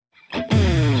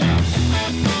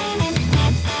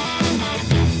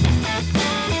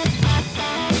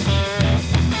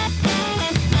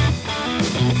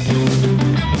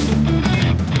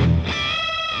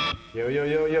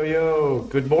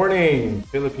good morning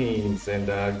Philippines and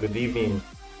good evening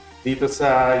dito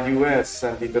sa US.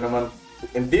 Dito na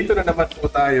naman po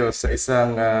tayo sa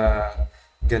isang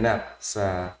ganap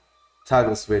sa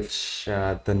Toggle Switch,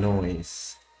 The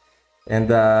Noise.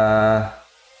 And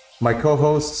my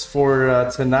co-hosts for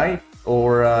tonight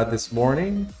or this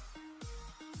morning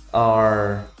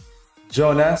are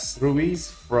Jonas Ruiz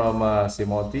from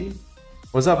Simonti.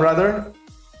 What's up, brother?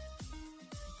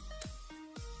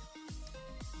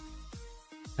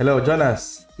 Hello,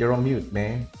 Jonas. You're on mute,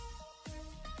 man.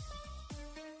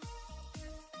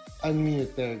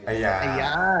 Unmute.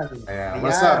 Ayan.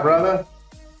 What's up, brother?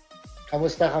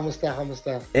 Kamusta?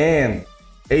 And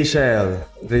Ashel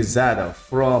Rizado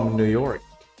from New York.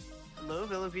 Hello,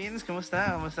 Philippines.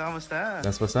 Kamusta?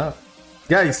 That's what's up.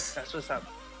 Guys, That's what's up.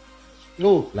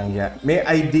 Go. lang yan. May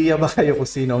idea ba kayo kung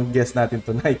sino ang guest natin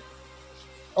tonight?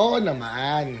 Oo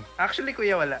naman. Actually,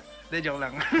 kuya, wala. De, joke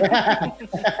lang.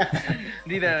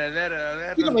 Hindi na.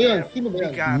 Sino ba yun?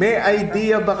 May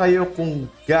idea ba kayo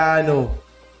kung gaano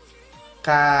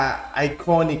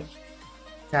ka-iconic,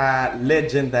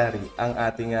 ka-legendary ang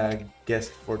ating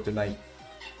guest for tonight?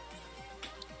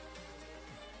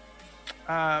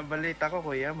 Balita ko,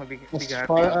 kuya. As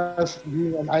far as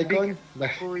being an icon,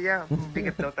 Kuya,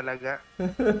 mabigat daw talaga.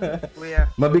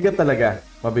 Kuya. Mabigat talaga.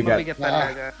 Mabigat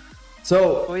talaga.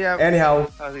 So, Kuya, anyhow,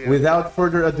 sige. without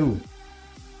further ado,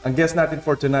 ang guest natin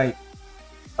for tonight,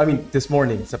 this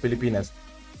morning sa Pilipinas,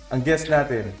 ang guest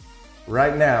natin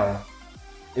right now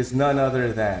is none other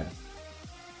than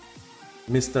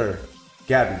Mr.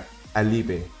 Gabby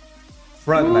Alipe,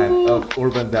 frontman of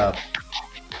Urbandub.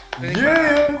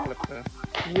 Yeah!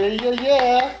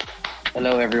 Yeah.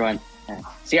 Hello everyone.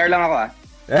 CR lang ako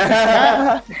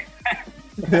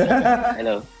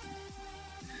Hello.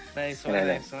 Nice Hello.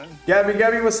 one.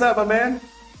 Gabby, what's up, my man?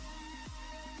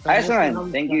 Ayos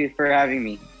naman. Thank you for having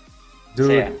me.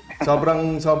 Dude,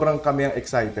 Saya. sobrang kami ang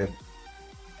excited.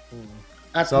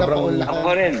 At Sobrang- napaunlakan. Ako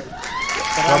rin.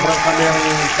 Sobrang kami ang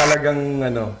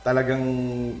talagang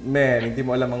hindi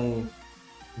mo alam ang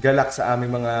galak sa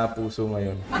aming mga puso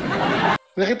ngayon.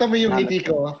 Nakita mo yung ngiti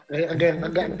ko.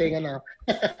 Hanggang tenga na.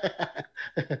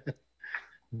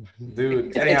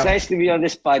 Dude, It's nice to be on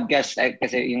this podcast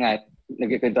kasi yung nga,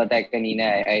 nagkikwento tayo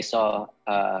kanina. I saw,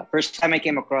 first time I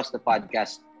came across the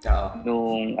podcast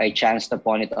nung I chanced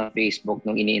upon it on Facebook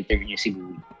nung ini-interview niyo si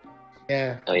Bui.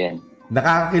 Yeah. So yan.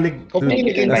 nakakakilig. Hopefully,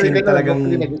 Dude, nag-enjoy kasi ka na, talagang,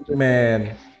 hopefully,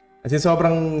 man. Kasi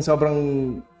sobrang,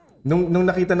 nung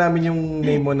nakita namin yung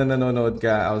name mo na nanonood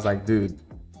ka, I was like, dude,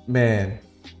 man,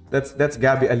 that's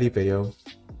Gabby Alipe, yo.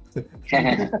 Siya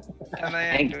na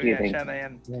yan, Thank you. kuya. Siya na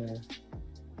yan. Yeah.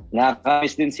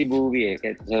 Nakakamiss din si Bui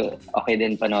So okay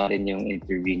din panoorin yung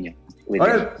interview niyo. With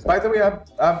Alright, him. by the way,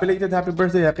 belated happy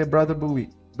birthday kay brother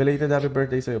Bowie. Belated happy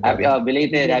birthday sa'yo, Happy, brother.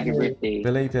 belated happy birthday.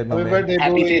 Belated, my Happy man. birthday,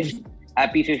 boy.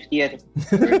 Happy 50th.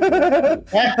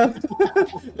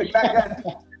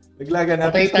 Naglagan.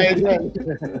 Patay tayo dyan.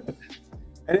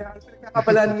 Ano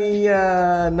pinagkakabalan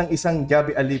ng isang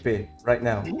Gabby Alipe right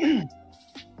now?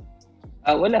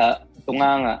 Wala.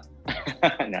 Tunganga.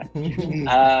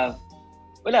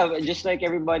 Wala. Just like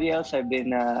everybody else, I've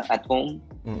been at home.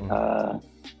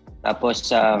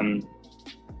 Tapos,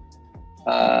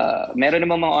 meron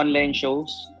naman mga online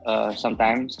shows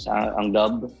sometimes, ang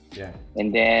dub. Yeah.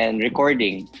 And then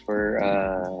recording for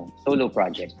solo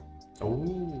project. Oh,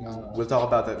 we'll talk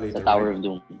about that later. The Tower right? of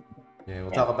Doom. Yeah,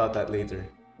 we'll talk about that later.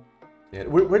 Yeah.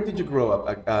 Where did you grow up,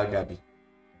 Gabby?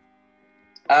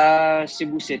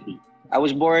 Cebu City. I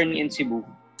was born in Cebu.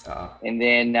 And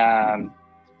then,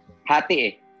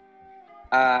 Hati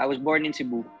I was born in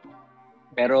Cebu.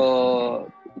 Pero,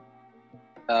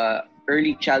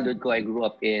 early childhood ko, I grew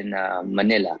up in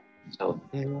Manila. So,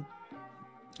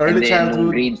 Early and then, childhood.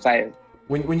 grade 5.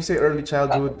 When you say early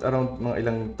childhood, around mga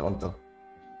ilang taon to?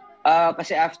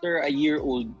 Kasi after a year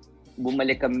old,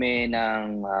 bumalik kami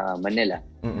ng Manila.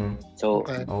 So,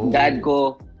 Okay. dad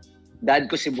ko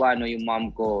Cebuano, yung mom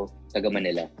ko taga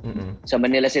Manila. Sa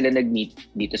Manila sila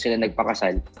nag-meet, dito sila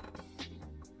nagpakasal.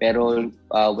 Pero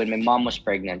when my mom was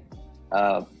pregnant,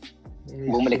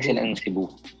 bumalik sila ng Cebu.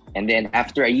 And then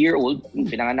after a year old,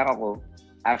 pinanganak ako,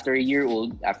 after a year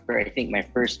old, after I think my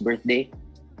first birthday,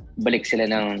 balik sila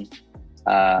ng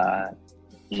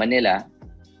Manila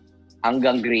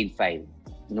hanggang grade 5.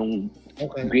 Nung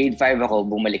grade 5 ako,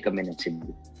 bumalik kami ng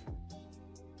Cebu.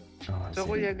 So,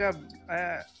 Kuya Gab,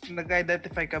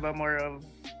 nag-identify ka ba more of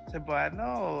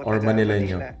Cebuano Or taga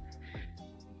Manileño? Manila?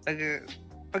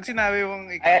 Pag sinabi mong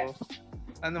ikaw,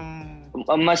 anong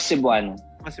Mas Cebuano.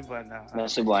 mas Cebuano?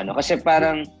 Mas Cebuano. Kasi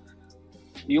parang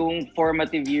yung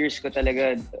formative years ko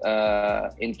talaga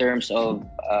in terms of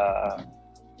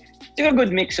Siguro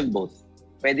good mix of both.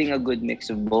 Pwedeng a good mix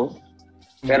of both.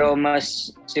 Pero mas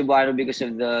Cebuano because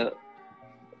of the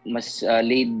mas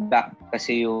laid back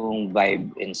kasi yung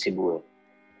vibe in Cebu.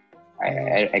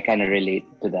 I kind of relate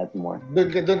to that more.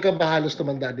 Doon ka ba halos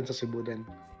tumanda din sa Cebu din?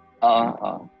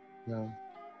 Oo. No.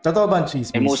 Totoo ba ang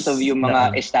chismis? And most of yung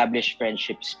mga established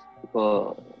friendships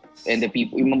ko and the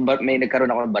people, may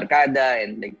nagkaroon ako ng barkada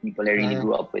and like people I really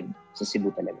grew up with sa Cebu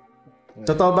talaga.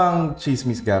 Totoo ba ang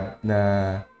chismis, Gab,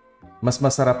 na mas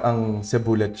masarap ang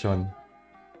Cebu lechon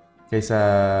kaysa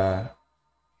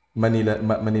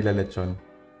Manila lechon?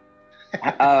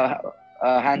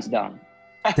 Hands down.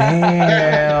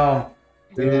 Damn!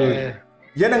 Dude.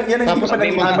 Yan ang hindi ko Tapos pa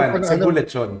may natikman, mga- Cebu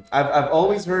lechon. I've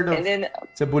always heard of And then,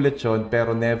 Cebu lechon,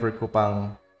 pero never ko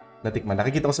pang natikman.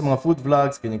 Nakikita ko sa mga food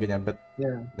vlogs, ganyan-ganyan, but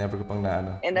never ko pang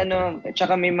naano. and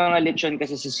tsaka may mga lechon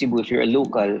kasi sa Cebu, if you're a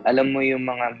local, alam mo yung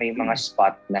may mga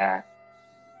spot na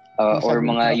or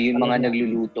yung mga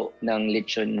nagluluto ng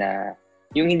lechon na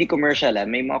yung hindi commercial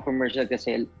may mga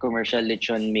commercial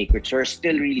lechon makers are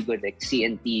still really good like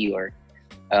CNT or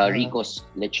Rico's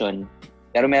lechon.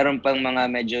 Pero meron pang mga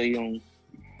medyo yung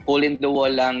hole in the wall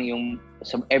lang yung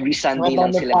every Sunday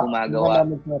lang sila gumagawa.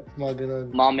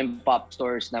 Mom and pop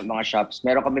stores na mga shops.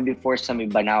 Meron kami before sa may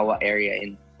Banawa area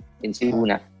in Cebu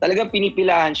na. Talagang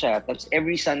pinipilahan siya. Tapos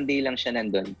every Sunday lang siya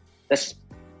nandun. Tapos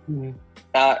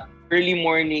early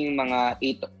morning, mga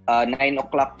 9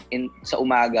 o'clock sa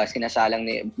umaga, sinasalang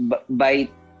by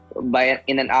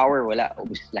in an hour, wala.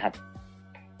 Ubus lahat.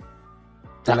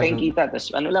 Laki yung kita. Tapos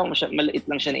maliit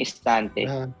lang siya na istante.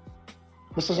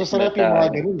 Mas masasarap yung mga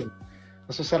ganun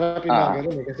Masasarap yung mga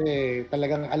ganun kasi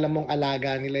talagang alam mong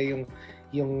alaga nila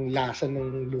yung lasa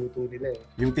ng luto nila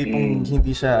Yung tipong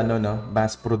hindi siya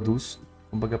mass-produced.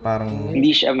 Kumbaga parang...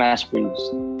 Hindi siya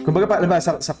mass-produced. Kumbaga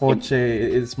sa kotse,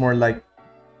 it's more like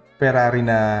Ferrari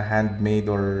na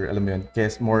handmade or alam mo yun,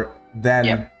 more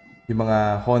than yung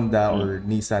mga Honda or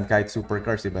Nissan, kahit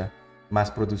supercars, diba?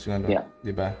 Mass-produced yung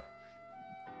diba?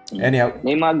 Anyhow,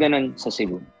 may mga ganun sa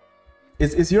Cebu.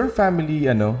 Is your family,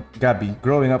 Gabby,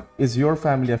 growing up, is your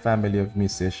family a family of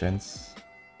musicians?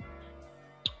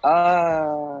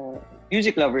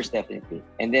 Music lovers, definitely.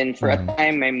 And then for a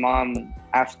time, my mom,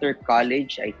 after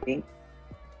college, I think,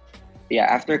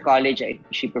 after college,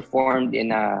 she performed in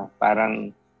a para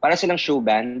silang show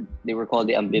band. They were called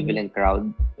the Ambivalent Crowd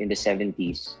in the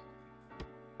 70s.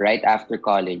 Right after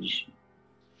college,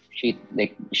 she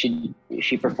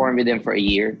performed with them for a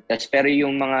year. Pero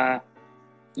yung mga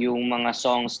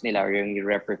songs nila or yung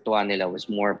repertoire nila was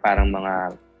more parang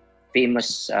mga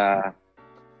famous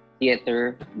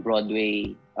theater,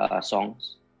 Broadway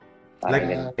songs. Like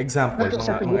example,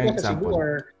 mga example.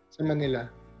 Or sa Manila?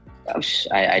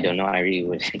 I don't know. I really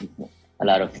would sing a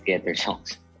lot of theater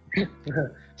songs.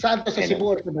 Saan to? Sa Cebu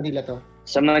or sa Manila to?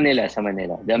 Sa Manila.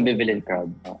 The Ambivalent Crowd.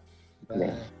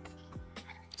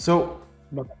 So,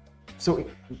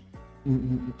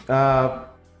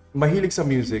 mahilig sa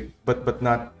music but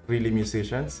not really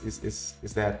musicians is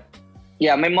that?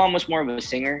 Yeah, my mom was more of a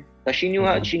singer. So she knew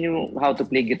how to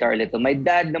play guitar a little. My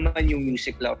dad naman yung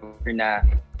music lover na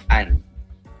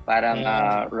parang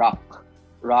rock,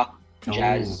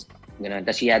 jazz, ganun.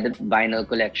 Tapos he had the vinyl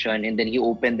collection and then he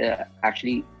opened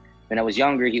actually when I was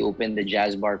younger he opened the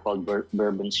jazz bar called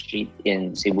Bourbon Street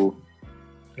in Cebu.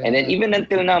 And then even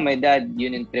until now, my dad,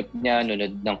 yun yung trip niya,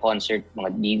 nunod ng concert, mga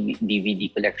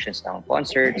DVD collections ng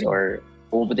concerts, or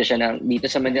pumunta siya dito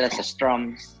sa Manila sa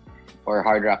Strums or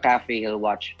Hard Rock Cafe, he'll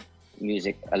watch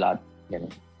music a lot.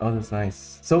 Ganun. Oh, that's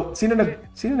nice. So, sino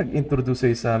nag-introduce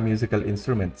sa'yo sa musical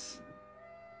instruments?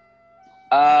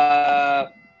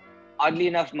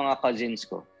 Oddly enough, mga cousins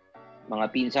ko,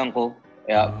 mga pinsan ko,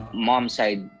 mom's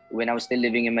side, when I was still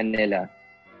living in Manila,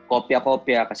 kopya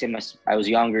kasi I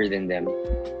was younger than them.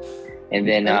 And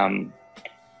then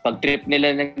pag trip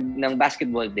nila ng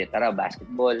basketball, tara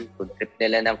basketball. Pag trip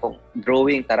nila ng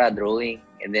drawing, tara drawing.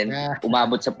 And then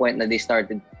umabot sa point na they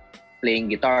started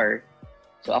playing guitar.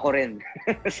 So ako rin.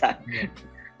 So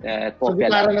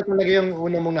gitara na talaga yung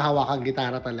una mong nahawakang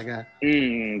gitara talaga.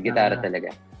 Gitara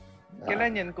talaga.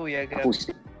 Kailan yan, Kuya Gab?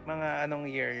 Acoustic. Mga anong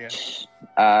year yan?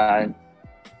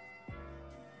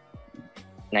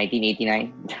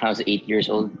 1989. I was 8 years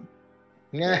old.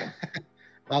 Yeah.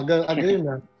 Aga yun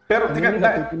na. Pero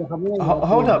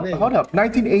hold up.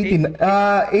 1980,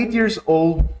 8 years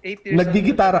old,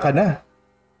 nagdigitara ka na.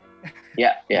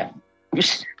 Yeah.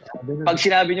 Pag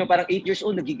sinabi nyo parang 8 years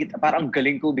old, nagigitara, parang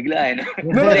galing ko bigla.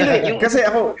 No, kasi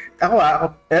ako,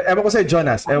 ewan ko sa'yo,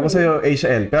 Jonas, ewan ko sa'yo,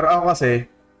 HL, pero ako kasi,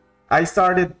 I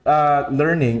started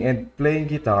learning and playing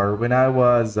guitar when I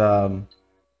was 16,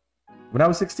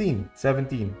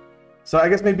 17. So I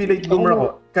guess maybe late bloomer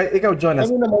ako. Ikaw,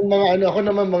 Jonas. Ako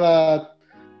naman mga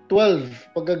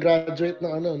 12 pagka-graduate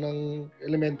ng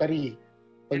elementary.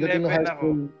 Pagdating ng high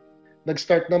school,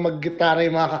 nag-start na mag-gitara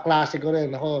yung mga kaklase ko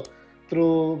rin. Ako,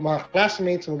 through mga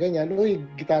classmates mo ganyan,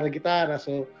 gitara.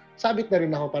 So, sabit na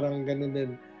rin ako, parang ganun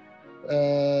din.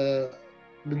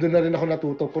 Doon na rin ako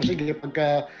natuto. Por sige,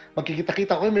 pagka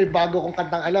magkikita-kita ko, may bago kong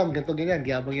kantang alam, ganito ganyan,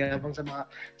 yabang-yabang sa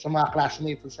mga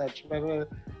classmates and such. Pero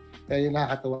yun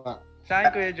nakakatuwa. Sa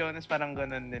akin, Kuya Jonas, parang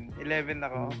ganun din. 11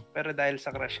 ako, pero dahil sa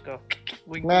crush ko.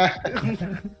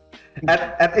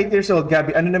 At 8 years old,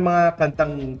 Gabby, ano na mga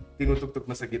kantang tinutugtog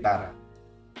mo sa gitara?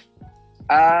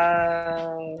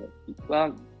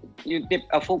 Well, yung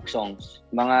folk songs,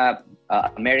 mga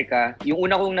America. Yung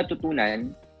una kong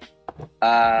natutunan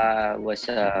was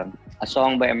a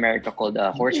song by America called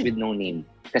Horse with No Name.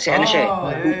 Kasi siya,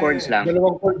 2 chords lang. 2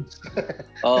 chords.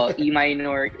 E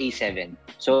minor, A7.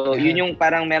 So, yun yung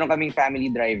parang meron kaming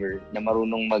family driver na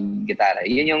marunong mag-gitara.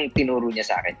 Yun yung tinuro niya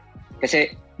sa akin.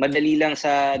 Kasi madali lang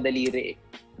sa daliri.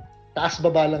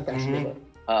 Taas-baba lang, taas-baba.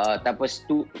 Tapos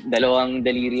 2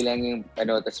 daliri lang yung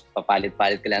tapos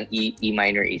papalit-palit ka lang E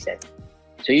minor, A7.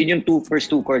 So, yun yung first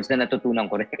 2 chords na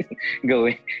natutunan ko rin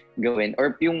gawin.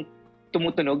 Or yung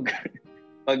tumutunog.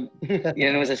 Pag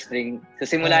yan naman sa string. Sa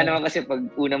simula naman kasi pag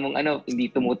una mong hindi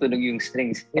tumutunog yung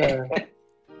strings. Yeah.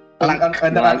 ang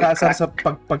nakakaasar sa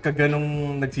pagka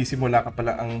ganong nagsisimula ka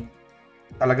pala, ang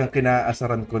talagang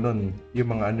kinaasaran ko nun,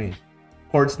 yung mga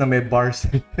chords na may bars.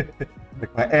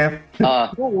 Like mga F,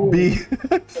 B.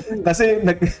 Kasi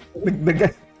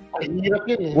hirap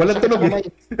yun eh. Walang tunog eh.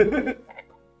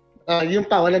 Yung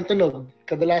walang tunog.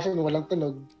 Kadalasan walang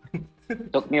tunog.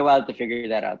 Took me a while to figure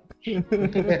that out.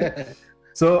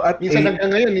 So at minsan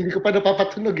hanggang ngayon, hindi ko pa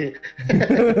napapatunog eh.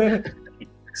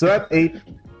 So at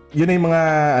 8, yun na yung mga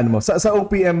sa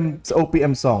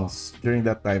OPM songs during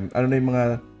that time. Ano na yung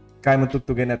mga kaya mo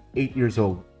tugtugin at 8 years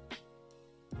old?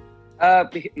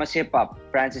 Mas hip-hop,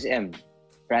 Francis M.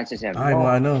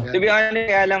 Mga To be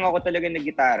honest, kaya lang ako talaga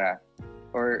nag-gitara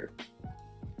or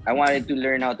I wanted to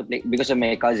learn how to play because of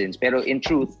my cousins. Pero in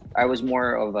truth, I was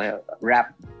more of a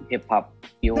rap, hip-hop.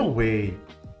 No way.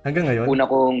 Hanggang ngayon? Una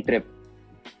kong trip.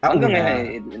 Hanggang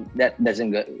ngayon, that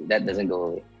doesn't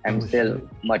go away. I'm still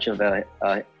much of a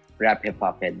rap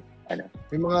hip-hop head.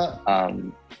 May mga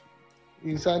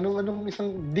yung sa anong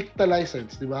isang dicta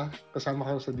license, di ba? Kasama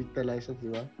ka sa dicta license, di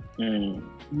ba? You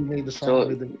made the song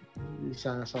with the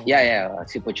isang song. Yeah,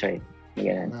 si Puchoy.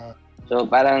 So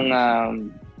parang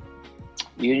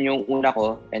yun yung una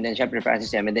ko, and then syempre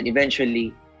Francis M, and then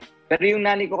eventually, pero yung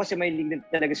nanay ko kasi may league din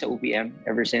talaga sa OPM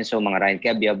ever since, so mga Ryan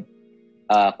Kebyab.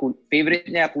 Favorite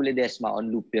niya, Kule Desma, on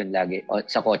loop yun lagi,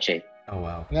 sa kotse. Oh,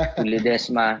 wow. Kule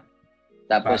Desma,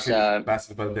 tapos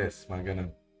Basil Valdez, mga ganun.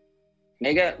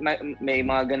 May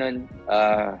mga ganun,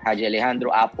 Haji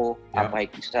Alejandro, Apo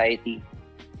Hiking Society.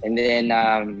 And then,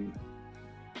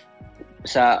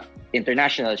 sa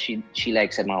international, she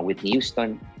likes mga Whitney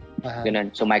Houston. Ganun.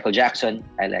 So Michael Jackson,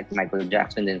 I like Michael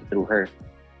Jackson, then through her.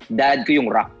 Dad ko yung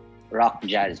rock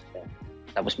jazz.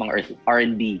 Tapos mga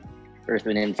R&B, Earth,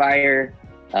 Wind and Fire,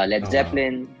 Led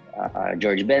Zeppelin,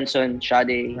 George Benson,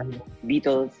 Sade,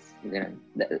 Beatles.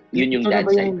 Yun yung dad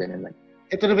side ko naman.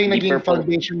 Ito na ba yung naging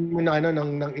foundation mo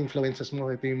ng influences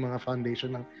mo? Ito yung mga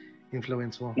foundation ng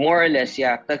influence mo? More or less,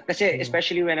 yeah. Kasi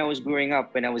especially when I was growing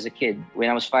up, when I was a kid, when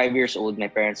I was 5 years old, my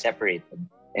parents separated.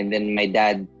 And then my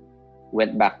dad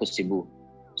went back to Cebu.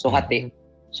 So hati.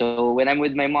 So when I'm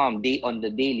with my mom, on the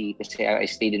daily, kasi I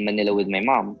stayed in Manila with my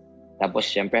mom. Tapos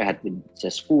syempre hatid sa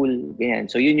school,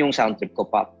 ganyan. So yun yung sound trip ko,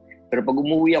 pop. Pero pag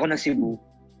umuwi ako ng Cebu,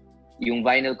 yung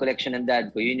vinyl collection ng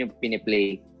dad ko, yun yung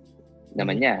piniplay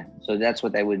naman niya. So that's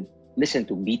what I would listen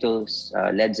to. Beatles,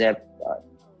 Led Zepp,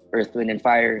 Earth, Wind and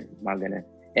Fire, mga ganun.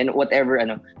 And whatever,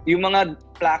 yung mga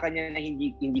plaka niya na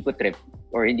hindi ko trip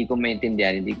or hindi ko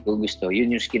maintindihan, hindi ko gusto, yun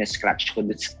yung kina-scratch ko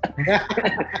dun sa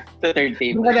third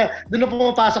table. Doon na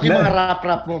pumapasok yung mga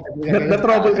rap mo.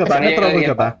 Na-trouble ka ba? Na-trouble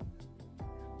ka ba?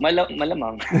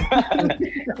 Malamang.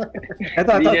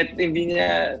 Hindi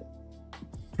niya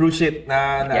true shit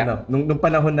na nung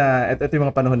panahon na ito yung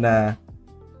mga panahon na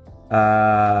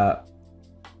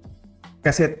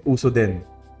cassette uso din.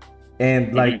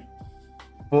 And like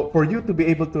for you to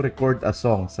be able to record a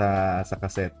song sa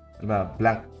cassette,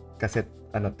 blank cassette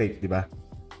tape, di ba?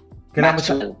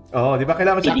 Maxwell. Di ba?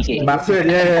 Kailangan mo siya Maxwell,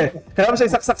 yeah. Kailangan mo siya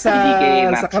isaksak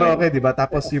sa karaoke, di ba?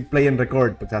 Tapos yung play and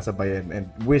record pagsasabayan and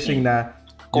wishing na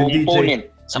component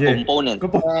yung DJ,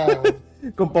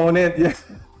 component, yeah.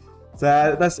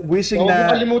 Tas wishing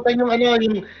na kalimutan yung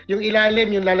ilalim,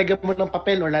 yung lalagyan mo ng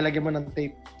papel or lalagyan mo ng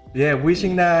tape. Yeah,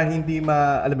 wishing na hindi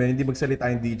hindi magsalita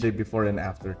yung DJ before and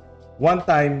after. one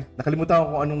time, nakalimutan ko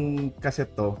kung anong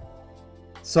cassette to.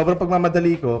 Sobrang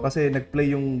pagmamadali ko kasi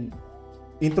nag-play yung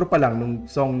intro pa lang nung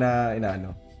song na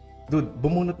inaano. Dude,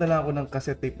 bumunot na lang ako ng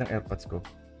cassette tape ng AirPods ko.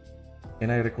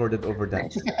 And I recorded over that.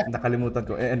 Nakalimutan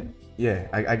ko. And yeah,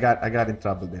 I got in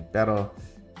trouble din. Pero,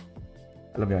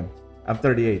 alam mo yun, I'm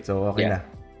 38, so okay na.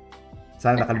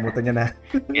 Sana nakalimutan niya na.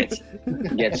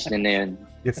 Gets na yun.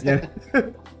 Gets niya.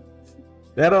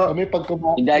 Pero, kami pag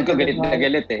dahil ko galit na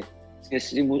galit eh.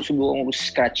 Kasi subukan ko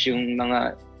scratch yung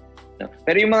mga... No.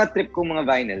 Pero yung mga trip kong mga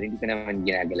vinyl, hindi ko naman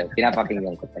ginagalaw.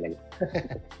 Pinapakinggan ko talaga.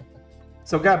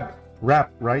 So Gab,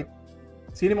 rap, right?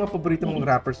 Sino yung mga paborito mong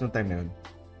rappers noong time na yun?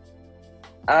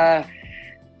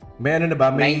 May ano na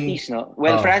ba? May... 90s, no?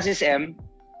 Well, Francis M.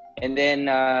 And then,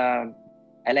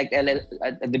 I liked LL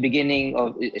at the beginning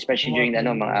of, especially during the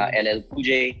mga LL Cool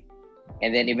J.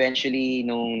 And then eventually,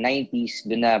 nung 90s,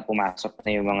 doon na pumasok na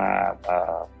yung mga,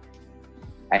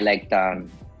 I liked, I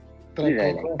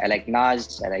like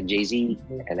Nas, I like Jay-Z,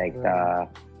 I like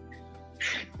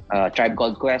Tribe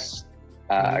Called Quest,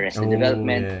 Arrested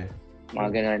Development, mga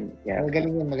ganun. Yeah.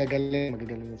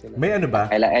 Magagaling sila. May ano ba?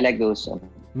 I like those.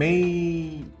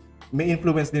 May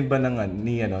influence din ba ng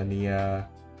ni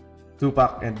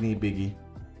Tupac and ni Biggie?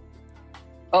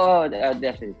 Oh,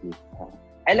 definitely.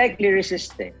 I like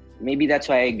lyricists. Maybe that's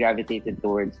why I gravitated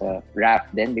towards rap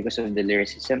then because of the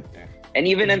lyricism. And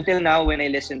even until now, when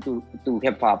I listen to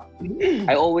hip hop,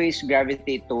 I always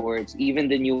gravitate towards, even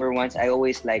the newer ones, I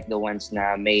always like the ones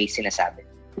na may sinasabi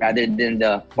rather than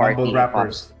the party mumble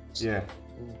rappers. Yeah.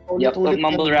 Yeah,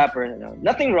 mumble rapper. No.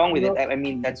 Nothing wrong with it. I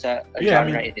mean, that's a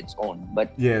genre in its own.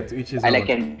 But yeah, to each his I own.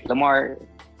 like Lamar.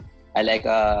 I like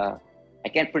I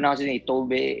can't pronounce it.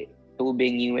 Tobe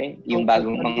Ngiwe, yung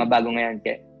mga bagong ngayon.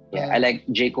 Yeah, I like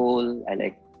J. Cole. I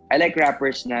like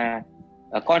rappers na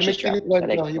conscious rap.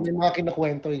 Like, yung mga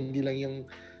kinakwento, hindi lang yung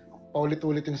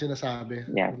paulit-ulit yung sinasabi.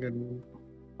 Yeah.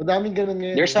 Madaming ganun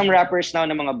ngayon. There's some rappers now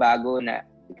na mga bago na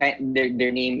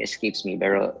their name escapes me,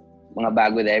 pero mga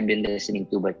bago that I've been listening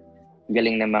to, but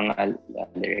galing na mga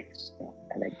lyrics.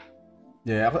 I like.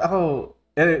 Yeah, ako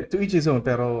to each his own,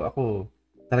 pero ako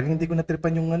talagang hindi ko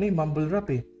natripan yung mumble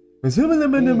rap eh. Masama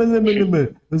naman.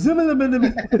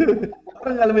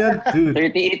 Parang alam mo yan, dude.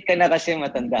 38 ka na kasi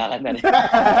matanda ka na rin.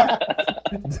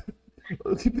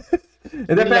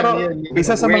 Pero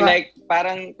isa sa we're mga... like,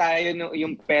 parang tayo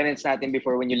yung parents natin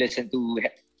before when you listen to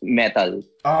metal.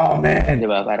 Oh, man.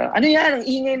 Diba? Parang, ano yan? Ang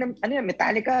ingay ng,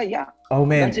 Metallica? Yeah. Oh,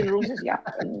 man. Guns N' Roses? Yeah.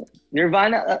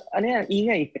 Nirvana? Ano yan?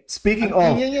 Ingay.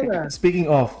 Speaking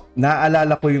of,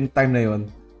 naaalala ko yung time na yon.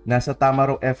 Nasa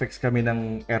Tamaro FX kami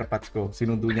ng AirPods ko.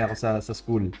 Sinundo niya ako sa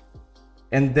school.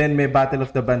 And then may Battle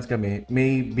of the Bands kami.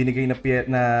 May binigay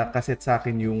na cassette sa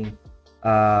akin yung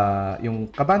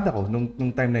kabanda ko nung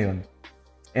time na yon.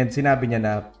 And sinabi niya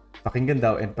na pakinggan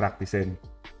daw and practicein.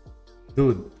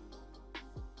 Dude,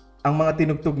 ang mga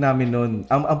tinugtog namin noon,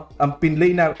 ang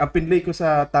pinlay ko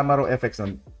sa Tamaro FX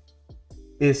noon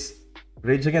is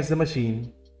Rage Against the Machine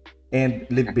and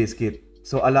Limp Bizkit.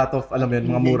 So a lot of, alam mo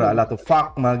yun, mga mura, a lot of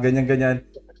fuck, mga ganyan-ganyan.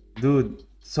 Dude,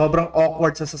 sobrang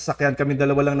awkward sa sasakyan. Kami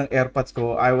dalawa lang ng AirPods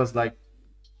ko. I was like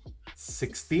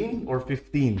 16 or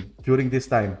 15 during this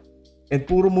time. And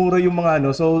puro mura yung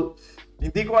mga so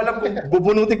hindi ko alam kung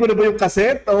bubunutin ko na ba yung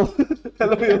cassette o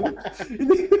alam mo yun.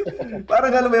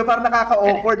 Parang parang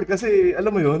nakaka-awkward kasi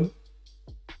alam mo yun.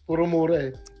 Puro mura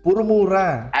eh. Puro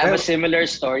mura. I have a similar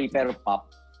story pero pop.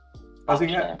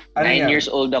 Kasi nga, 9 years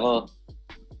old ako.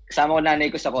 Kasama ko nanay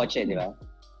ko sa kotse, di ba?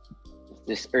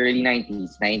 This early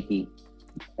 90s, 1990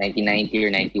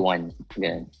 or 91.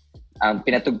 Ganun.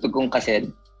 Pinatugtog kong cassette.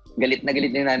 Galit na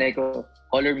nanay ko.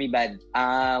 Color Me Bad.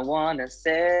 I wanna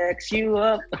sex you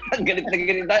up. Galit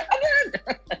na. Ano yan?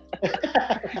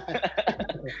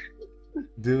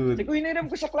 Dude. Sige,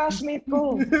 hiniram ko sa classmate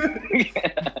ko.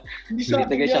 Galit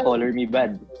na siya, Color Me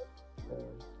Bad.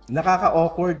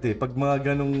 Nakaka-awkward eh. Pag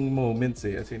mga ganong moments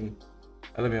eh. As in,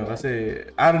 alam mo yun, kasi,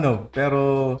 I don't know,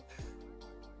 pero,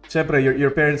 syempre,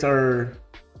 your parents are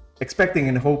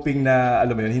expecting and hoping na,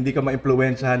 alam mo yun, hindi ka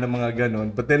ma-impluwensyahan ng mga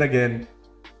ganon. But then again,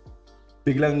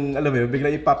 biglang, alam mo yun,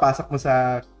 biglang ipapasok mo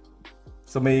sa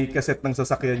may cassette ng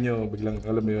sasakyan nyo, biglang,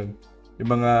 alam mo yun, yung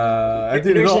mga...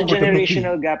 There's a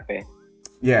generational gap eh.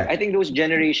 Yeah. I think those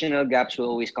generational gaps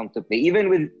will always come to play. Even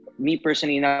with me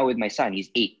personally now with my son, he's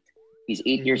 8. He's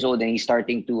 8 years old and he's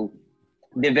starting to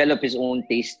develop his own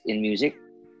taste in music,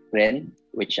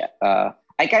 which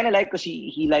I kind of like because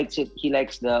he likes it. He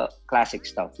likes the classic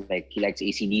stuff. Like he likes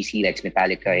AC/DC, he likes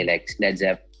Metallica, he likes Led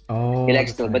Zepp. Oh, he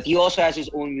likes nice. But he also has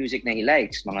his own music na he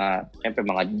likes. Syempre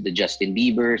the Justin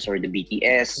Biebers or the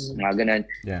BTS, mga ganun,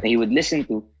 yeah, na he would listen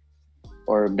to,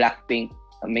 or Blackpink.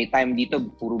 may time dito,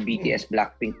 puro BTS,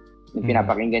 Blackpink, yung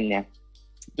pinapakinggan niya.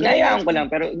 Hinayaan ko lang,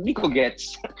 pero hindi ko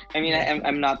gets. I mean,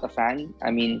 I'm not a fan.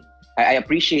 I mean, I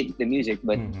appreciate the music,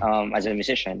 but as a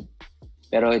musician,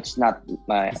 pero it's not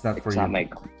my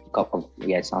cup of,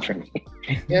 it's not for me.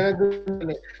 Kaya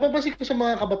napapansin ko sa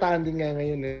mga kabataan din nga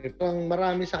ngayon parang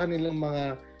marami sa kanilang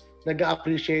mga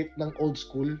nag-appreciate ng old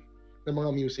school na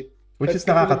mga music. Which is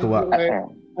nakakatuwa.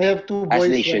 I have two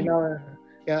boys right now.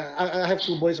 Yeah, I have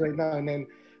two boys right now, and then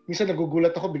minsan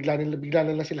nagugulat ako, bigla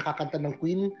na lang sila kakanta ng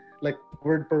Queen, like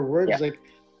word per word. Yeah. Like,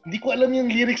 hindi ko alam yung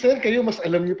lyrics na yun, kayo mas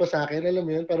alam niyo pa sa akin, alam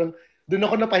mo yun? Parang doon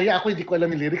ako napahiya, ako hindi ko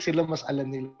alam yung lyrics, sila mas alam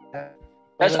nila.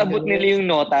 Tapos abot nila yung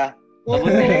nota. Oo,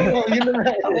 yun na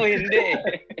nga. Ako hindi.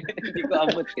 Hindi ko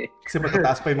abot Kasi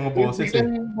matataas pa yung mga boses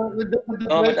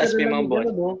mataas pa yung mga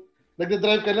boses.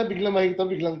 Nagda-drive ka na, biglang makikita,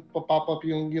 biglang pop up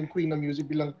yung Queen na music,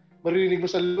 biglang maririnig mo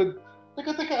sa likod.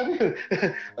 Teka, ano yun?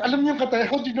 Alam niyo yung kata,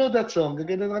 how do you know that song?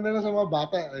 Gaganda na sa mga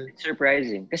bata. It's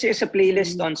surprising. Kasi sa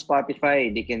playlist on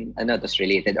Spotify, they can, tas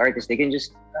related artists, they can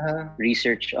just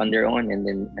research on their own and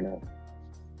then,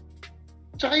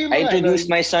 I introduced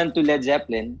my son to Led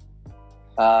Zeppelin.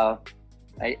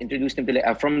 I introduced him to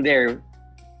from there,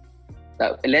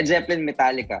 Led Zeppelin,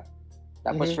 Metallica.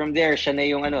 Tapos from there, siya na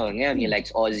yung ngayon, he likes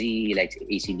Ozzy, he likes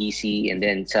AC/DC, and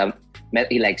then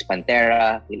he likes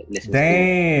Pantera, he listens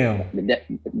to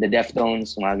the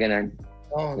Deftones, mga ganun.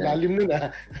 Lalim nun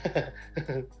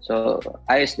So,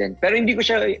 ayos din. Pero hindi ko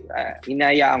siya,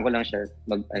 hinayaan ko lang siya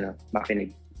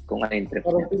makinig kung ano yung trip.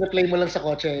 Parang pina-play mo lang sa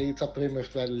kotse, it's up to him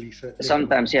if listen.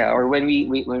 Sometimes, yeah. Or when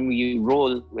we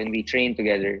roll, when we train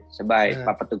together sa bahay,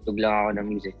 papatugtog lang ako ng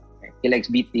music. He likes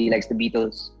the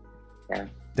Beatles. Yeah.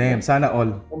 Damn, sana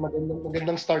all.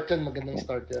 Magandang start yan.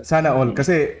 Sana all.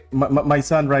 Kasi my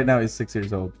son right now is 6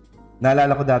 years old.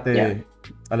 Naalala ko dati,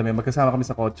 alam mo, magkasama kami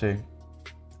sa kotse.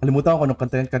 Alimutan ko nung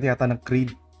kanta yata ng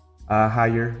Creed,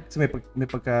 Higher. Kasi may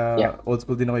pagka old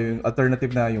school din ako, yung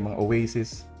alternative na, yung mga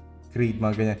Oasis, Creed,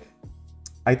 mga ganyan.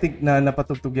 I think na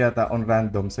napatugtog yata on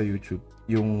random sa YouTube,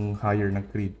 yung Higher ng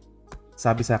Creed.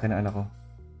 Sabi sa akin ng anak ko,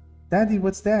 Daddy,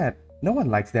 what's that? No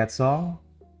one likes that song.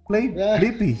 Play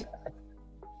Blippi.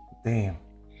 Damn.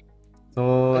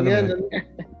 So,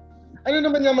 ano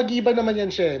naman yan, mag-iiba naman yan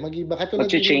siya. Mag-iiba. Katulad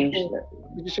change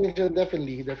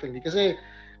definitely. Kasi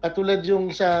katulad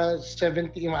yung sa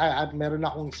 17, meron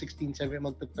akong 16, 17,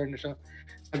 mag-turn na siya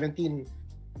 17.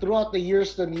 Throughout the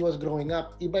years that he was growing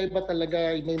up, iba-iba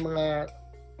talaga, may mga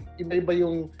iba-iba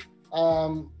yung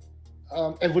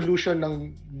evolution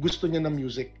ng gusto niya ng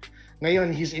music. Ngayon,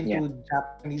 he's into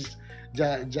Japanese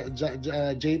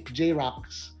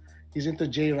J-rocks. He's into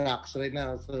J-rocks right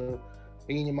now. So,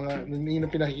 yun yung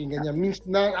pinakikinggan niya.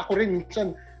 Ako rin,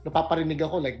 minsan, napaparinig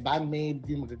ako, like, bandmate,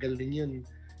 yung magagaling yun.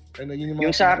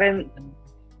 Yung sa akin,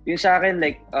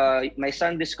 like, my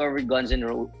son discovered Guns N'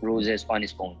 Roses on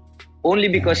his phone. Only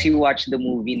because he watched the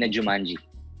movie na Jumanji.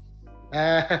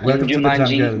 Yung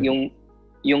Jumanji,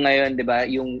 yung ngayon, di ba?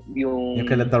 Yung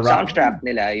soundtrack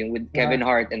nila, yung with Kevin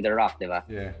Hart and The Rock, di ba?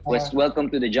 Yeah. Was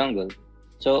Welcome to the Jungle.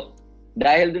 So,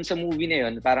 dahil dun sa movie na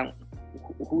yun, parang,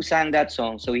 who sang that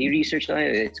song? So, he researched on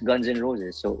it. It's Guns N'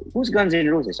 Roses. So, who's Guns N'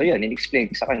 Roses? So, yun,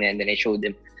 in-explain sa kanya, and then I showed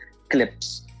him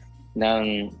clips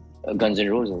ng Guns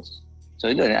N' Roses. So,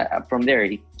 yun, from there,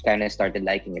 he kind of started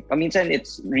liking it. Minsan,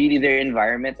 it's really their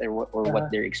environment or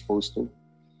what they're exposed to.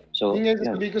 So, yun yung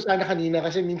sabi ko sana kanina,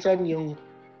 kasi minsan yung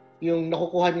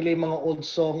nakukuha nila yung mga old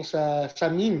songs sa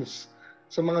memes.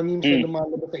 Sa mga memes na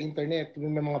lumalabas sa internet.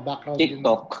 Yung may mga background.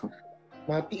 TikTok.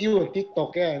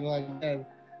 TikTok, yan.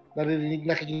 Naririnig,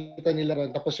 nakikita nila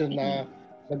ron. Tapos yun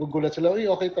nagugulat sila,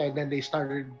 okay to. And then they start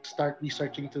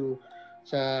researching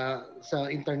sa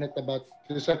internet about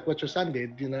what your son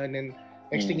did, and then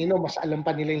next thing you know, mas alam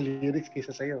pa nila yung lyrics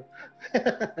kaysa sa'yo.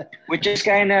 Which is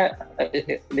kinda,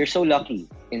 they're so lucky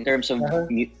in terms of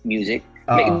music.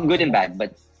 Good and bad,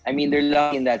 but I mean, they're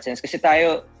lucky in that sense. Kasi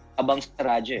tayo, abang sa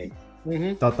radyo eh.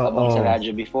 Totoo. Abang sa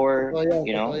radyo before, wala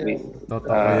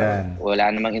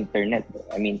namang internet.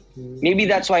 I mean, maybe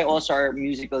that's why also our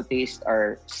musical tastes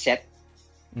are set.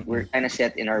 We're kind of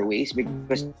set in our ways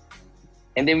because,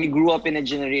 and then we grew up in a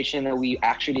generation that we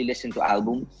actually listen to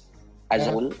albums as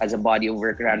a whole, as a body of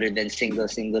work rather than single.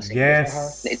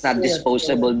 Yes. It's not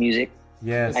disposable music.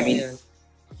 Yes. I mean,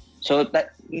 so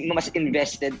that mas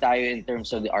invested tayo in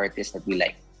terms of the artists that we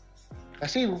like.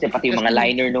 Kasi pati yung mga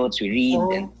liner notes we read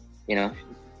and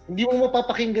hindi mo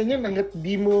mapapakinggan yan hanggat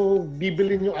di mo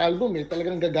bibilin yung album eh.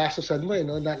 Talagang gagastosan mo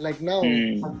no? Not like now,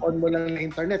 on mo lang na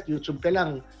internet, YouTube ka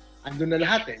lang. Andun na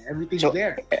lahat eh. Everything's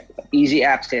there. Easy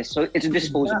access. So it's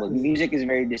disposable. Music is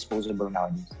very disposable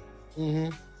nowadays.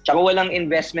 Tsaka walang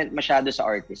investment masyado sa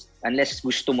artist unless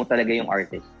gusto mo talaga yung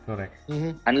artist. Correct.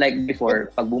 Unlike before,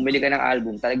 pag bumili ka ng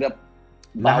album, talaga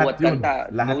bawat kanta,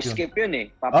 no skip yun eh.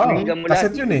 Papakinggan mo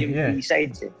lahat. Yun eh. Yung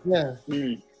B-sides eh. Yeah.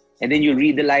 And then you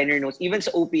read the liner notes. Even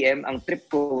sa OPM, ang trip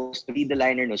ko is to read the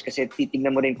liner notes kasi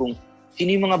titignan mo rin kung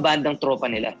sino yung mga bandang tropa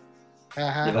nila.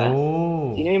 Diba?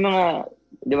 Sino yung mga,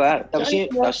 diba? Tapos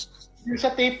yung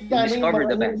sa tape na,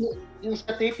 yung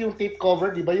sa tape, yung tape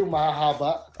cover, di ba yung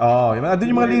mahahaba? Doon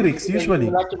yung mga lyrics, usually.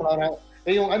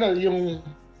 Yung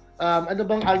ano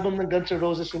bang album ng Guns N'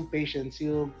 Roses yung Patience?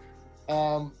 Yung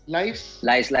Lies?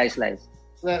 Lies.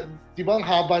 Di ba ang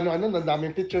haba ng ng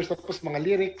daming pictures, tapos mga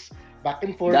lyrics, back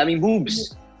and forth. Daming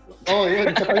boobs.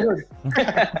 Yun, isa pa yun.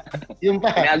 Yung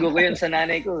pa. Pinago ko yun sa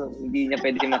nanay ko, hindi niya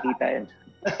pwede makita yan.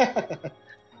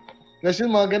 Kasi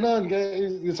yung mga ganon,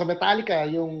 yung sa Metallica,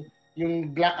 yung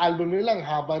Black Album nila lang,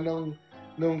 haba ng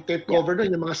tape cover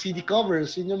doon, yung mga CD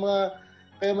covers, yun yung mga,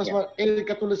 kaya mas,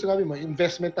 katulad sinabi mo,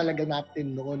 investment talaga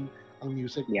natin noon ang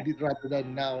music, rather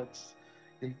than now, it's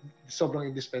sobrang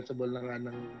indispensable na nga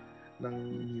ng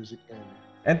music na yun.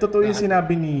 And totoo yung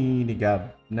sinabi ni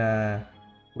Gab, na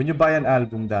when you buy an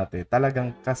album dati,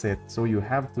 talagang cassette, so you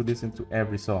have to listen to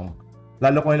every song.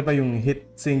 Lalo kung ano pa yung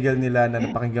hit single nila na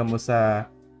napakinggan mo sa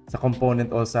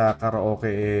component o sa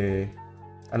karaoke,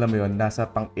 alam mo yon, nasa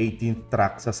pang 18th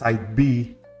track sa side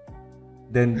B.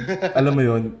 Then, alam mo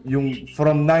yon, yung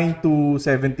from 9 to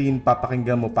 17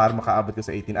 papakinggan mo para makaabot ka sa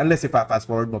 18. Unless fast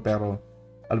forward mo, pero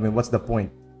alam mo yun, what's the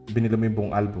point? Binili mo yung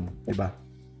buong album, di ba?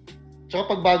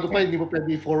 Tsaka pag bago pa, hindi mo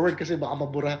pwede forward kasi baka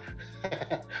mabura.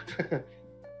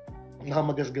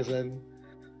 Nakamagasgasan.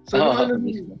 So,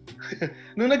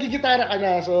 nung nagigitara ka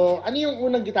na, so ano yung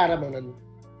unang gitara mo nun?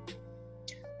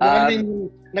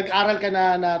 Nag-aral ka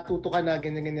na, natuto ka na,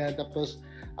 ganyan-ganyan. Tapos,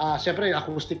 syempre,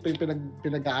 acoustic pa yung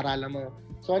pinag-aaralan mo.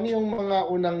 So, ano yung mga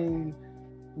unang,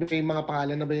 may mga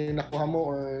pangalan na ba yung nakuha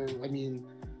mo? Or, I mean...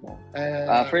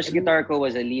 first guitar ko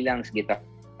was a Lilangs guitar.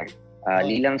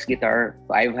 Lilangs guitar,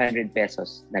 500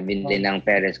 pesos na binili ng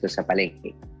parents ko sa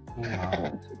palengke.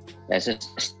 Wow. That's a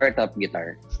startup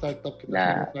guitar. Startup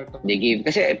guitar. Na they gave,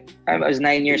 kasi I was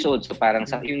 9 years old, so parang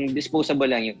yung disposable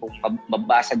lang, yung kung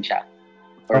mabasag siya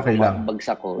or okay kung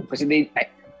magbagsak ko. Kasi hindi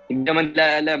naman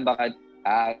nila alam baka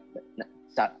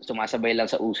sumasabay lang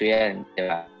sa uso yan, di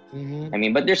ba? I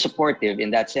mean, but they're supportive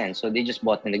in that sense. So they just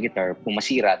bought me the guitar. Kung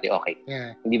masira, di okay.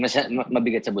 Yeah. Hindi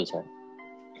mabigat sa bulsa.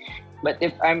 But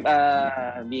if I'm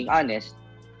being honest,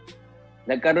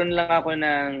 nagkaroon lang ako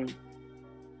ng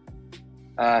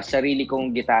sarili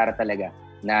kong gitara talaga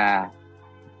na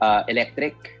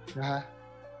electric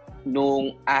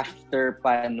nung after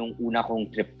pa nung una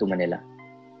kong trip to Manila.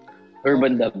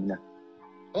 Urbandub na.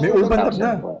 May Urbandub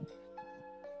na?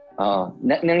 Oo.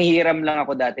 Nanghihiram lang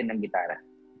ako dati ng gitara.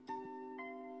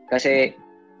 Kasi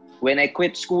when I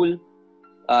quit school,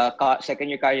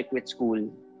 second year college, quit school,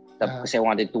 kasi I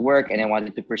wanted to work and I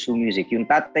wanted to pursue music. Yung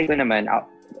tatay ko naman,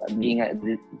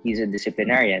 he's a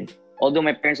disciplinarian, although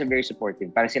my parents are very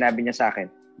supportive, parang sinabi niya sa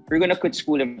akin, if you're gonna quit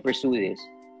school and pursue this,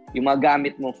 yung mga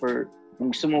gamit mo for,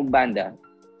 kung gusto mo magbanda,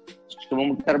 gusto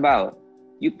mo magtrabaho,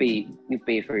 you pay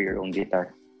for your own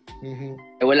guitar.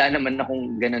 Eh wala naman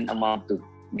akong ganun amount to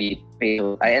be paid.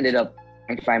 So I ended up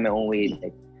trying to find my own way.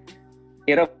 Like,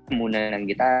 hiram muna ng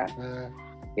gitara,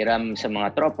 hiram sa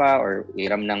mga tropa, or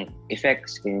hiram ng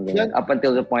effects, ganyan. Up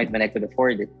until the point when I could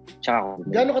afford it. Tsaka ako.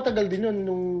 Gaano katagal din yun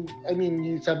nung, I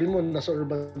mean, sabi mo, nasa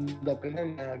Urbandub ka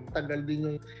na, tagal din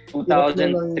yung...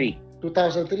 2003.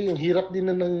 2003, yung hirap din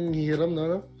na nang hiram,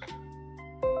 no?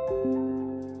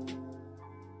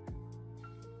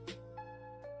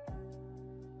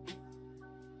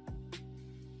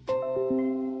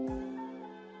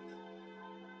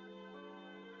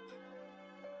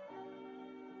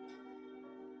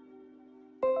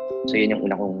 So yun yung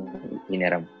una kong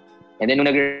hiniram. And then nung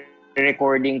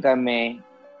nag-recording kami,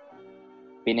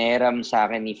 pinahiram sa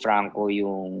akin ni Franco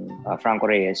yung Franco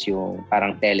Reyes yung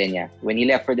parang tele niya. When he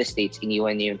left for the States,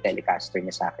 iniwan niya yung Telecaster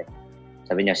niya sa akin.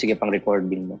 Sabi niya, sige pang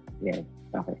recording mo. Yeah.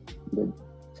 Okay. Good.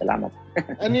 Salamat.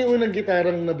 Ano yung unang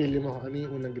gitarang nabili mo?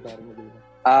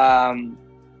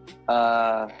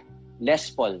 Les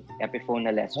Paul. Epiphone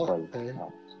na Les Paul. Okay.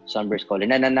 Sunburst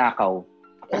Color. Nananakaw.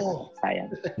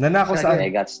 Sayang. Nanakaw saan? I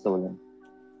got stolen.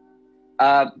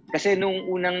 Kasi nung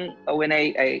unang, when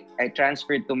I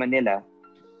transferred to Manila,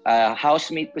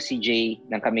 housemate ko si Jay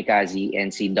ng Kamikaze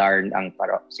and si Dar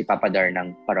si Papa Dar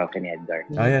ng parokya ni Edgar.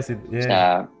 Yes.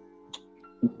 Sa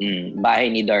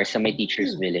bahay ni Dar sa may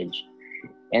teacher's village.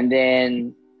 And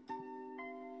then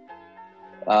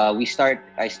I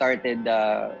started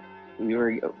we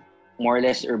were more or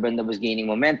less Urbandub was gaining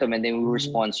momentum, and then we were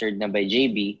sponsored na by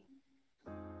JB.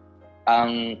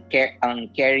 ang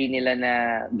carry nila na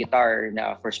guitar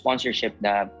na for sponsorship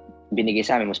na binigay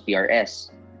sa amin was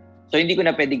PRS. So hindi ko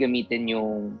na pwede gamitin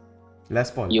yung Les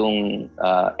Paul. Yung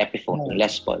Epiphone, yung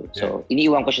Les Paul. So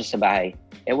iniiwan ko siya sa bahay.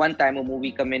 One time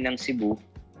umuwi kami ng Cebu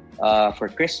for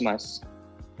Christmas.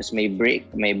 Tapos may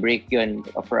break yun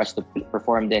for us to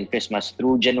perform then Christmas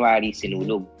through January,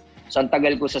 sinulog. So ang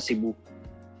tagal ko sa Cebu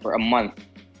for a month.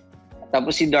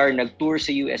 Tapos si Dar nag-tour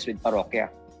sa US with Parokya.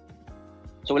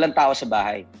 So walang tao sa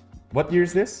bahay. What year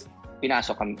is this?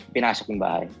 Pinasok yung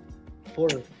bahay.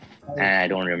 4. I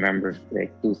don't remember. Like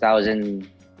 2000.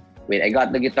 Wait, I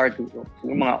got the guitar to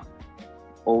yung mga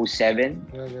 07.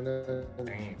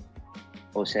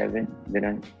 07,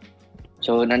 ganun.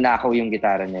 So nanakaw yung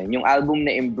gitara niya. Yung album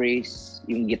na Embrace,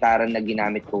 yung gitara na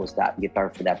ginamit ko was that guitar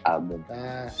for that album.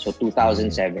 So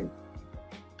 2007.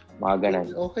 Mga ganun.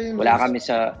 Okay, wala kami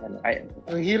sa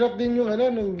ang hirap din yung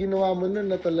nung ginawa mo nun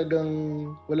na talagang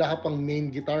wala ka pang main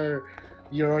guitar,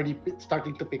 you're already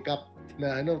starting to pick up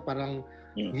na parang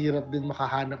hirap din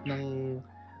makahanap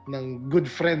ng good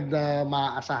friend na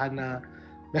maaasahan na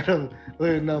merong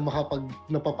na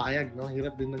napapayag, no?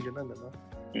 Hirap din ng ganun, no?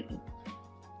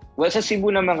 Well, sa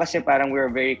Cebu naman kasi parang we're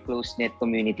a very close-knit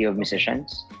community of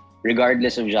musicians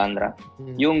regardless of genre.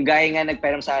 Yung guy nga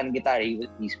nagperam sa akin guitar, he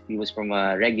was from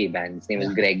a reggae band. His name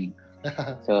was Greg.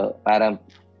 So, parang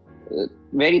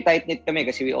very tight-knit kami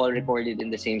kasi we all recorded in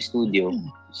the same studio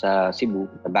sa Cebu,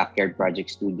 the Backyard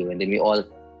Project Studio. And then we all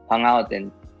hung out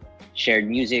and shared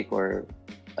music or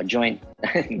a joint.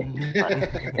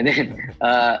 And then,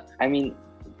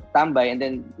 tambay. And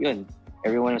then, yun,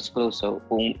 everyone was close. So,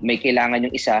 kung may kailangan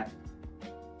yung isa,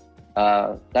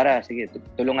 tara, sige,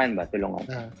 tulungan.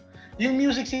 Yung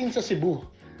music scene sa Cebu,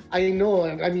 I know,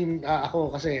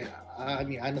 ako kasi,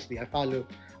 honestly, I follow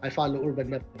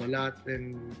Urbandub a lot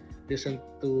and listen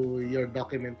to your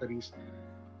documentaries.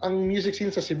 Ang music scene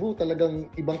sa Cebu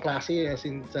talagang ibang klase as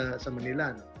in sa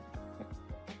Manila.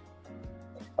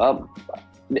 No?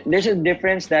 There's a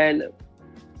difference dahil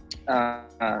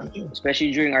especially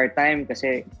during our time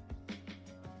kasi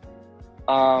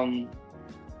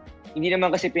hindi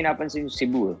naman kasi pinapansin yung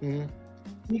Cebu.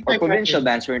 Or provincial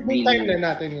bands weren't really...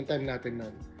 Yung time natin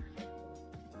nun.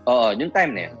 Oo, yung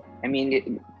time na yun. I mean,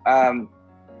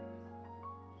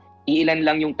 iilan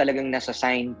lang yung talagang nasa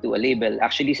sign to a label.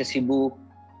 Actually, sa Cebu,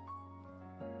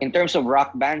 in terms of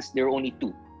rock bands, there were only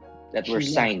 2 that were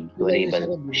signed to a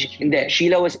label. Hindi,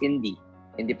 Sheila was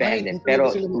independent.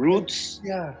 Pero Roots,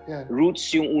 Roots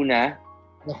yung una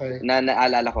na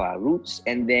naalala ko Roots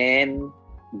and then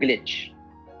Glitch.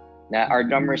 Na our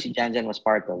drummer si Janjan was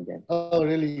part of them. Oh,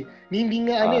 really? Hindi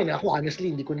nga ako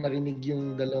honestly, hindi ko narinig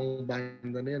yung dalawang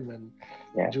band na yan, man.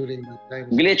 During that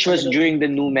time. Glitch was during the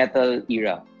nu metal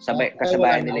era.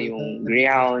 Kasabayan nila yung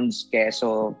Greyhounds,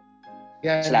 Queso,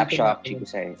 Slapshot,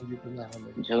 Chikusay.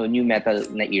 So, nu metal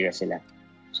na era sila.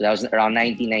 So, that was around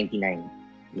 1999.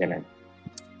 Ganun.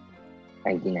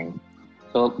 99.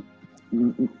 So,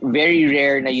 very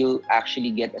rare na you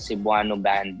actually get a Cebuano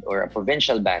band or a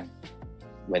provincial band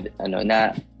with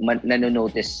na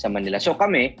nanonotice sa Manila. So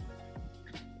kami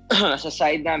sa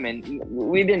side namin,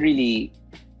 we didn't really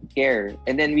care.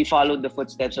 And then we followed the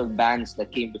footsteps of bands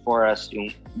that came before us, yung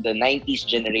the 90s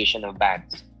generation of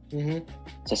bands.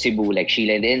 Sa Cebu, like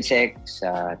Sheila and the Insects,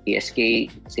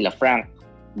 TSK, sila Frank,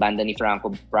 banda ni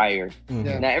Franco prior.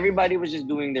 Na everybody was just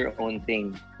doing their own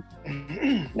thing.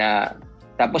 Na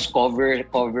tapos cover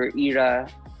era,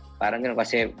 parang gano'n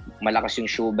kasi malakas yung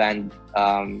show band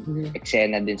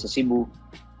eksena din sa Cebu.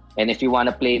 And if you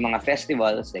wanna play mga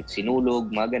festivals like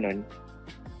Sinulog, mga gano'n,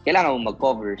 kailangan mo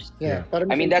mag-covers.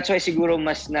 I mean, that's why siguro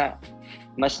mas na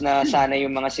sana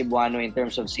yung mga Cebuano in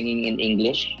terms of singing in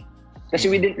English. Kasi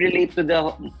we didn't relate to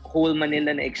the whole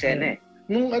Manila na eksena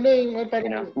Nung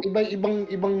parang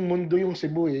ibang mundo yung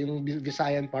Cebu yung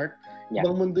Visayan part.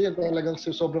 Ibang mundo yan, talagang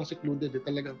sobrang secluded.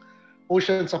 Talagang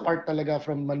oceans apart talaga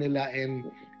from Manila and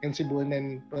Cebu. And then,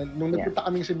 nung nagpunta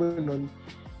kaming Cebu noon,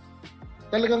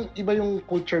 talagang iba yung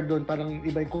culture doon. Parang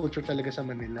iba yung culture talaga sa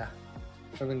Manila.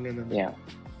 Parang ganun. Yeah.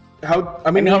 How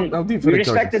do you feel? We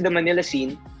respected the Manila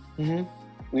scene.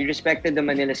 We respected the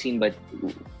Manila scene, but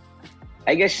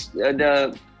I guess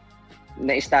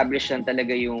na-establish lang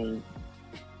talaga yung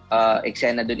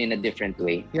eksena doon in a different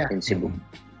way in Cebu.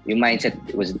 Yung mindset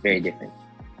was very different.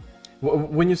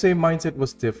 When you say mindset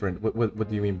was different, what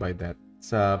do you mean by that?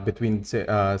 Between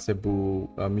Cebu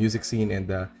music scene and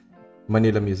the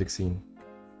Manila music scene?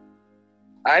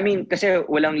 I mean, kasi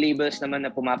walang labels naman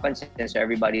na pumapansin, so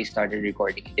everybody started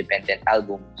recording independent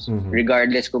albums,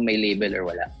 regardless kung may label or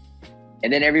wala.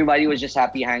 And then everybody was just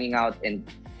happy hanging out and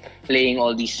playing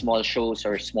all these small shows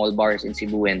or small bars in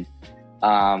Cebu and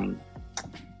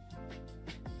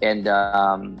and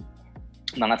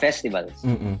mga festivals,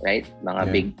 right? Mga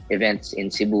big events in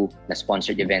Cebu na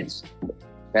sponsored events.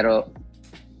 Pero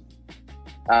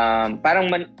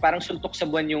parang sultok sa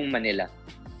buwan yung Manila.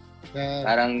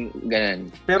 Parang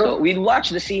ganun. Pero, so we'd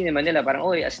watch the scene in Manila, parang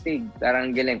astig,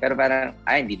 parang galing. Pero parang,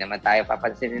 hindi naman tayo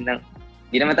papansinin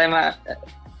hindi naman tayo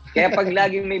kaya pag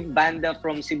laging may banda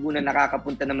from Cebu na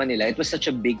nakakapunta na Manila, it was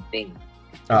such a big thing.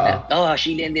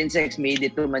 Sheila and the Insects made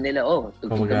it to Manila.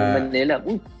 Tugtog ng Manila.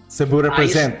 Cebu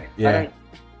represent. Parang,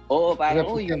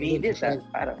 parang, you made it.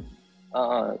 Parang,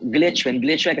 Glitch went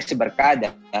kasi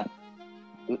barkada.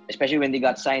 Especially when they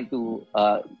got signed to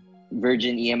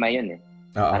Virgin EMI yun eh.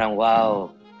 Parang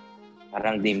wow.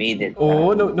 Parang they made it.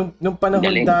 Nung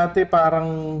panahon dati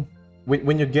parang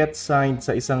when you get signed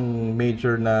sa isang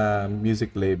major na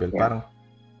music label, parang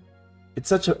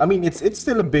it's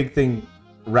still a big thing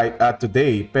right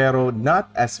today, pero not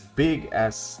as big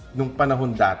as nung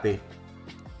panahon dati.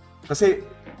 Kasi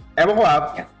ewan ko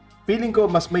feeling ko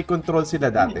mas may control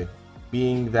sila dati,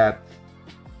 being that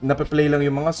nape-play lang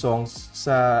yung mga songs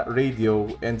sa radio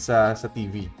and sa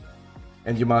TV.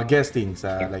 And yung mga guesting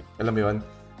sa like alam mo yun,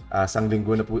 isang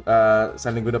linggo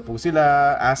na po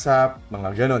sila, ASAP, mga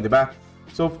ganon, di ba?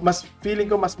 So mas feeling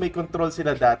ko mas may control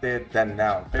sila dati than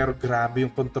now. Pero grabe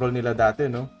yung control nila dati,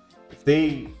 no? If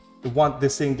they want the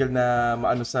single na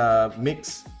maano sa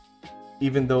mix,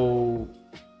 even though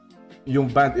yung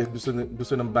band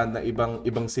gusto ng band na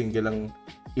ibang single lang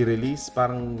i-release,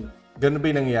 parang ganun ba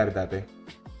yung nangyayari dati?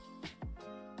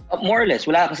 More or less,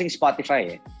 wala kasing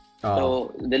Spotify eh. So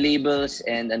the labels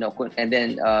and then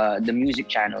the music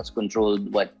channels controlled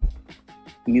what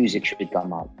music should come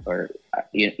out, or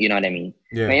you know what I mean.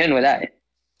 Ngayon wala eh.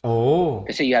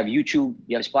 Kasi you have YouTube,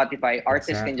 you have Spotify.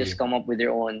 Artists can just come up with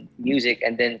their own music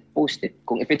and then post it.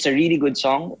 If it's a really good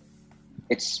song,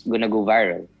 it's gonna go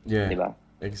viral. Diba?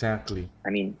 Exactly. I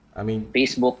mean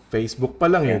Facebook pa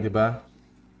lang di ba?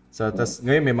 So tas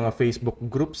ngayon may mga Facebook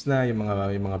groups na yung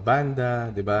mga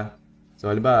banda, di ba? So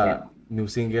halimbawa new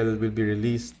single will be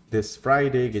released this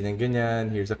Friday,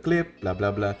 ganyan-ganyan, here's a clip, blah blah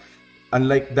blah.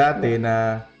 Unlike dati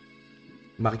na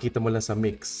makikita mo lang sa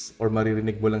mix or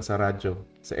maririnig mo lang sa radyo,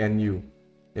 sa NU.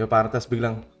 Diba? Parang tas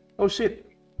biglang, oh shit,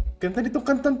 kanta nitong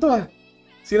kantan to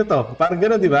Sino to? Parang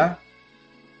gano'n, di ba?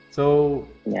 So,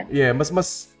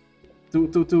 mas to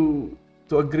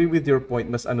agree with your point,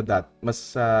 mas ano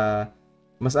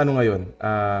ngayon,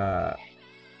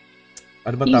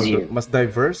 ano ba tawag? Mas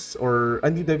diverse or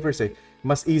hindi diverse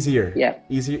mas easier.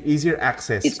 Easier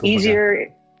access. It's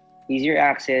easier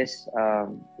access.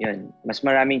 Yun, mas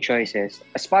maraming choices.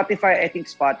 I think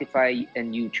Spotify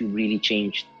and YouTube really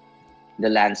changed the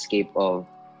landscape of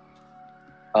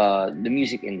the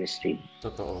music industry.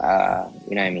 Totoo.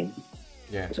 You know what I mean?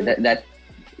 Yeah. So that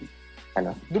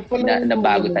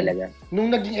nabago talaga. Nung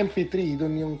naging MP3,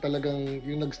 doon yung talagang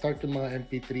yung nag-start yung mga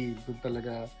MP3, doon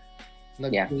talaga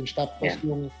nag-change. Tapos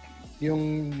yung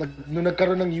nung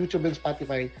nagkaroon ng YouTube and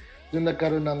Spotify, doon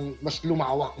nagkaroon ng mas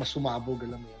lumawak, mas sumabog,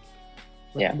 alam mo yun.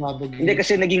 Mas sumabog. Hindi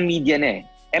kasi naging media na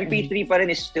MP3 pa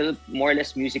rin is still more or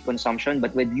less music consumption,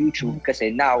 but with YouTube kasi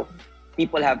now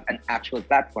people have an actual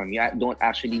platform. You don't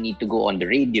actually need to go on the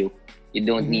radio. You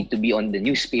don't need to be on the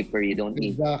newspaper. You don't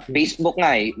need Facebook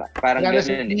nga parang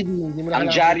gano'n Ang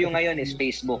dyaryo ngayon is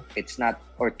Facebook. It's not,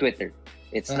 or Twitter.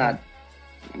 It's not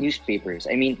newspapers.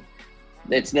 I mean,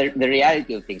 that's the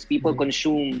reality of things. People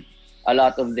consume a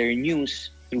lot of their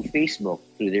news through Facebook,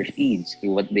 through their feeds,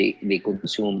 through what they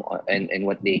consume and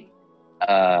what they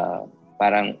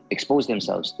parang expose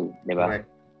themselves to, di ba? Right.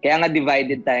 Kaya nga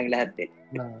divided tayong lahat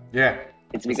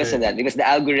It's because of that. Because the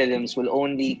algorithms will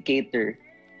only cater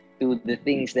to the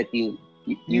things that you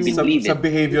believe in. Sa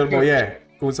behavior mo,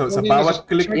 Kung sa bawat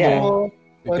click mo,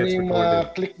 it gets recorded.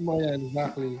 Click mo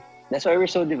exactly. That's why we're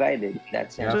so divided.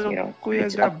 That's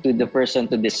it's up to the person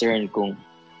to discern kung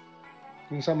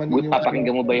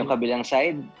papakinggan mo ba yung kabilang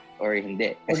side or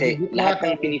hindi. Kasi lahat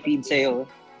ng pinifeed sa'yo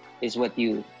is what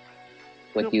you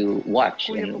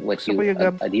watch and what you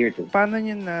adhere to. Paano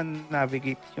nyo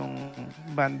na-navigate yung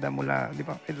banda mula, di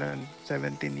ba,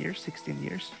 17 years, 16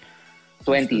 years?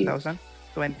 20 years.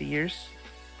 20 years?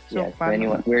 So,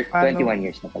 21. We're 21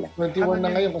 years na pala. 21 na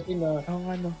ngayon kasi na...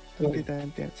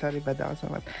 2020. Sorry, bad ako sa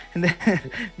mat.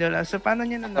 So, paano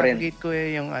nyo na-navigate ko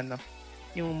yung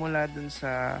yung mula dun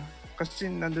sa...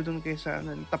 Kasi nandun kayo sa...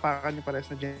 tapakan nyo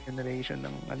pares na generation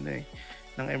ng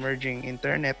ng emerging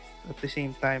internet. At the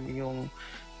same time, yung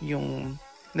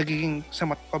nagiging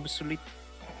somewhat obsolete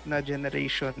na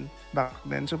generation back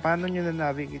then. So, paano nyo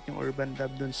na-navigate yung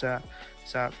Urbandub dun sa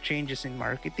changes in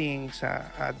marketing, sa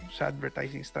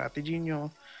advertising strategy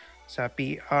nyo, sa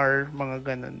PR, mga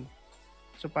ganun.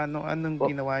 So anong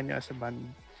ginawa niyo as a band?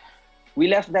 We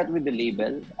left that with the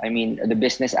label. I mean, the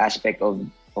business aspect of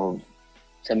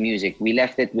some music. We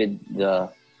left it with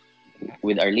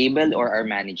our label or our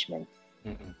management.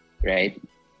 Mm-mm. Right?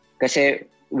 Kasi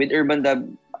with Urbandub,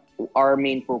 our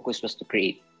main focus was to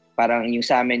create. Parang yung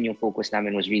sa amin, yung focus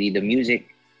namin was really the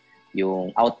music,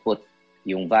 yung output,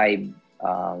 yung vibe.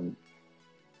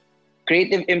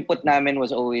 Creative input namin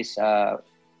was always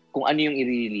kung ano yung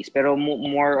i-release. Pero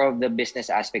more of the business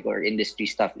aspect or industry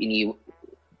stuff,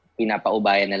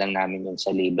 pinapaubayan na lang namin yun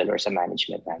sa label or sa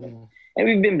management namin. And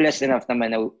we've been blessed enough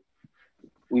naman na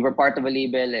we were part of a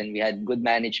label and we had good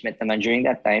management naman during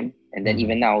that time. And then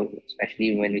even now,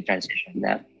 especially when we transitioned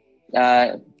na,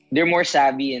 they're more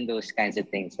savvy in those kinds of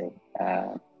things.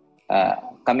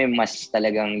 Kami mas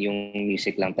talagang yung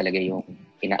music lang talaga yung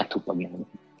inaatupag namin.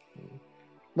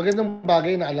 Magandang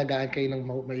bagay na alagaan kayo ng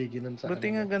maigi nun sa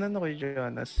Buti nga ganun ako,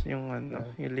 Jonas. Yung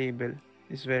yung label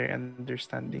is very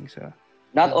understanding sa...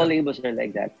 Not all labels are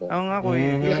like that. Oo nga ko.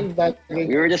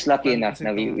 We were just lucky enough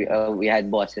na we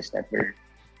had bosses that were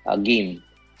game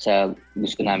sa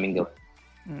gusto namin gawin.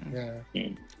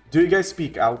 Yeah. Do you guys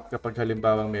speak out kapag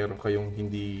halimbawa meron kayong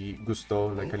hindi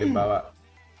gusto? Like halimbawa,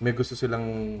 may gusto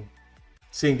silang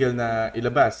single na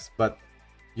ilabas, but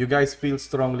you guys feel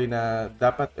strongly na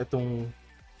dapat itong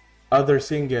other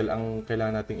single ang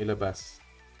kailangan nating ilabas.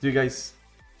 Do you guys?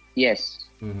 Yes.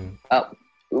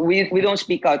 We don't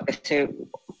speak out kasi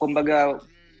kumbaga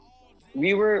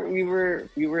we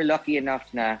were lucky enough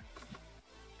na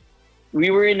we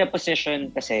were in a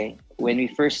position kasi when we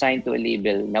first signed to a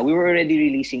label na we were already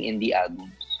releasing indie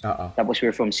albums. Tapos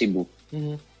we're from Cebu.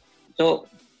 So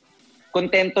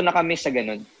kontento na kami sa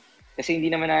ganun kasi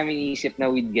hindi naman namin iisip na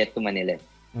we'd get to Manila.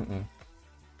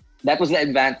 That was the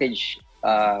advantage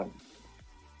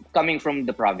coming from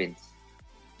the province.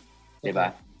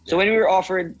 Diba? So when we were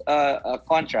offered a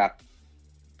contract,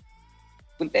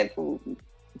 kontento.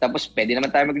 Tapos pwede naman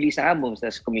tayo mag-release ng albums,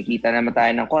 tapos kumikita naman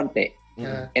tayo ng konti.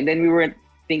 And then we weren't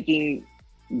thinking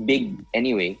big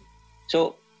anyway.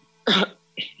 So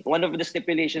one of the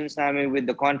stipulations namin with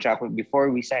the contract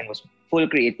before we signed was full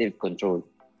creative control.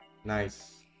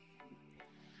 Nice.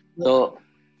 So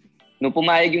nung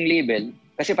pumayag yung label,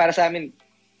 kasi para sa amin,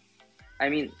 I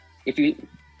mean, if you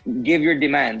give your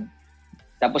demand,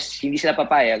 tapos hindi sila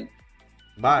papayag,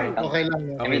 bye. Okay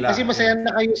lang. Okay lang. Kasi masaya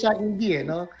na kayo sa indie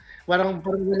no? Parang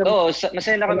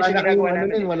masaya na kami sa ginagawa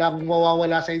namin. Wala akong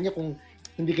mawawala sa inyo kung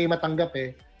hindi kayo matanggap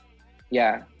eh.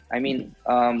 Yeah. I mean,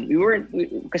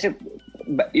 kasi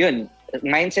yun,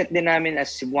 mindset din namin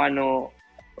as Cebuano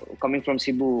coming from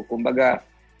Cebu, kumbaga,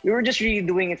 we were just really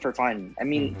doing it for fun. I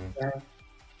mean,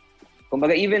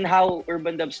 kumbaga, even how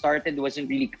Urbandub started wasn't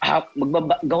really,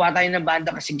 gawa tayo ng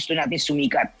banda kasi gusto natin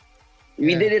sumikat.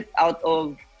 We did it out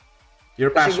of your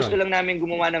passion. Kasi gusto lang namin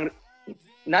gumawa ng,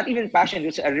 not even passion, it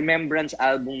was a remembrance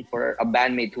album for a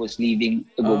bandmate who was leaving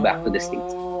to go back to the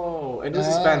States. Oh, and who's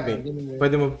his bandmate?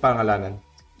 Pwede mo pangalanan?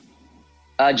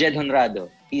 Jed Honrado.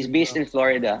 He's based in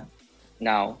Florida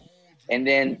now. And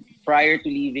then, prior to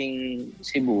leaving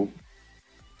Cebu,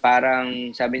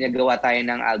 parang sabi niya gawa tayo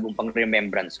ng album pang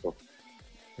remembrance ko.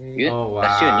 Yun, oh, wow.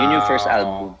 That's yun yung first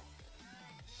album.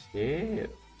 Shit.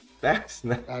 That's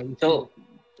nice. So,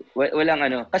 walang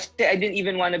ano. Kasi I didn't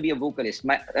even want to be a vocalist.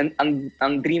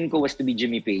 Ang dream ko was to be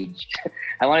Jimmy Page.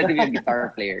 I wanted to be a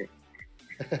guitar player.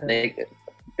 Like,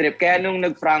 trip. Kaya nung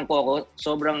nag-Franco ako,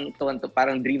 sobrang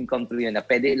parang dream come true yun na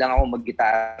pwede lang ako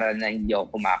mag-gitara na hindi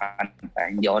ako kumakanta,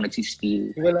 hindi ako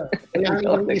nagsispill. Wala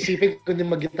kang isipin kundi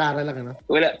mag-gitara lang, ano?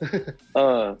 Wala.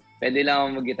 Pwede lang ako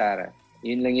mag-gitara.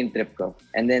 Yun lang yung trip ko.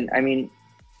 And then, I mean,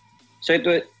 so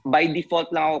ito, by default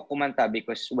lang ako kumanta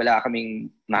because wala kaming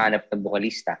mahanap na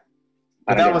vocalista.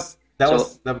 But that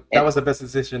was the best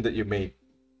decision that you made.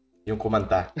 Yung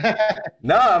kumanta.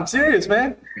 No, I'm serious,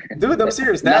 man. Dude, I'm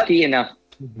serious. Lucky enough.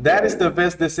 That is the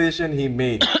best decision he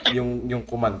made, yung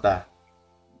kumanta.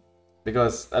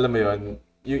 Because, alam mo yun,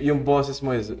 yung boses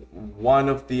mo is one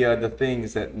of the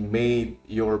things that made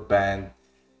your band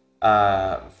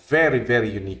very, very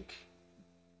unique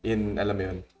in, alam mo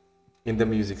yun, in the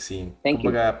music scene. Thank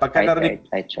Kumbaga, you.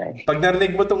 I try. Pag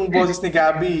narinig mo tong boses ni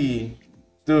Gabby,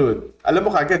 dude, alam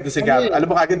mo kagad na si Gabby, alam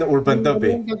mo kagad na Urbandub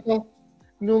eh.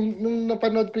 Nung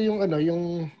napanood ko yung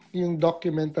yung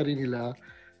documentary nila,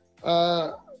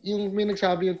 yung may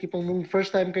nagsabi yung tipong nung first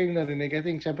time kayong narinig, I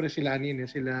think syempre sila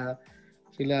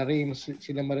sila Rames,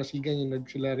 sila Marasigan,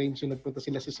 sila Rames yung nagpunta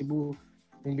sila sa Cebu,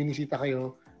 yung binisita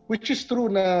kayo, which is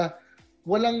true na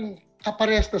walang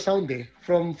kaparehas na sound eh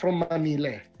from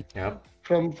Manila eh. Yep.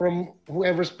 From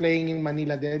whoever's playing in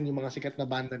Manila din, yung mga sikat na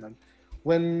banda nun.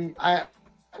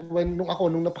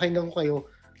 Nung napakinggan ko kayo,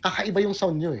 kakaiba yung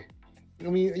sound nyo eh.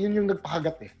 Yun yung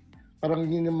nagpakagat eh. Parang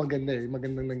yun yung maganda eh.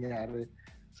 Magandang nangyayari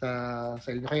sa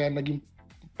inyo. Kaya naging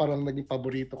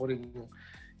paborito ko rin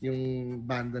yung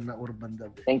banda na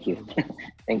Urbandub. Thank you.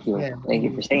 Thank you. Yeah. Thank you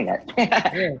for saying that.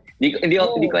 Yeah.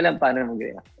 Hindi ko alam paano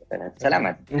mag-react.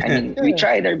 Salamat. I mean, we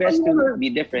tried our best to be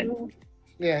different.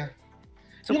 Yeah.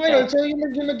 So, ngayon, so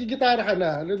yung nagigitara ka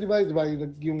na, ano, di ba,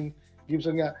 yung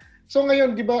Gibson nga. So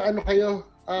ngayon, di ba, ano kayo,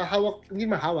 hawak, hindi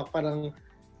mahawak, parang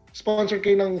sponsor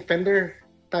kayo ng Fender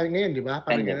tayo ngayon, di ba?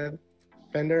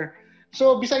 Fender.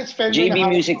 So besides Fender, JB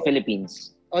Music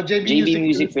Philippines. Oh, JB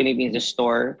Music Philippines, the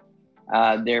store.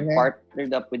 They're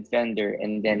partnered up with Fender,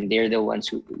 and then they're the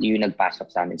ones who nagpasok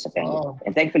sa amin sa Fender.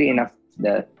 And thankfully enough,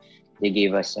 they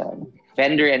gave us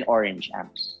Fender and Orange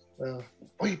amps.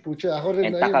 Uy, pucha, ako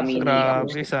rin. And Takamine.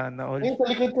 Grabe, sana all. Yung sa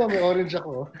likod ko, may orange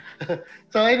ako.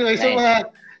 So anyway, nice.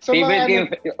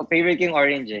 Favorite king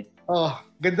Orange eh. Oh,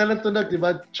 ganda ng tunog, di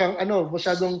ba?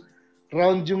 Masyadong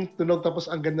round yung tunog, tapos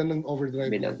ang ganda ng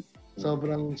overdrive.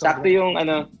 Sobrang. Sakto yung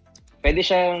pwede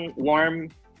siyang warm,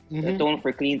 tone for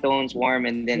clean tones, warm,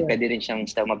 and then pwede rin siyang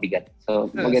mabigat.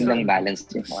 So, magandang balance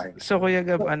yung Orange. So, Kuya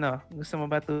Gab, gusto mo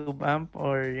ba tube amp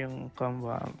or yung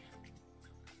combo amp?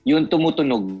 Yung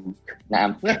tumutunog na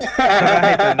amp.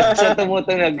 Basta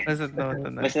tumutunog.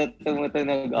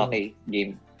 Okay,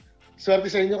 game. Swerte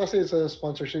sa inyo kasi sa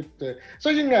sponsorship. So,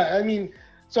 yun nga, I mean,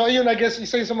 I guess,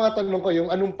 isa yung sa mga tanong ko,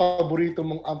 yung anong paborito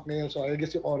mong amp ngayon? So, I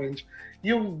guess yung Orange.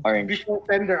 Yung before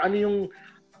Fender, ano yung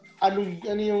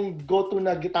go-to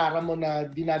na gitara mo na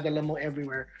dinadala mo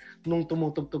everywhere nung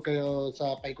tumutugtog kayo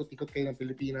sa paikot-ikot kayo ng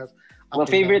Pilipinas? Well,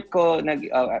 favorite ko,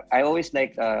 I always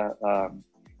like,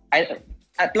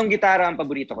 tatlong gitara ang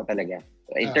paborito ko talaga.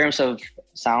 In terms of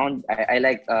sound, I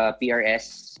like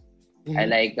PRS, I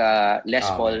like Les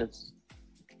Pauls,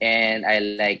 and I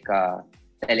like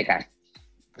Telecaster.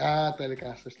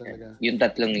 Telecasters talaga. Yung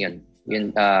tatlong yun.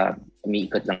 Yun,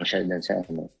 umiikot lang siya dun sa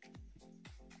ano.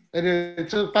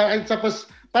 So, tapos,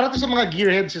 para to sa mga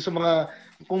gearheads, sa mga,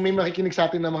 kung may makikinig sa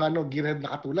atin na mga gearhead na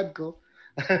katulad ko,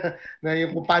 na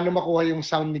yung kung paano makuha yung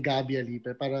sound ni Gabby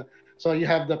Alipe. So, you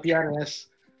have the PRS.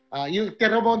 Yung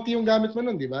Tremonti yung gamit mo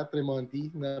nun, di ba? Tremonti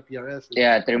na PRS.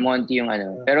 Yeah, Tremonti yung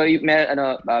ano. Pero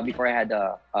before I had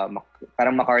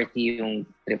parang McCarthy yung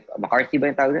trip. McCarthy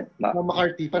ba yung tawag doon?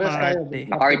 McCarthy. Parang tayo.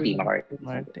 McCarthy.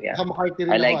 Yeah. McCarthy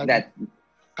rin I like that.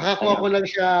 Kakakuha ko lang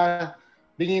siya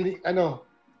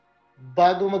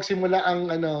bago magsimula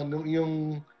ang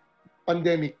yung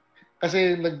pandemic.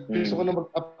 Kasi gusto ko na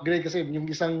mag-upgrade kasi yung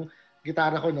isang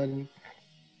gitara ko noon,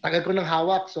 tagal ko nang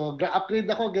hawak. So, upgrade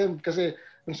ako kasi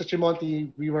nung sa Chimonti,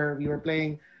 we were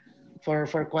playing for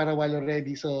quite a while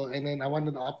already. So, and then I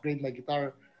wanted to upgrade my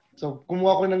guitar. So,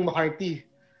 kumuha ko ng McCarthy.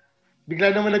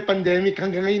 Bigla naman nag-pandemic.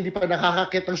 Hanggang ngayon, hindi pa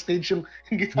nakakakit ang stage yung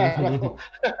gitara ko.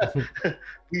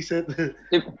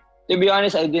 To be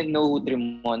honest, I didn't know who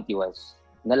Tremonti was.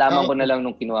 Nalaman ko na lang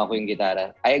nung kinuha ko yung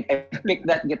gitara. I picked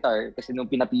that guitar kasi nung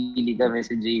pinapili kami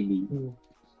sa JB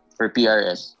for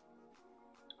PRS.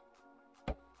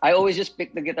 I always just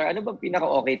pick the guitar. Ano bang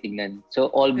pinaka-okay tignan?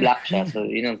 So, all black siya. So,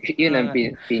 yun ang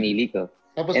pinili ko.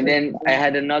 And then, I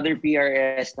had another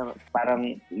PRS na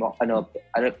parang,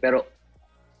 pero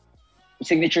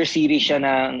signature series siya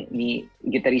ni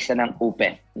gitarista ng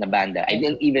Opeth na banda. I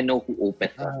didn't even know who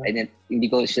Opeth was. Hindi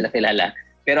ko sila kilala.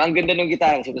 Pero ang ganda ng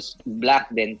gitara kasi it was black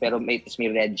din, pero may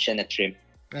red siya na trim.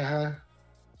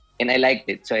 And I liked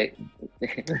it. So,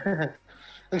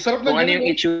 ang sarap kung ano yung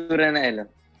itsura na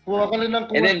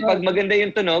And then pag maganda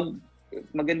yung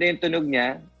tunog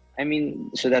niya, I mean,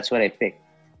 so that's what I pick.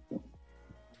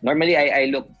 Normally, I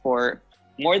look for,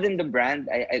 more than the brand,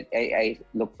 I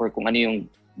look for kung ano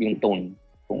yung tone.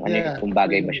 Kung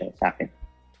bagay ba siya sa akin.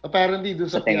 Apparently,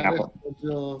 doon sa PRS,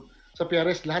 sa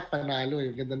PRS, lahat panalo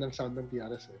eh. Ganda ng sound ng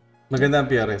PRS eh. Maganda ang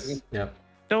PRS. Yep.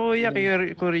 So,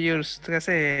 curious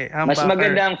kasi mas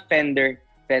maganda ang Fender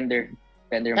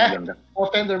maganda.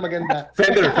 Fender maganda.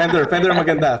 Fender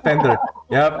maganda. Fender.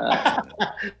 Yep.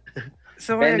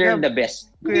 So, Fender the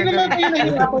best. Hindi naman kayo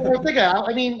nahihirapan.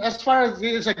 I mean, as far as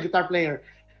a guitar player,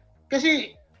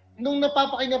 kasi nung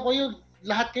napapakinggan ko yun,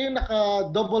 lahat kayo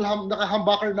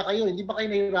naka-humbucker na kayo. Hindi ba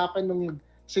kayo nahihirapan nung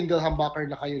single humbucker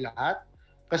na kayo lahat?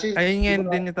 Kasi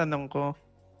ayun din yung tanong ko.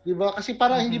 Di ba? Kasi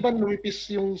parang hindi ba lumipis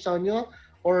yung sound nyo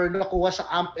or nakuha sa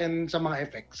amp and sa mga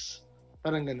effects?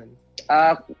 Parang ganun.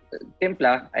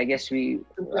 Timpla, I guess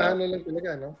Timplahan na lang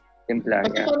talaga, no? Timpla,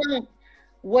 yeah. Parang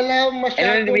wala masyadong...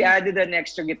 And then we added an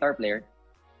extra guitar player.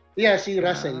 Yeah, si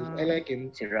Russell. I like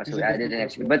him. Si Russell, we added an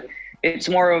extra. But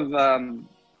it's more of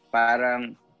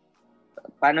parang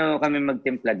paano kami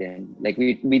magtimpla din. Like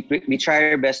we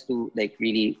try our best to like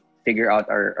really figure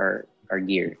out our our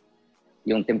gear.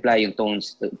 Yung timpla, yung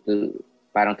tones to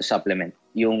parang to supplement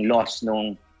yung loss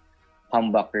nung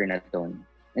humbucker na tone.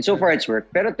 And so far it's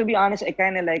worked. Pero to be honest, I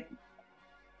kind of like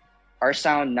our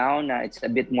sound now na it's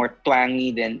a bit more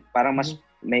twangy than parang mas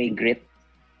may grit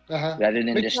rather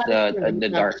than just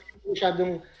the dark.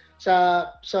 Masyadong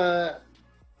sa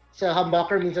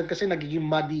humbucker minsan kasi nagiging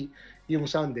muddy yung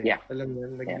sound eh. Yeah. Alam mo,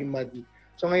 nagiging muddy.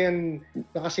 So ngayon,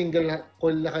 naka-single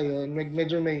coil na kayo,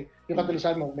 medyo may, yung katulad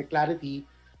sa mo, may clarity,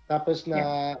 tapos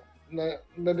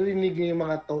narinig niyo yung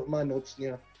mga notes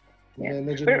niya. Yeah.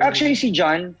 Pero actually si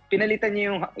John, pinalitan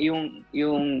niya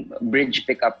yung bridge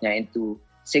pickup niya into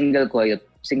single coil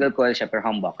siya per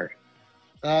humbucker.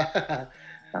 Yeah.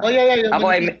 Ako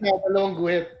dalawang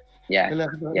guhit. Yeah,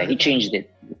 he changed it.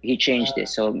 He changed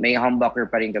it. So may humbucker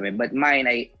pa rin kami. But mine,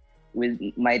 with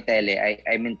my tele,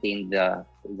 I maintained the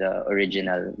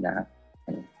original na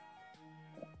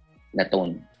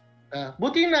tone.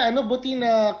 Buti na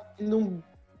nung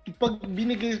pag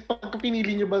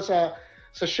pinili niyo ba sa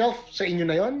shelf sa inyo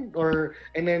na yon, or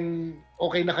and then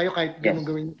okay na kayo kahit ganun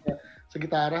gawin sa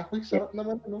gitara? Uy, sarap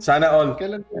naman ano. Sana all.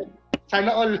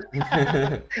 Sana all.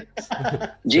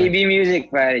 JB Music,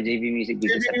 pare. JB Music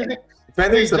dito sa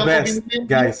Fender is the best,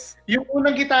 guys. Yung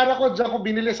unang gitara ko, diyan ko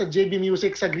binili sa JB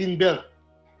Music sa Greenbelt.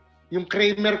 Yung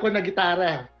Kramer ko na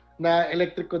gitara na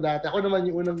electric ko dati. Ako naman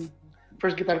yung unang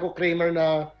first guitar ko, Kramer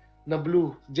na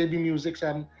blue, JB Music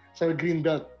sa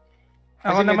Greenbelt.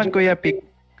 Ako naman, Kuya Pick.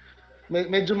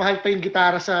 Medyo mahal pa yung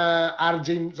gitara sa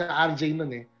RJ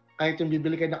nun eh. Kahit yung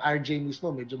bibili kayo ng RJ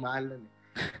mismo, medyo mahal nun eh.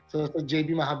 So sa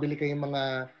JB makabili kayo yung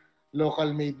mga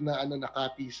local made na na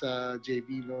copy sa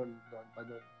JB noon pa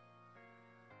doon.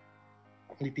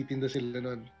 Nagtitinda sila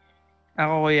noon.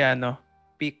 Ako Kuya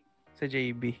pick sa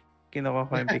JB. Kinuha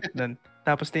ko yung pick doon.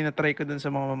 Tapos tinatry ko doon sa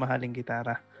mga mamahaling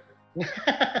gitara.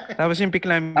 Tapos yung pick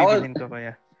lang bibilin ko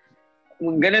Kuya.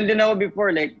 Ganun din ako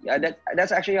before, like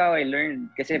that's actually how I learned.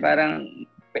 Kasi parang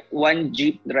one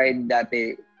jeep ride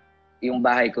dati yung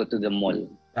bahay ko to the mall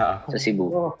sa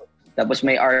Cebu. Tapos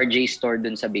may RJ store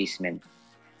dun sa basement.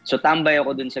 So tambay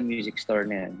ako dun sa music store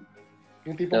na yun.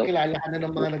 Yung tipong kilala ka na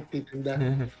ng mga nagtitinda.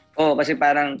 Kasi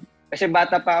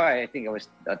bata pa ako I think I was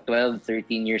 12,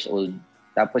 13 years old.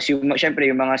 Tapos syempre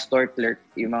yung mga store clerk,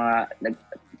 yung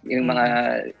mga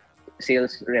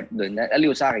sales rep dun,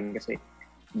 aliw sa akin kasi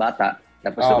bata.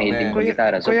 Tapos sumihinting mo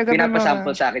gitara. So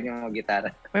pinapasample sa akin yung mga gitara.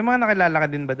 May mga nakilala ka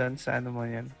din ba doon sa mo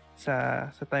yan? Sa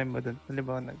time mo doon?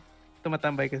 Halimbawa,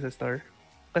 tumatambay ka sa store?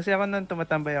 Kasi ako nun,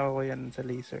 tumatambay ako yan sa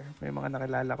Laser. May mga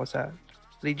nakilala ko sa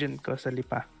region ko, sa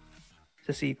Lipa.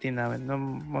 Sa city namin.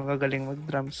 Magagaling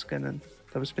mag-drums, ganun.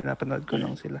 Tapos pinapanood ko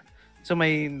lang sila. So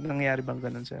may nangyari bang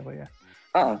ganun sa'yo, Kuya?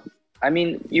 I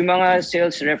mean, yung mga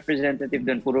sales representative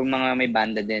doon, puro mga may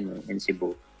banda din in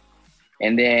Cebu.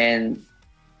 And then,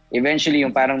 eventually,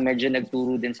 yung parang medyo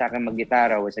nagturo din sa akin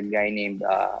mag-gitara was a guy named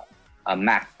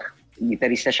Mac.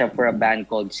 Gitarista siya for a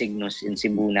band called Cygnus in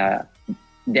Cebu na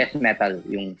death metal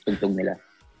yung tugtog nila.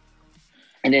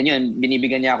 And then yun,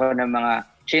 binibigyan niya ako ng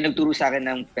siya nagturo sa akin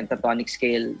ng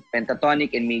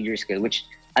pentatonic and major scale, which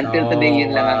until today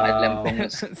yun lang ang alam kong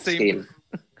scale.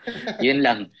 Yun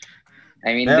lang.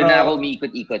 I mean, doon na ako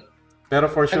umiikot-ikot. Pero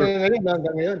for sure. Hanggang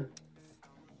ngayon.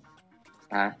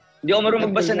 Hindi ako marunong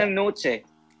magbasa ng notes eh.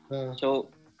 So,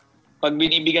 pag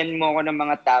binibigyan mo ako ng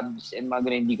mga tabs and mga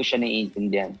ganun, hindi ko siya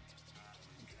naiintindihan.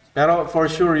 Pero for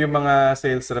sure, yung mga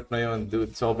sales rep na yun,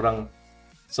 dude, sobrang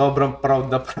proud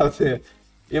na proud eh.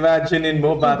 Imaginein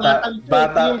mo, bata.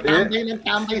 Yung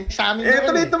tambay sa amin.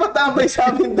 Ito na yung tumatambay sa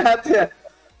amin dati.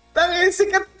 Tangin,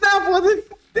 sikat na po.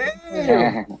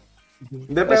 Damn!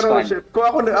 Hindi, pero kung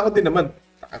ako din naman,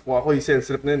 kung ako yung sales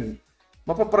rep na yun,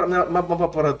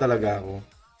 mapaproud talaga ako.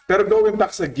 Pero going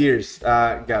back sa gears,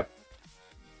 Gab.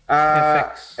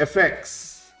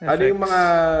 Effects. Ano yung mga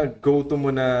go-to mo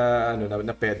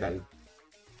na pedal?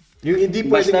 Yung hindi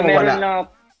pwedeng mawala.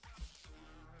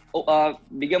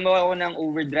 Bigyan mo ako ng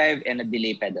overdrive and a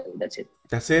delay pedal. That's it.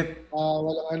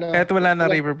 Kahit wala na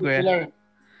reverb ko yan.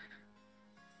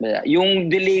 Yung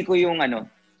delay ko yung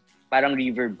parang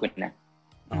reverb ko na.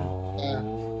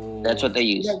 That's what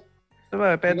I use.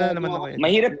 Diba, pedal naman ako yun.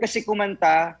 Mahirap kasi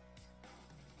kumanta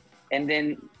and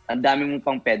then ang dami mong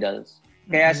pang pedals.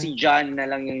 Kaya si John na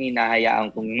lang yung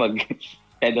hinahayaan kong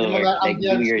mag-pedal work.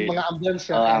 Mga ambience.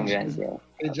 Ambience.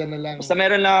 John na lang. Basta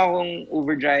meron lang akong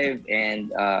overdrive and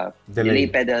delay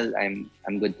pedal,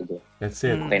 I'm good to go. That's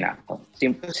it. Okay na ako.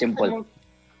 Simple.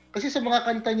 Kasi sa mga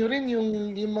kanta nyo rin,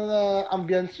 yung mga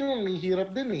ambience nyo, ang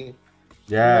hirap din eh.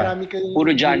 Yeah. Marami kayong...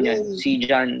 Puro John yan. Si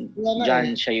John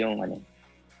siya yung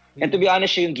And to be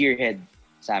honest, siya yung gearhead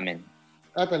sa amin.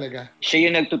 Talaga? Siya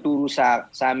yung nagtuturo sa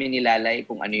amin ni Lalay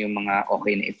kung ano yung mga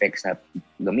okay na effects na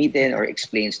gamitin or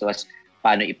explains to us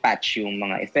paano i-patch yung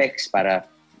mga effects para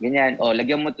ganyan. O,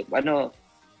 lagyan mo,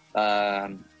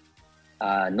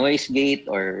 noise gate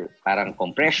or parang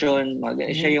compression.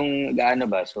 Siya yung gaano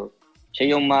ba? So,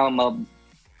 siya yung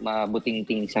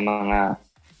mabuting-ting sa mga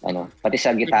pati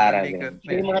sa gitara. Siya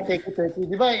yung mga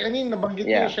teki-teki. Di ba, nabanggit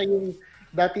niyo siya yung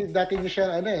dati niya siya,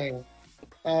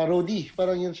 roadie.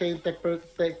 Parang yun siya yung tech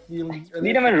yung... Hindi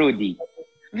naman roadie.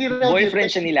 Boyfriend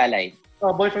siya ni Lalay.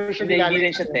 Boyfriend siya ni Lalay. Hindi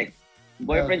rin siya tech.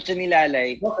 Boyfriend siya ni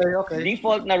Lalay. Okay.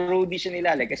 Default na roadie siya ni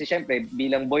Lalay. Kasi syempre,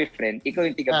 bilang boyfriend, ikaw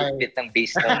yung tiga-bit ng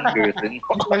bass ng girlfriend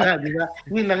mo.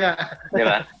 Yun na nga.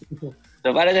 Diba?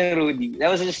 So, para siyang roadie. That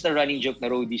was just a running joke na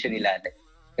roadie siya ni Lalay.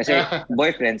 Kasi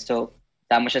boyfriend, so,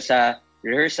 tama siya sa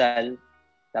rehearsal.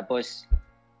 Tapos,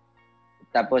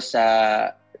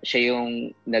 siya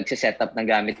yung nagsiset up ng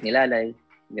gamit ni Lalay.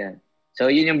 Yan. So,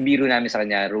 yun yung biro namin sa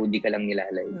kanya. Roadie ka lang ni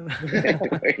Lalay.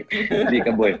 Hindi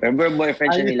ka boyfriend.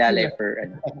 Boyfriend siya ni Lalay for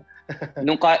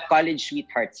nung college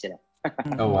sweetheart sila.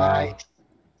 Oh, wow.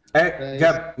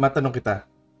 Gab, matanong kita.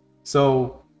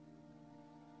 So,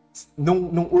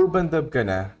 nung Urbandub ka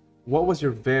na, what was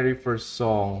your very first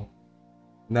song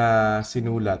na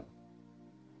sinulat?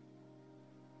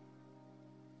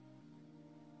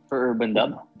 For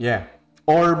Urbandub? Yeah.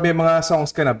 Or may mga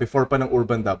songs ka na before pa ng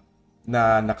Urbandub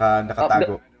na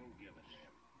nakatago?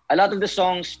 A lot of the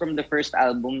songs from the first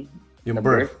album, yung The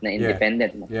Birth, na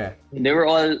independent. Yeah. They were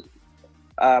all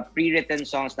pre-written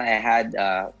songs na I had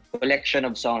collection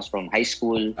of songs from high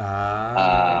school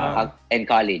and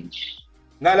college.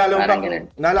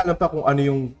 Naalala pa kung ano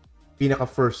yung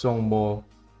pinaka-first song mo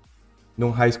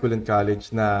nung high school and college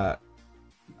na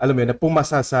alam mo yun, na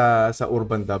pumasa sa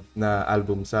Urbandub na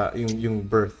album, sa yung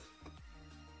Birth?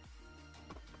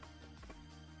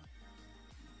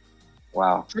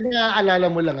 Wow. Saan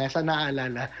naaalala mo lang Saan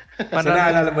naaalala?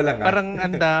 Parang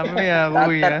ang dami kuya.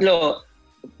 Tatlo.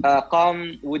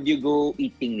 Come, Would You Go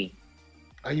Eating Me?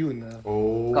 Ayun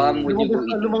Oh. Come, Would You Go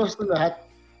Eating Me? Lumabas na lahat.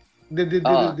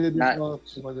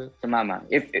 Sa mama.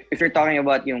 If you're talking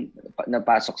about yung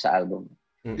napasok sa album.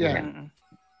 Yeah.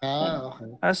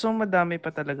 Okay. So madami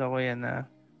pa talaga kuya na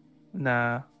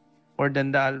more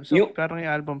than the album. So parang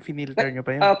yung album finilter nyo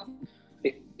pa yun?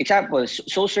 Example,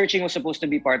 Soul Searching was supposed to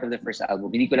be part of the first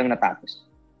album. Hindi ko lang natapos.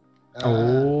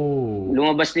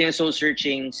 Lumabas na yung Soul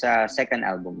Searching sa second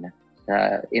album na.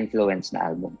 Sa Influence na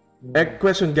album.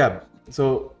 Question, Gab.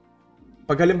 So,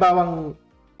 pag halimbawang,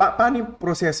 paano yung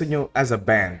proseso nyo as a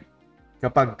band?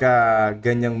 Kapag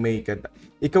ganyang may kanta.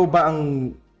 Ikaw ba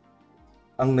ang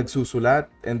nagsusulat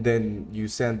and then you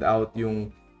send out yung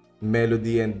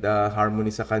melody and harmony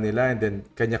sa kanila and then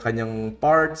kanya-kanyang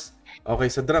parts?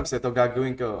 Okay, sa drums, ito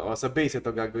gagawin ko. O sa bass,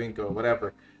 ito gagawin ko.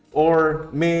 Whatever. Or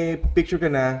may picture ka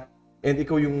na and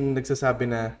ikaw yung nagsasabi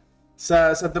na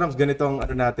sa drums, ganito ang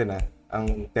natin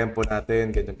ang tempo natin,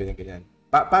 ganyan.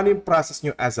 Paano yung process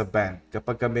nyo as a band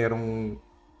kapag ka merong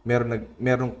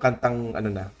kantang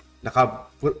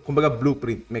kumbaga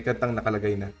blueprint, may kantang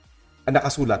nakalagay na.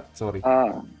 Nakasulat, sorry.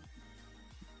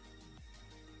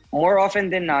 More often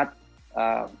than not,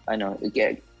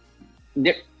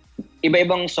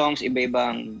 iba-ibang songs,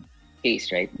 iba-ibang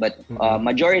case, right? But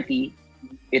majority,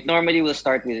 it normally will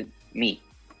start with me.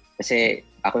 Kasi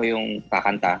ako yung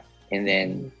kakanta and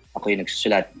then ako yung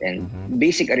nagsusulat and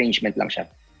basic arrangement lang siya.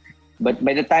 But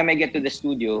by the time I get to the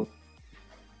studio,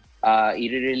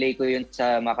 i-relay ko yun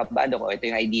sa mga kabando ko. Ito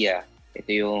yung idea.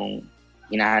 Ito yung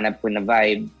hinahanap ko na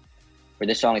vibe for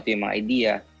the song. Ito yung mga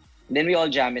idea. And then we all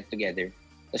jam it together.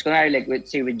 Tapos kunwari, like,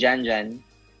 say with Janjan,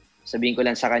 sabihin ko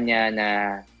lang sa kanya na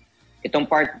itong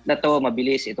part na to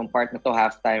mabilis, itong part na to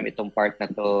halftime, itong part na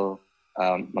to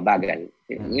mabagal.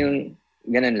 Yung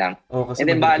ganun lang. And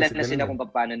then bahala na sila kung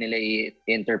paano nila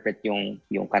i-interpret yung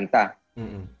kanta.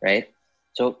 Right?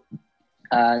 So,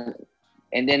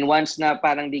 and then once na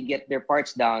parang they get their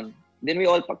parts down, then we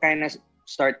all kind of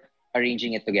start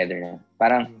arranging it together na.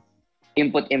 Parang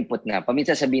input na.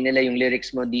 Paminsan sabihin nila yung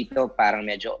lyrics mo dito, parang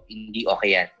medyo hindi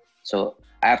okay yan. So,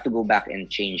 I have to go back and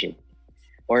change it.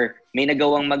 Or may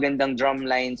nagawang magandang drum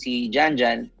line si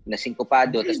Janjan na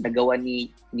syncopado, tapos nagawa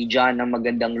ni John ng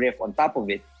magandang riff on top of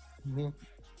it.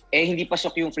 Hindi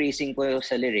pasok yung phrasing ko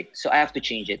sa lyric. So I have to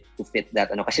change it to fit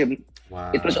that. Kasi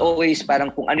it was always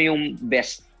parang kung ano yung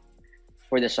best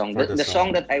for the song. The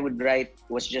song that I would write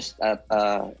was just a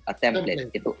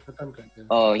template. Ito.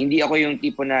 Hindi ako yung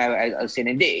tipo na I'll say,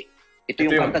 hindi. Ito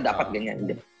yung kanta, dapat ganyan.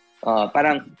 Hindi.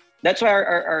 Parang that's why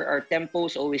our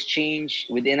tempos always change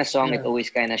within a song. It always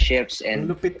kind of shifts and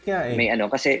lupit nga may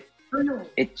kasi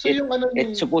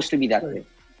it's supposed to be that way.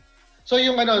 So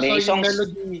yung May yung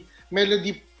songs-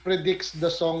 melody predicts the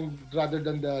song rather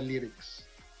than the lyrics.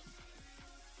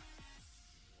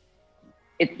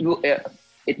 It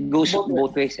goes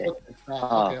both ways. Eh.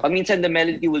 Okay. Paminsan the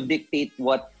melody will dictate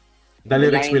what The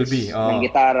lyrics will be. ng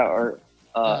gitara or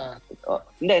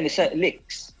hindi sa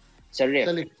licks, sa riff.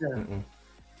 Sa lyrics, yeah.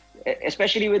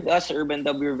 Especially with us,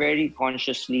 Urbandub, we're very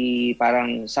consciously,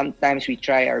 parang sometimes we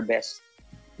try our best.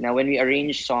 Now, when we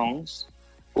arrange songs,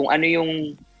 kung ano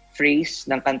yung phrase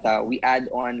ng kanta, we add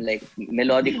on like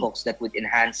melodic hooks that would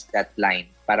enhance that line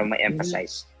para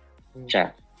ma-emphasize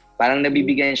siya. Parang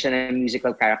nabibigyan siya ng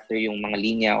musical character yung mga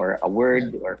linya or a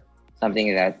word or something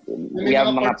like that. We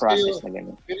have mga process na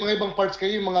gano'n. May mga ibang parts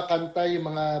kayo, yung mga kanta, yung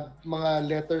mga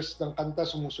letters ng kanta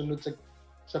sumusunod sa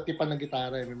tipan ng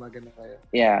gitara, may mga ganun kaya.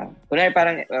 Yeah. Kunwari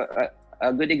parang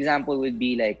a good example would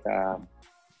be like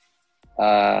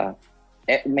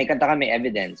may kanta kami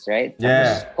Evidence, right? Yeah.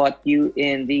 Tapos, Caught You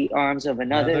in the Arms of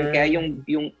Another. Kaya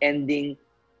yung ending,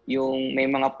 yung may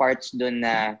mga parts doon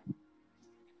na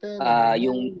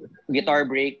yung guitar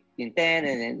break, yung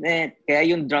kaya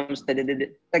yung drums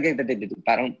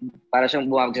para siyang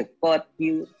buwag sa Caught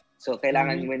You. So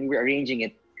kailangan when we're arranging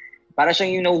it, para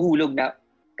siyang yung nahuhulog na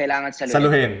kailangan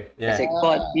saluhin. Yeah. Kasi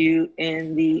Caught You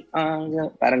in the arms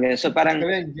of, parang ganun. So parang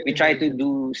we try to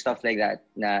do stuff like that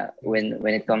na when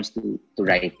it comes to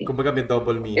writing. Kumbaga may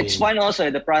double meaning. It's fun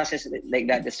also. The process like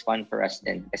that is fun for us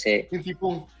din. Kasi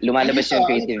lumalabas yung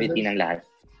creativity ng lahat.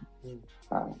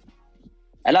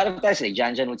 A lot of times, like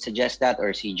Jan would suggest that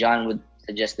or si John would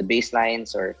suggest the bass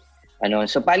lines or ano.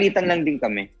 So palitan lang din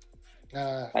kami.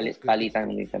 Palitan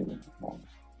lang din kami.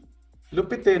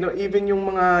 Lupit no? Even yung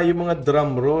mga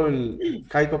drum roll,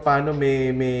 kahit pa paano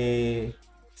may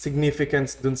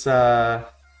significance dun sa,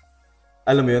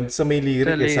 alam mo yun, sa may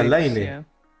lyric, sa line eh.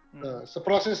 Yeah. Sa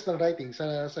process ng writing,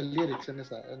 sa lyrics,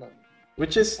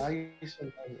 Which is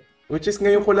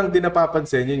ngayon ko lang din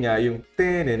napapansin, yun nga, yung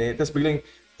tenene, tapos biglang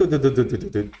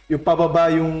yung pababa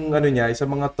yung ano niya, sa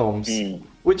mga toms,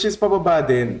 which is pababa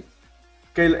din,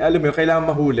 alam mo yun, kailangan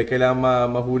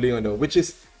mahuli yung ano, which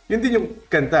is, yun din yung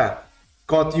kanta.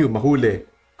 Caught You, mahuli.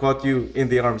 Caught You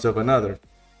in the Arms of Another.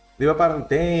 Di ba parang,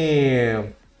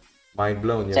 damn, mind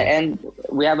blown. Yeah. Sa end,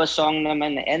 we have a song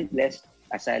naman na Endless,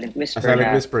 A Silent Whisper. A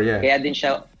Silent Whisper, yeah. Kaya din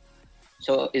siya,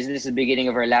 so is this the beginning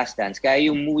of our last dance?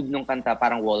 Kaya yung mood ng kanta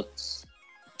parang waltz.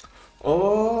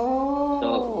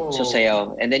 Oh! So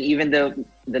sayaw. And then even the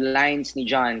lines ni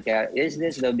John, kaya, is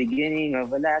this the beginning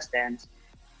of a last dance?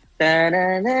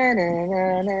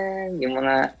 Ta-na-na-na-na-na. Yung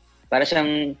mga, para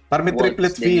siyang parang may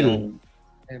triplet feel.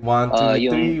 1,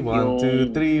 2, 3, 1,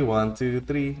 2, 3, 1, 2,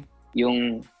 3.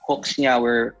 Yung hooks niya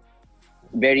were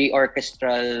very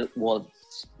orchestral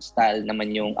waltz style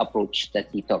naman yung approach that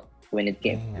he took when it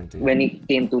came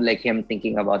to like him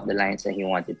thinking about the lines that he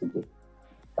wanted to do.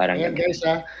 Parang ayan guys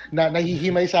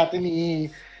nahihimay sa atin ni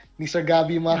Sir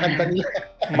Gabby mga kanta nila.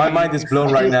 My mind is blown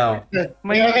right now.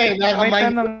 May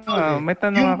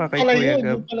tanong ako kay Kuya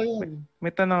Gab.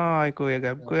 May tanong ako kay Kuya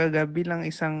Gab. Kuya Gab, bilang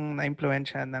isang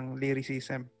na-impluensya ng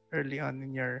lyricism early on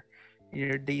in your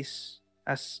days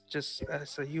as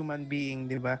a human being,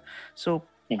 di ba? So,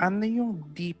 ano yung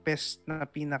deepest na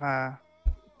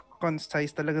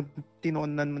pinaka-concise talaga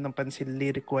tinuunan mo ng pansin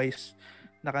lyric-wise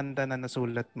na kanta na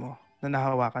nasulat mo, na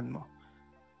nahawakan mo?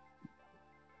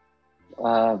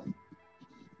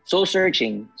 Soul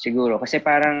searching siguro kasi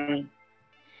parang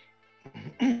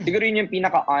siguro yun yung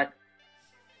pinaka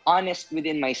honest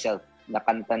within myself na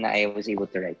kanta na I was able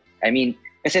to write. I mean,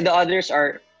 kasi the others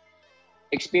are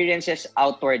experiences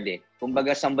outward eh.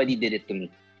 Kumbaga somebody did it to me.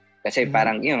 Kasi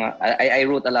parang you know, I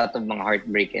wrote a lot of mga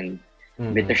heartbreak and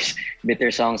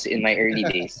bitter songs in my early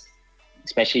days,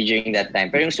 especially during that time.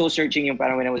 Pero yung soul searching yung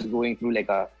parang when I was going through like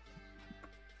a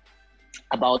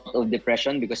bout of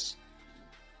depression because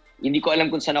hindi ko alam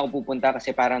kung saan ako pupunta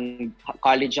kasi parang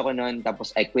college ako noon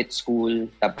tapos I quit school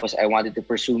tapos I wanted to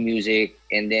pursue music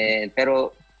and then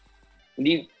pero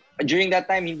hindi during that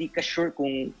time hindi ka sure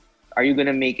kung are you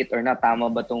gonna make it or not, tama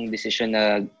ba tong decision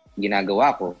na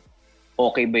ginagawa ko,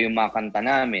 okay ba yung mga kanta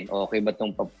namin, okay ba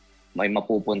tong may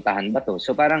mapupuntahan ba to.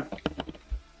 So parang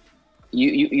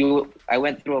I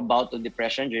went through a bout of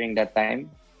depression during that time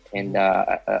and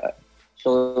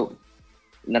so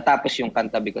natapos yung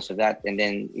kanta because of that. And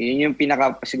then, yun yung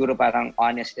pinaka, siguro parang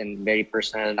honest and very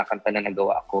personal na kanta na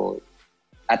nagawa ko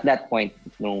at that point,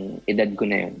 nung edad ko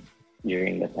na yun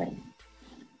during that time.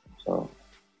 So,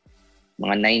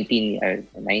 mga 19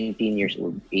 years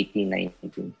old, 18,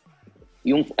 19.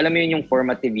 Yung, alam mo yun yung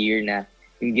formative year na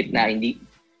yung gitna, hindi,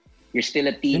 you're still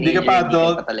a teenager. Hindi ka pa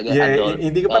adult. Adult.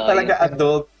 Hindi ka pa talaga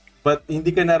adult. But hindi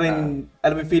ka na rin,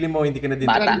 alam mo, feeling mo, hindi ka na din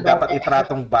Bata. dapat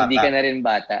itratong bata. Hindi ka na rin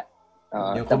bata.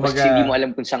 Yung Tapos kumbaga, hindi mo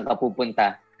alam kung saan ka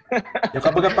pupunta. Yung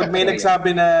kapag pag may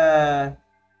nagsabi na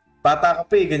bata ka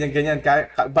pa ganyan-ganyan,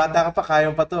 bata ka pa,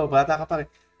 kaya mo pa to, bata ka pa.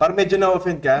 Parang medyo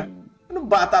na-offend ka. Anong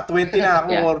bata? 20 na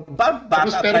ako or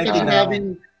bata 19 na ako.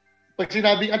 Pag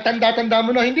sinabing, ang tanda-tanda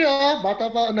mo na, hindi bata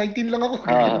pa, 19 lang ako.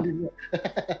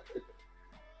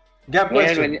 Gab,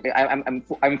 question.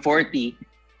 I'm 40.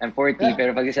 I'm 40,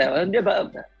 pero pag isa, hindi ba,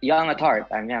 young at heart.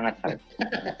 I'm young at heart.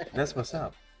 That's what's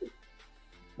up.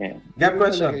 Yeah. Gab,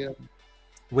 question.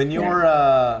 When you're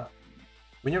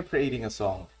creating a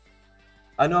song,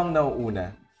 ano ang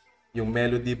nauuna? Yung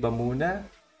melody ba muna?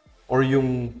 Or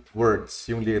yung words,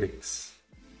 yung lyrics?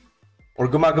 Or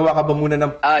gumagawa ka ba muna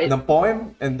ng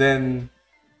poem and then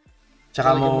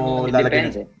tsaka mo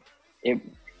lalagyan?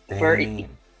 For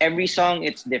every song,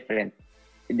 it's different.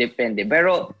 It depende.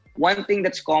 Pero one thing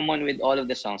that's common with all of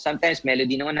the songs, sometimes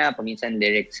melody na una, paminsan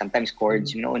lyrics, sometimes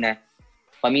chords yung nauna.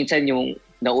 Paminsan yung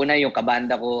nauna yung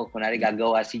kabanda ko, kunwari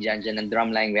gagawa si Jan ng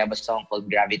drum line. We have a song called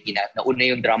Gravity na nauna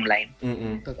yung drum line.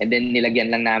 And then nilagyan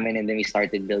lang namin and then we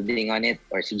started building on it.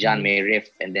 Or si Jan may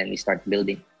riff and then we start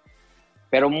building.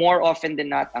 Pero more often than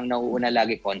not, ang nauuna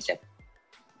lagi concept.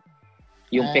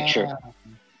 Yung picture.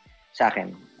 Sa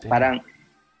akin. Parang,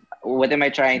 what am I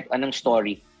trying? Anong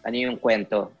story? Ano yung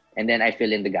kwento? And then I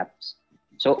fill in the gaps.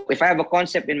 So if I have a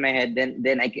concept in my head,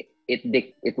 then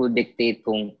it will dictate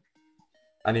kung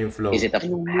ano yung flow. Is it a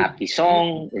happy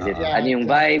song? Is it ano yung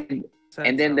vibe?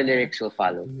 And then the lyrics will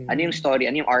follow. Ano yung story?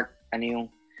 Ano yung arc? Ano yung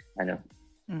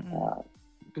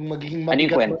kung magiging ano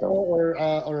yung kwento?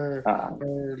 Or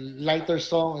lighter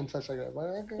song and such like that.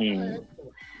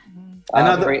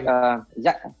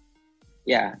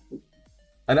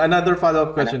 Another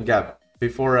follow-up question, Gab.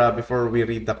 Before we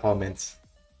read the comments.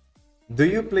 Do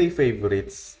you play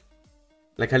favorites?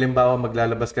 Like halimbawa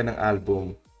maglalabas ka ng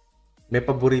album, may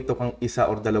paborito kang isa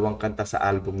or dalawang kanta sa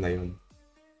album na yun?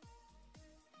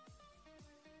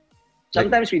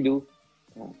 Sometimes we do.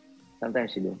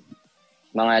 Sometimes we do.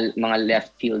 Mga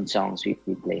left field songs we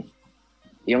play.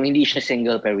 Yung hindi siya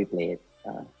single pero we play it.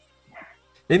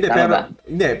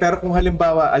 Pero kung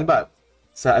halimbawa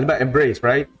Embrace,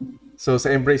 right? So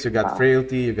sa Embrace you got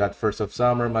Frailty, you got First of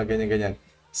Summer, mga ganyan-ganyan.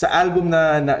 Sa album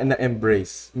na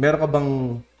Embrace, meron ka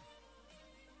bang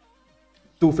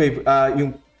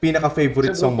yung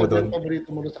pinaka-favorite song mo doon? Favorite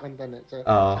mo sa kanta na sa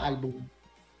album.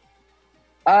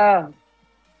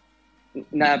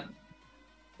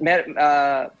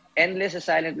 Endless a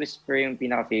Silent Whisper yung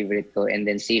pinaka-favorite ko and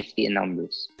then Safety in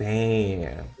Numbers.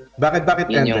 Damn.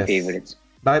 Bakit yun Endless? Yung favorites.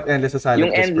 Bakit Endless a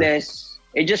Silent Whisper? Yung Endless,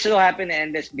 it just so happened na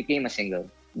Endless became a single.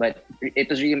 But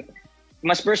it was really,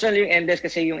 mas personal yung Endless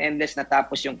kasi yung Endless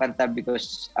natapos yung kanta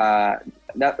because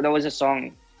that was a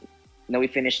song na we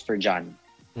finished for John.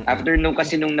 After nung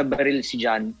nabaril si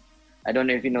John, I don't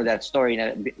know if you know that story,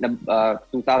 na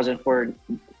 2004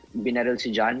 binaril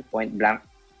si John, point blank.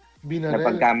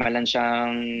 Napagkamalan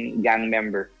siyang gang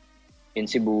member in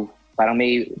Cebu. Parang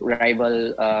may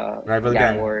rival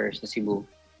gang wars sa Cebu.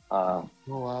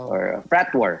 Or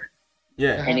frat war.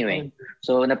 Yeah. Anyway,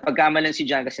 so napagkamalan si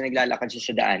John kasi naglalakad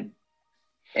siya sa daan.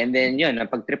 And then yun,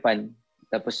 napagtripan.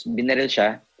 Tapos binaril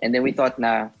siya. And then we thought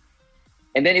na,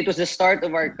 and then it was the start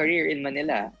of our career in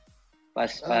Manila.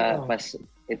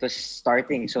 It was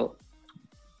starting. So,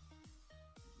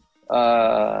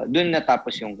 dun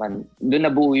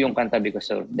nabuo yung kanta because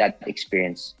of that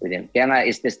experience with him. Kaya nga,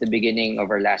 is this the beginning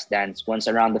of our last dance? Once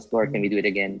around the floor, can we do it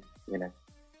again? You know?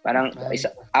 Parang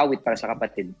awit para sa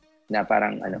kapatid na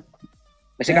parang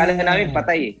Kasi kala namin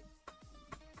patay eh.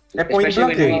 Point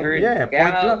blank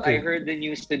I heard the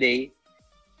news today.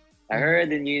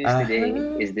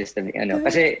 Is this the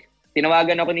kasi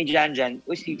tinawagan ako ni Jan,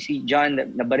 si John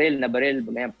nabaril,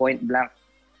 point blank.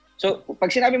 So, pag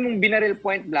sinabi mong binaril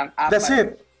point blank, that's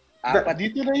it.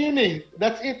 Dito na yun eh.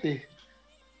 That's it eh.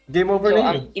 Game over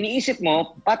na yun. Iniisip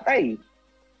mo, patay.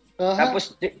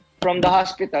 Tapos, from the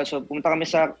hospital, so pumunta kami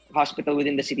sa hospital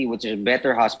within the city, which is a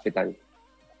better hospital.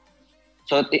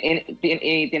 So,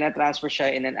 tinatransfer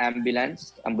siya in an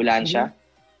ambulansya.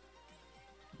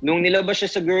 Nung nilabas siya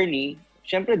sa gurney,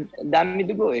 syempre, dami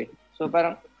dugo eh. So,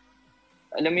 parang,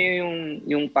 alam mo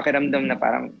yung pakiramdam na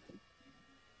parang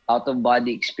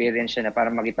out-of-body experience siya na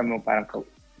parang makita mo parang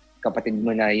kapatid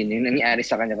mo na yun yung nangyari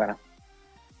sa kanya parang.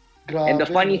 Grabe. And the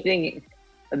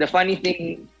funny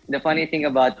thing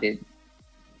about it,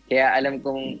 kaya alam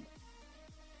kong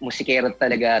musikero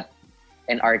talaga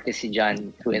and artist si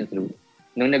John through and through.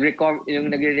 Nung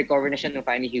nagre-recover na siya, nung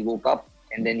finally he woke up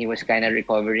and then he was kind of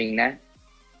recovering na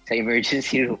sa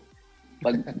emergency room.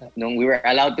 Nung we were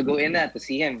allowed to go in to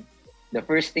see him, the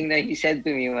first thing that he said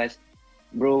to me was,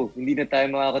 bro, hindi na tayo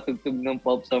makakatugtog ng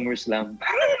Pop Summer Slam.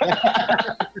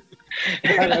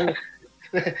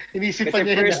 Inisipan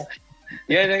niya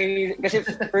yun. Kasi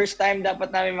first time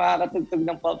dapat namin makakatugtog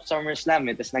ng Pop Summer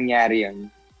Slam tapos nangyari yun.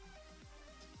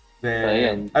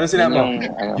 Then, ano sila mo?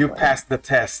 You passed the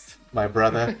test, my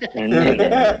brother.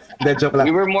 Joke lang.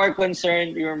 We were more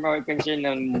concerned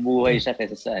na buhay siya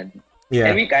kaysa saan.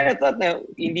 Yeah. And we kind of thought na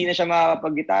hindi na siya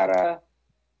makakapag-gitara.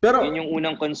 Pero, yun yung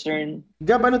unang concern.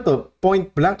 Gab, ano to?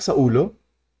 Point blank sa ulo?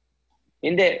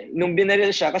 Hindi. Nung binaril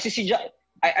siya, kasi si John,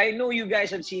 I know you guys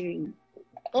have seen,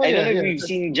 I don't know if you've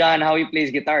seen John, how he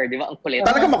plays guitar. Di ba? Ang kulit.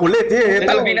 Talagang makulit.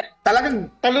 Yeah. Talagang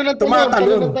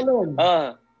tumatalon.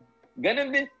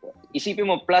 Ganun din. Isipin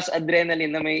mo, plus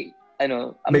adrenaline na may,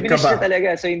 ang may bilis kaba. siya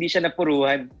talaga. So, hindi siya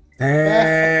napuruhan.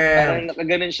 Damn. Parang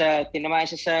nakaganon siya. Tinamaan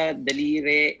siya sa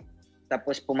daliri.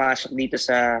 Tapos pumasok dito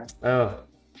sa...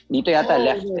 Dito yata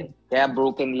left. Kaya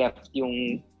broken left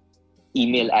yung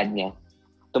email ad niya.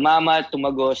 Tumama,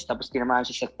 tumagos, tapos tinamaan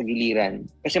siya sa tagiliran.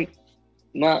 Kasi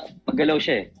magalaw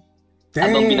siya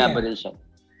Habang binabaril siya.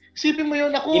 Isipin mo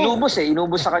yun ako.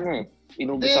 Inubos sa kanya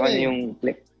Inubos sa kanya yung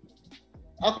clip.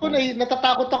 Ako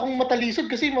natatakot akong matalisod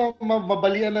kasi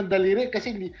mabalian ng daliri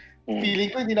kasi feeling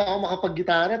ko hindi na ako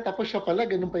makapag-gitara tapos siya pala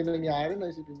ganun pa yung nangyari.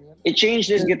 Naisipin mo yan? It changed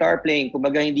his guitar playing.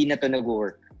 Kumbaga hindi na to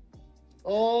nag-work.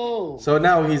 Oh. So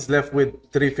now he's left with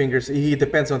 3 fingers. He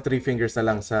depends on 3 fingers na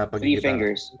lang sa pag-gitara. 3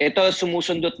 fingers. Ito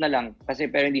sumusundot na lang kasi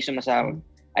pero hindi sumasama.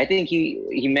 I think he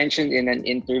mentioned in an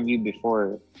interview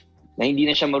before na hindi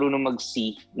na siya marunong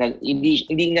mag-C.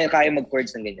 Hindi na kaya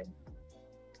mag-chords ng ganyan.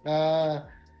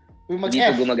 Hindi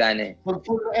ito gumagana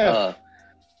Mag-full F.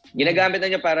 Ginagamit na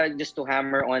niya para just to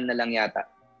hammer on na lang yata.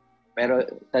 Pero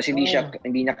tas hindi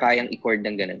niya kayang i-chord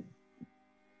ng ganun.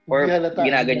 Or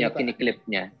ginaganya, kiniklip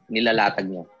niya, nilalatag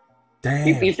niya.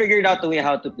 Damn. He figured out the way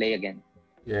how to play again.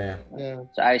 Yeah.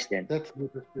 So ayos din. That's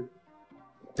good.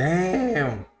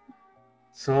 Damn.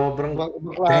 Sobrang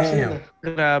damn.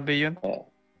 Grabe yun.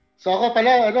 So ako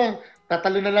pala,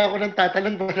 tatalo na lang ako ng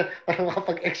tatalon para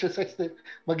makapag-exercise din.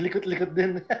 Maglikot-likot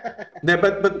din.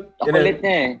 but kulit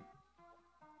niya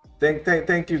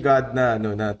Thank you God na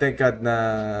thank God na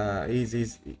he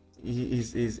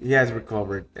has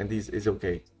recovered and he's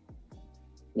okay.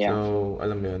 Yeah. So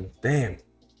alam mo yun. Damn,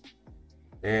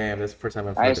 that's the first time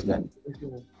I've heard of that.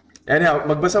 Okay. Anyhow,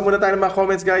 magbasa muna tayo ng mga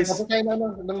comments, guys. Magbasa tayo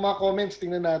ng mga comments,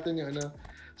 tingnan natin yung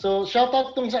So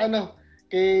shoutout tong sa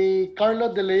kay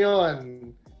Carlo De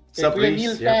Leon. Kay Kuya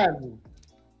Neil Tan.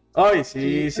 Oy,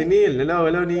 si Neil.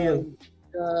 Hello Neil.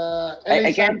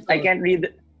 I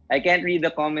can't read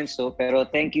the comments pero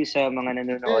thank you sa mga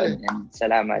nanonood and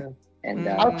salamat. And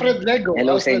Alfred Lego.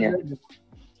 Hello sa inyo.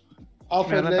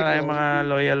 Alfred Lego. Meron mga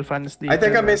loyal fans dito. Ay,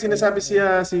 teka, may sinasabi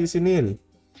si Neil.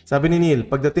 Sabi ni Neil,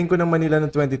 pagdating ko ng Manila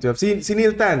noong 2012, si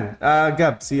Neil Tan,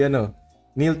 Gab,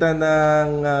 Neil Tan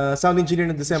ng sound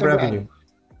engineer ng December Avenue.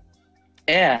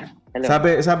 Yeah. Hello.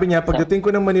 Sabi niya, pagdating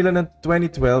ko ng Manila ng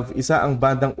 2012, isa ang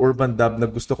bandang Urbandub na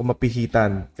gusto ko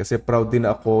mapihitan kasi proud din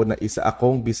ako na isa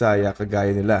akong Bisaya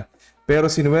kagaya nila. Pero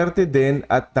sinuwerte din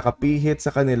at nakapihit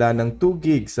sa kanila ng 2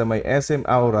 gigs sa may SM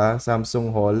Aura,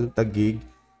 Samsung Hall, Taguig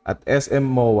at SM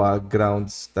MOA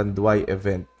Grounds, Tanduay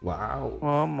event. Wow!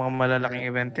 Oh, mga malalaking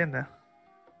event yan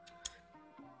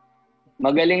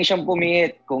Magaling siyang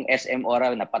pumihit kung SM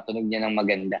Aura napatunog niya ng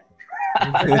maganda.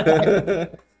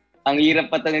 Ang hirap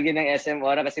patunogin ng SM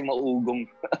Aura kasi maugong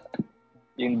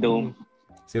yung dome.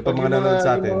 Sino pa mga nanonood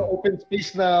sa atin? Yung mga open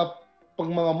space na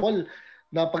pang mga mall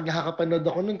na pag nakakapanood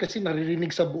ako nun kasi naririnig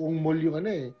sa buong mall yung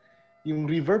yung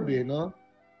reverb no?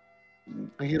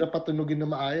 Ang hirap patunogin na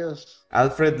maayos.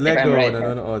 Alfred Lego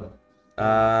nanonood.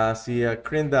 Si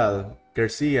Crindal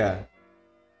Garcia.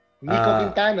 Nico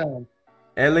Quintana.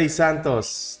 LA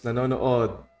Santos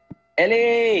nanonood.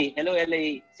 LA! Hello,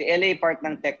 LA. Si LA part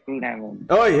ng tech crew namin.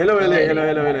 Oy, hello, LA. Hello,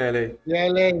 LA.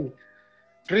 LA.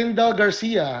 Crindal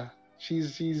Garcia.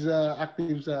 She's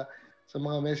active sa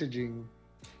mga messaging.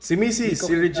 Si Mrs.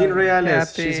 Si Regine Reales.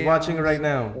 She's watching right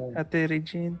now. Ate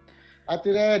Regine.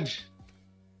 Ate Reg.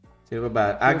 Sino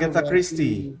ba? Agatha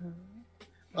Christie.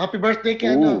 Happy birthday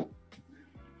kay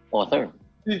Author.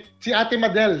 Si Ate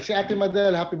Madel.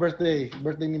 Happy birthday.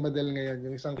 Birthday ni Madel ngayon.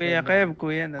 Yung isang Kuya Kev,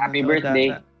 happy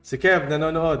birthday. Si Kev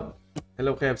nanonood.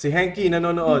 Hello Kev. Si Henky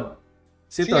nanonood.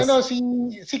 Si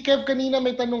Kev kanina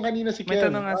may tanong si Kev. May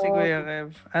tanong nga si Kuya Kev.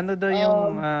 Ano daw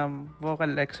yung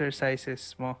vocal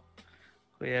exercises mo,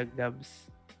 Kuya Gabs?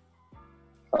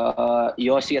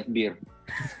 Yossi at beer.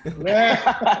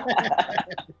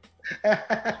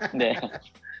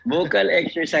 Vocal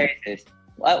exercises.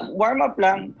 Warm up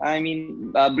lang. I mean,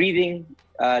 breathing,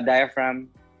 diaphragm,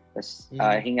 tas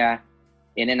hinga.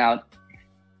 in and out.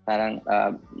 Parang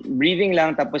breathing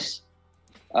lang, tapos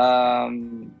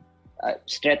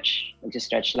stretch.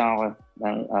 Nag-stretch lang ako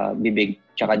ng bibig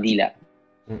tsaka dila.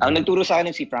 Ang nagturo sa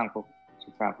akin si Franco.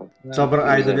 Sobrang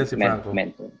idol yan si Franco.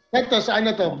 Mentor. Ito, sa ano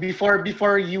to?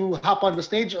 Before you hop on the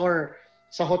stage or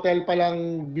sa hotel pa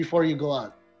lang before you go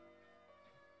out?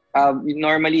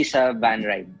 Normally sa van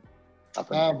ride.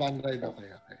 Van ride. Okay.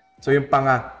 So yung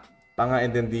panga and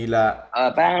then dila.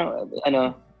 Parang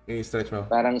i-stretch mo.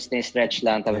 Parang stretch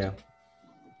lang. Tapos,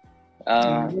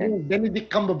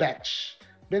 Benedict Cumberbatch.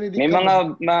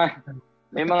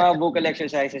 May mga vocal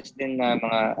exercises din na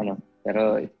mga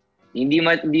pero hindi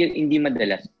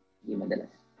madalas.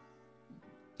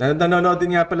 Nanonood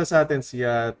din nga pala sa atin si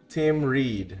Tim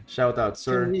Reed. Shout out,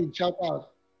 sir. Tim Reed, shout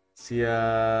out. Si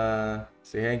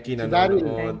Henky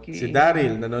nanonood. Si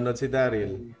Daryl, nanonood si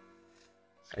Daryl.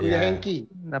 Kuya Henky.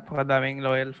 Napakadaming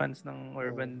loyal fans ng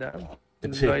Urbandub.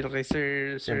 Loyal kay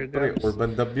Sir Gabs.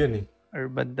 Urbandub yun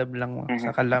Urbandub lang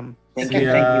sa Kalam. Thank you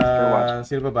for watching.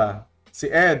 Sino pa ba? Si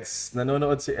Eds.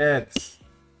 Nanonood si Eds.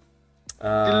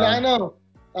 Sila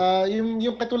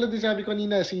yung katulad din sabi ko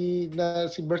kanina, si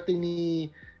birthday ni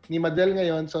Madel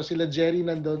ngayon, so sila Jerry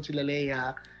nandun, sila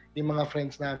Leia, yung mga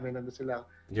friends namin nandun sila.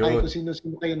 Ay, kung sino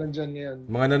kayo nandyan ngayon.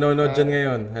 Mga nanonood dyan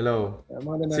ngayon, hello.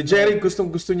 Si Jerry,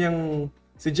 gusto niyang,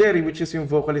 si Jerry, which is yung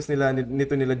vocalist nila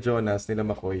Jonas, nila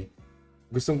McCoy,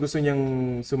 gusto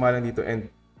niyang sumalang dito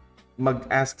and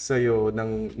mag-ask sa'yo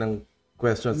ng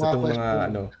questions sa itong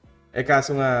mga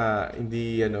kaso nga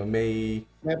hindi may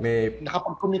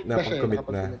nakapag-commit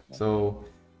na. So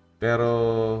pero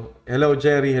hello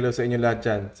Jerry, hello sa inyo lahat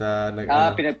diyan sa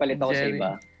pinagpalit ako sa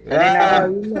iba.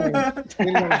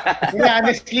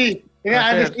 Honestly,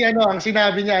 ang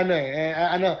sinabi niya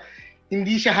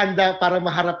hindi siya handa para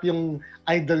maharap yung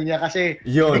idol niya kasi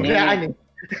biglaan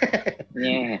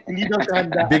Hindi daw siya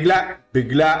handa.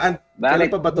 Biglaan.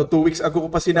 Kailan pa ba to? 2 weeks ago ko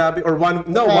pa sinabi or 1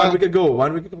 week ago.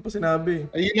 1 week ago pa sinabi.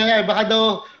 Ayun nga,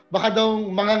 baka daw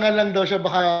manganga lang daw siya,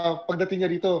 baka pagdating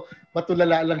niya dito,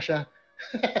 matulala lang siya.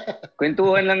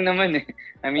 Kwentuhan lang naman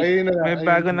I mean, may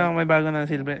bago na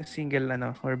single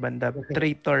Urbandub.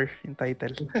 Traitor yung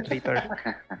title. Traitor.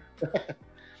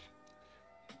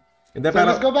 So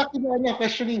let's go back to the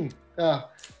questioning.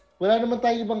 Wala naman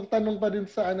tayo ibang tanong pa din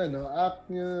sa act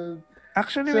niyo.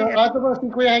 Actually, si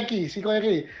Kuya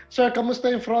Henky. Sir, kamusta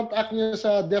yung front act niyo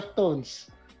sa Deftones?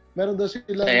 Meron daw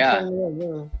silang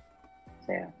isang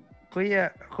Kuya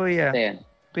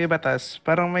Batas,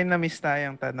 parang may na-miss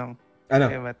tayong tanong.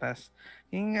 Kuya Batas.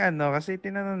 Yung kasi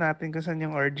tinanong natin kung saan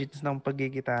yung origins ng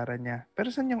paggigitara niya.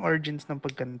 Pero saan yung origins ng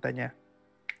pagkanta niya?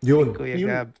 Yun. Kuya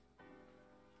Gab.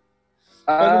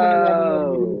 Paano mo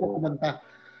nalaman yung kumanta?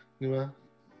 Di ba?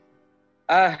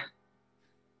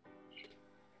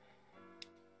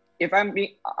 If I'm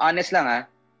being honest lang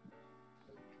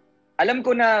alam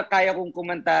ko na kaya kong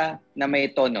kumanta na may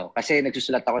tono kasi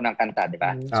nagsusulat ako ng kanta, di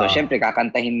ba? So syempre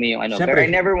kakantahin mo yung Pero I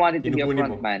never wanted to be a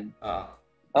frontman.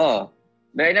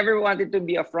 But I never wanted to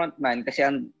be a frontman kasi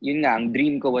yun nga, ang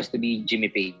dream ko was to be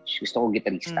Jimmy Page. Gusto ko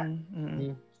gitarista.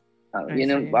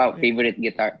 Favorite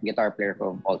guitar player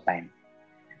ko of all time.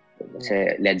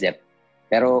 Kasi Led Zepp.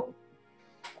 Pero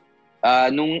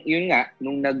nung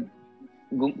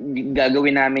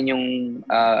gagawin namin yung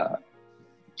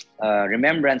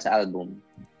Remembrance album,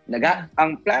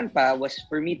 ang plan pa was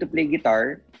for me to play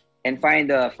guitar and find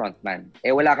a frontman.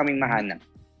 Wala kaming mahanap.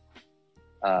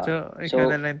 So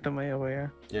ikaw na lang tumayo,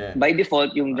 kuya. Yeah. By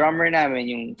default, yung drummer namin,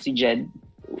 yung si Jed,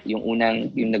 yung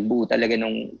nagbuo talaga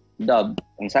nung dub,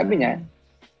 ang sabi niya,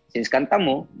 since kanta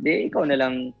mo, ikaw na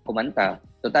lang kumanta.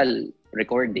 Total,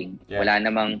 recording. Yeah. Wala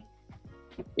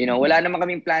namang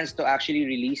kaming plans to actually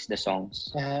release the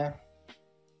songs.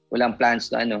 Walang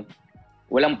plans to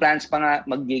walang plans pa nga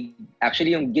mag-gig.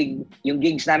 Actually, yung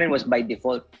gigs namin was by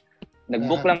default.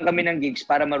 Nag-book lang kami ng gigs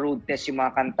para ma-road test yung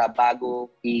mga kanta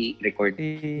bago i-record.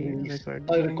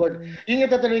 Record. Yun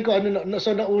yung tatanungin ko,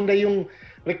 so nauna yung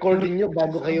recording nyo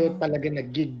bago kayo talaga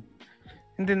nag-gig?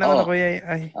 Hindi na kuya.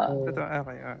 Totoo.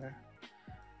 Okay.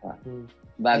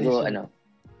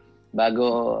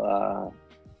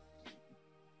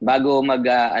 Bago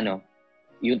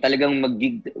yung talagang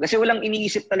mag-gig. Kasi walang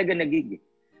iniisip talaga na gig.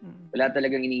 Wala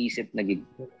talagang iniisip na gig.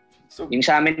 So, yung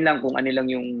sa amin lang kung ano lang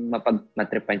yung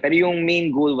matripan. Pero yung main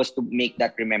goal was to make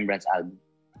that Remembrance album.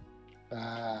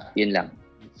 Yun lang.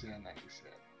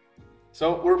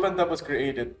 So, Urbandub was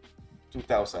created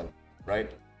 2000,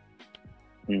 right?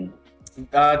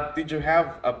 Did you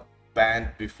have a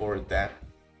band before that?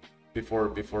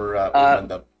 Before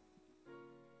Urbandub?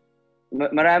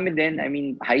 Marami din. I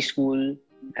mean, high school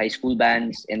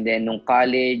bands. And then nung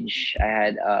college, I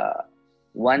had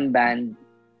one band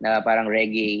na parang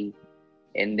reggae.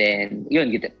 And then,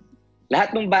 yun,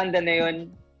 lahat ng banda na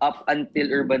yun, up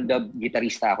until Urbandub,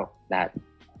 gitarista ako, lahat.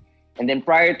 And then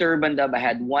prior to Urbandub, I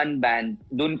had one band,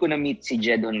 doon ko na-meet si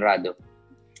Jed Honrado.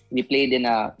 We played in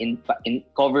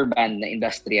cover band na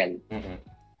industrial.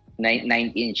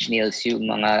 9-inch nails, yung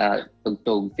mga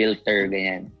tugtog, filter,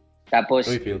 ganyan. Tapos,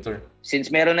 filter.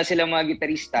 Since meron na silang mga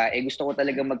gitarista, gusto ko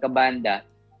talaga magkabanda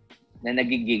na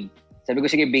nagigig. Sabi ko,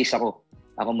 sige, bass ako.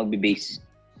 Ako magbe-bass.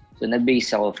 So,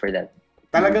 nag-bass ako for that.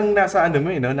 Talagang nasa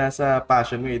nasa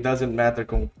passion mo. It doesn't matter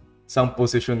kung saan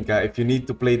position ka. If you need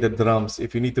to play the drums,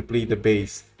 if you need to play the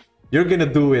bass, you're gonna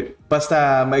do it.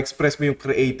 Basta ma-express mo yung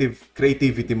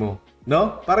creativity mo.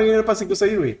 No? Parang yun napansin ko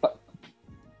sa'yo eh.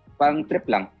 Parang trip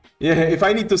lang. Yeah, if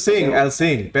I need to sing, I'll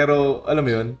sing. Pero, alam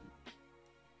mo yun?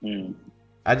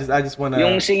 I just wanna...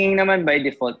 Yung singing naman by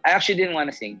default, I actually didn't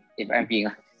wanna sing, if I'm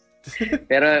being honest.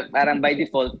 Pero parang by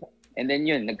default, and then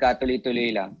yun,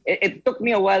 nagkatuloy-tuloy lang. It took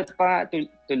me a while pa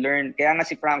to learn. Kaya nga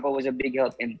si Franco was a big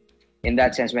help in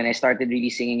that sense when I started really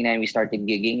singing na and we started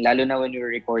gigging. Lalo na when we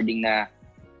were recording na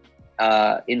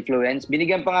influence.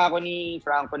 Binigyan pa nga ako ni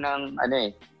Franco ng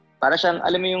para siyang,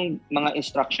 alam mo yung mga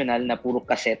instructional na puro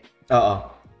cassette.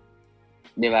 Oo.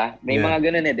 Di ba? May mga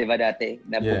ganun di ba dati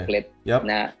na booklet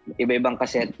na iba-ibang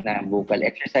cassette na vocal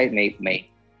exercise,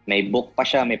 may book pa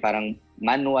siya, may parang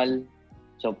manual.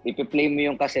 So ipi-play mo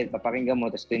yung cassette, papakinggan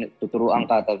mo, tapos tuturuan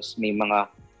ka, tapos may mga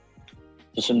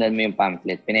susundan mo yung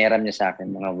pamphlet. Pinahiram niya sa akin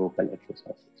mga vocal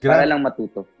exercises. Para lang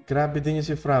matuto. Grabe din yung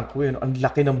si Franco eh. No? Ang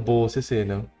laki ng boses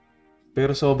no?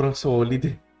 Pero sobrang solid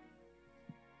eh.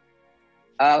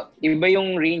 Iba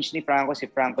yung range ni Franco. Si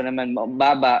Franco naman,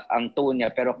 baba ang tone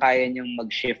niya, pero kaya niyang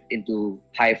mag-shift into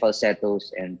high falsettos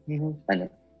and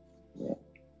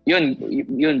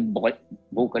Yun,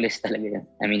 vocalist talaga yan.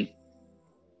 I mean,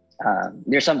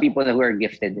 there's some people who are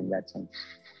gifted in that sense.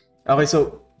 Okay,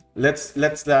 so let's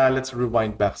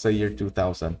rewind back sa year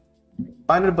 2000.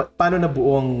 Paano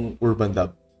nabuo ang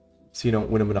Urbandub? Sino ang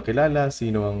una mo nakilala?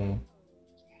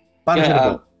 Paano siya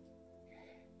nabuo?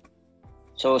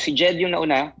 So, si Jed yung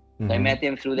nauna. So, I met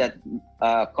him through that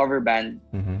cover band.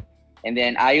 And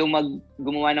then, ayaw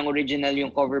gumawa ng original yung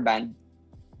cover band.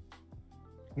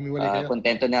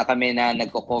 Kontento na kami na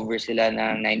nagko-cover sila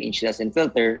ng 9-inch nails and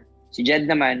filter. Si Jed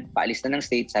naman, paalis na ng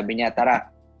States. Sabi niya,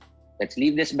 tara, let's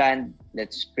leave this band.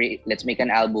 Let's make an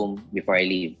album before I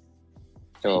leave.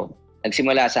 So,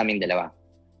 nagsimula sa aming dalawa.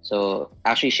 So,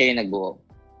 actually, siya yung nagbuo.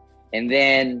 And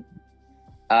then,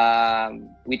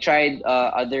 we tried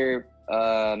other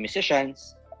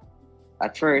musicians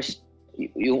at first.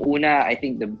 Yung una, I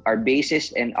think our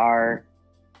bassist and our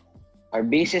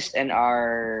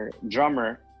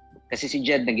drummer, kasi si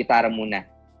Jed nag-gitara muna.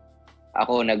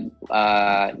 Ako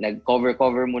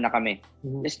nag-cover muna kami.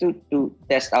 Just to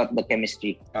test out the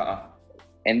chemistry.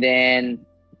 And then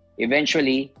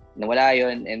eventually nawala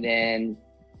yon, and then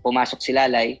pumasok si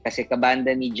Lalay kasi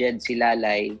kabanda ni Jed si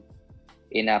Lalay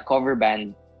in a cover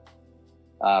band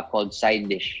called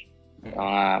Side Dish.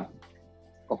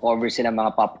 Cover sila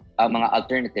mga pop, mga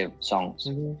alternative songs.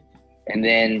 And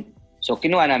then, so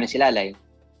kinuha namin si Lalay.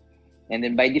 And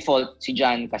then by default, si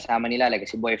John kasama ni Lalay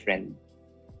kasi boyfriend.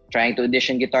 Trying to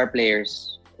audition guitar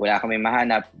players. Wala kami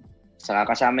mahanap.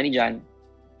 Saka kasama ni John.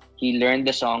 He learned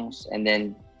the songs and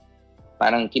then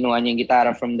parang kinuha niya yung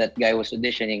gitara from that guy who was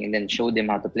auditioning and then showed him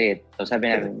how to play it. So sabi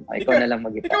namin, ikaw na lang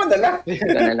mag-gitara.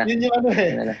 Ikaw na lang. Yun yung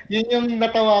yun yung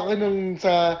natawa ko nung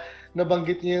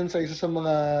nabanggit niya yun sa isa sa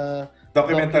mga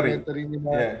documentary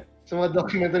nila. Sa mga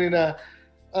documentary na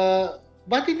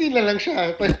ba't hindi na lang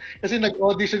siya? Kasi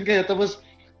nag-audition kayo tapos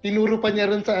tinuro pa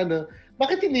niya rin sa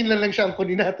bakit hindi na lang siya ang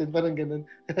kunin natin? Parang ganun.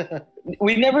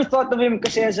 We never thought of him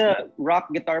kasi as a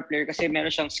rock guitar player kasi meron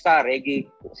siyang ska, reggae.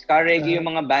 Ska, reggae yung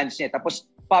mga bands niya. Tapos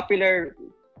popular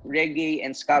reggae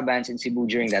and ska bands in Cebu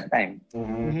during that time.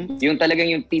 Yung talagang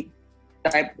yung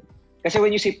type. Kasi when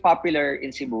you say popular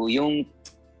in Cebu, yung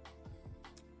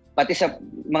pati sa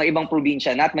mga ibang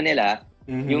probinsya, not Manila,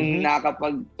 yung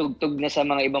nakakapagtugtog na sa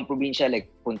mga ibang probinsya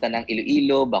like punta ng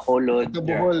Iloilo, Bacolod,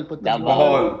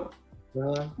 Davao,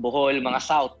 Bohol, mga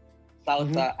South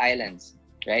Islands,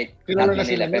 right? Not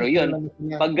Manila. Pero yun,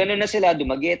 pag gano'n na sila,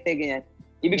 Dumaguete, ganyan.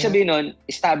 Ibig sabihin nun,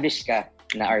 established ka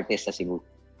na artist sa Cebu.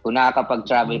 Kung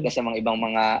nakakapag-travel ka sa mga ibang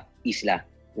mga isla,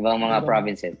 ibang mga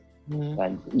provinces.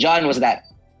 John was that.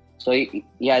 So he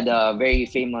had a very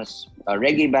famous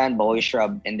reggae band, Bahoy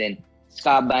Shrub, and then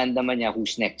ska band naman niya,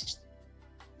 Who's Next,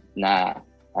 na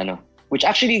which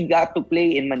actually got to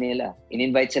play in Manila.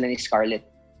 In-invite sila ni Scarlett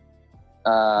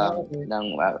ng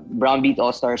Brown Beat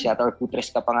All-Stars yata or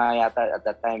Putres ka pa nga yata at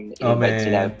that time.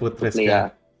 Putres ka.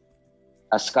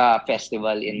 ska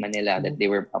festival in Manila that they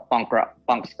were a punk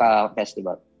ska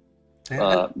festival.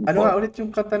 Ano nga ulit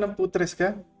yung kanta ng Putres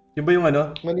ka? Yung ba yung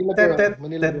ano? Manila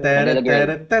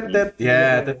Girl.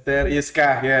 Yeah, yung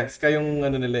ska. Yeah, ska yung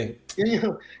ano nila eh.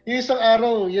 Yung isang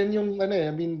araw, yan yung ano eh,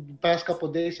 I mean, past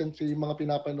couple days and yung mga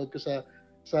pinapanood ko sa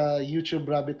YouTube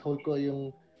rabbit hole ko,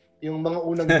 yung mga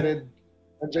unang thread.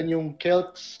 Andyan yung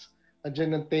Celts,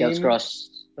 andyan yung Tame. Celts Cross.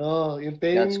 Yung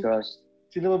Tame. Celts Cross.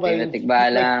 Sino ba yung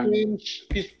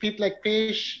Feet Like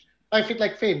Fish? Feet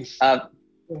Like Fins.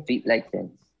 Feet Like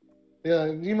Fins.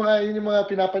 Yeah, yun yung mga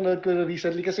pinapanood ko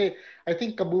recently kasi I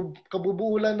think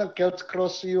kabubuo lang ng Celts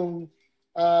Cross yung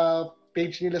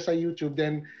page nila sa YouTube.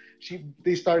 Then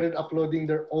they started uploading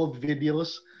their old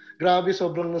videos. Grabe,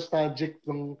 sobrang nostalgic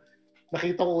nung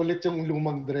nakita ko ulit yung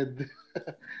lumang dread.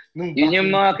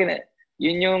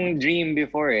 Yun yung dream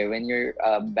before when you're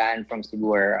a band from Cebu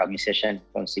or a musician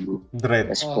from Cebu. Dread.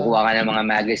 Tapos kukuha ka ng mga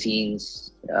magazines,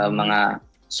 mga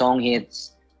song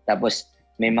hits, tapos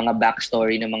may mga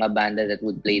backstory ng mga banda that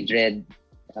would play dread.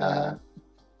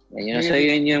 So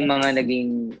yun yung mga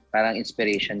naging parang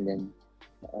inspiration din.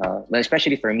 Well,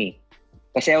 especially for me.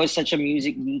 Kasi I was such a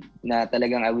music geek na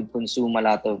talagang I would consume a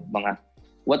lot of mga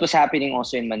what was happening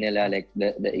also in Manila, like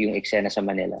yung eksena sa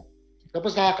Manila.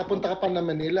 Tapos nakakapunta ka pa na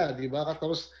Manila, di ba?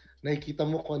 Tapos nakikita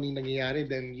mo kung ano yung nangyayari,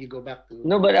 then you go back to...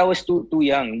 No, but I was too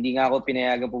young. Hindi nga ako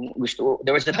pinayagan po.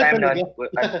 There was a time na...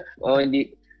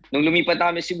 hindi. Nung lumipat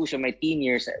na kami Cebu, so my teen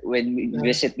years, when we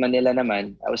visit Manila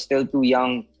naman, I was still too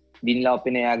young. Hindi nila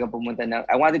ako pinayagan pumunta na...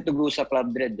 I wanted to go sa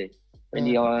Club Dread eh.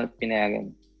 Hindi ako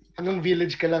pinayagan. Hanggang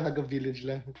village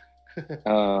lang.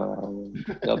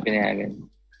 Hindi ako pinayagan.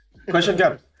 Question,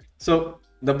 Gab. So,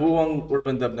 nabuong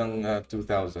Urbandub ng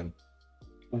 2000.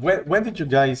 When did you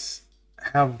guys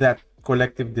have that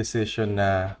collective decision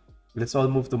na let's all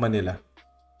move to Manila?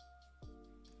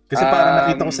 Kasi parang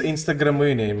nakita ko sa Instagram mo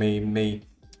yun eh.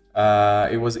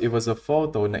 It was a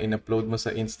photo na in-upload mo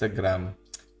sa Instagram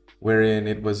wherein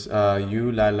it was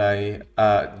you, Lalay,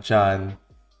 John,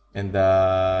 and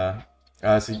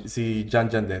si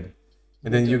John din. And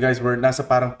then you guys were nasa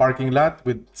parang parking lot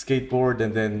with skateboard,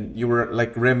 and then you were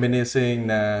like reminiscing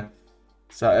na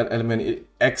sa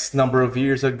X number of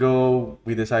years ago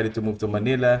we decided to move to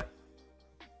Manila.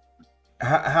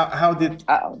 How did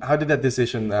that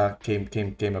decision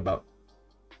came about?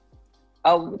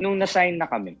 Nung na-sign na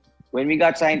kami. When we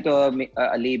got signed to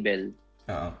a label.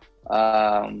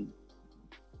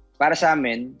 Para sa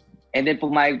amin, and then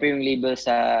pumayag pa yung label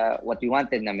sa what we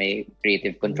wanted na may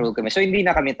creative control kami. So hindi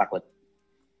na kami takot.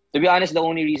 To be honest, the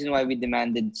only reason why we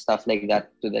demanded stuff like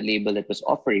that to the label that was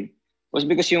offering was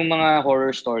because yung mga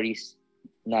horror stories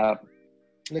na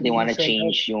they want to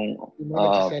change yung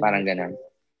parang ganun.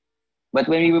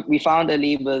 But when we found a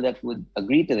label that would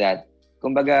agree to that,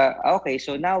 kumbaga, okay,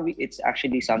 so now it's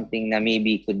actually something na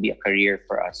maybe could be a career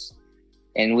for us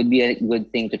and would be a good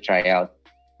thing to try out.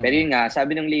 Pero yun nga,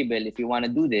 sabi ng label, if you want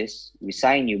to do this, we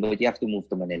sign you, but you have to move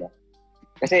to Manila.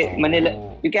 Kasi Manila,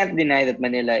 you can't deny that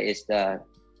Manila is the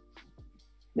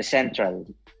central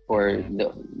for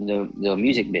the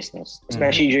music business,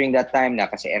 especially during that time na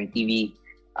kasi MTV,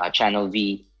 Channel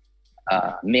V,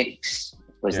 Mix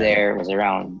was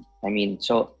around. I mean,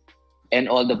 so, and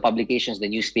all the publications, the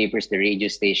newspapers, the radio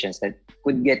stations that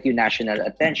could get you national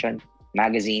attention,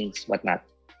 magazines, whatnot,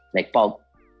 like Pulp,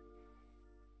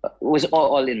 was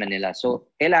all in Manila. So,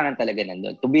 kailangan talaga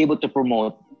nandun to be able to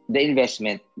promote the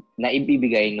investment na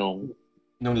ibibigay nung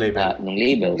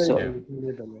label. So,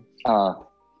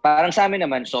 parang sa amin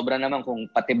naman, sobra naman kung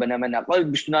pati ba naman na,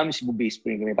 gusto namin si Cebu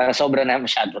Spring kami. Parang sobra na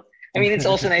masyado. I mean, it's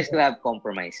also nice to have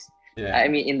compromise. Yeah. I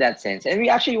mean, in that sense. And we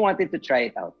actually wanted to try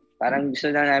it out. Parang gusto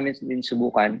na namin din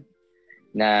subukan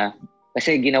na,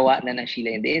 kasi ginawa na ng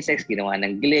Sheila and the Insects, ginawa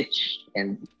ng Glitch,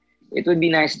 and it would be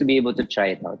nice to be able to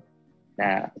try it out.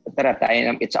 Na, tara,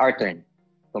 it's our turn.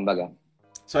 Kumbaga.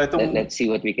 So let's see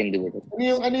what we can do with it.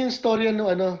 Ano yung storya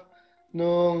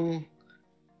nung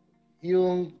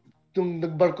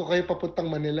nagbarko kayo papuntang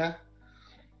Manila?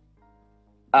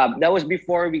 That was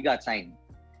before we got signed.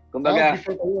 Kumbaga,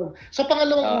 so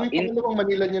pangalawang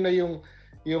Manila nyo na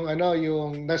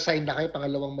yung na-sign na kayo,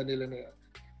 pangalawang Manila na yun.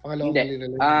 Manila na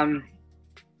yun.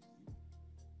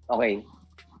 Okay.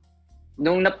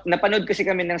 Nung napanood kasi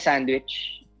kami ng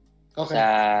Sandwich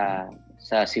sa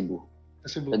Cebu.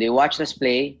 So they watched us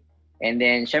play, and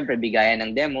then syempre bigayan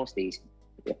ng demos, they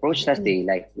approached us, they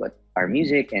like what our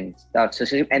music and stuff. So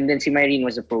and then si Myrene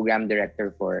was the program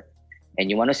director for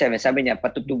NU107. Sabi niya,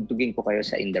 patutugtugin ko kayo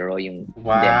sa Indaro yung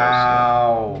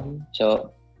demos.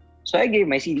 So I gave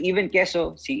my CD. Even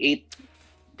Keso, C8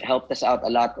 helped us out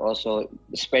a lot also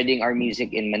spreading our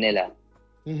music in Manila.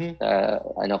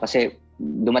 Kasi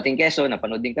dumating Quezon,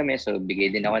 napanood din kami, so bigay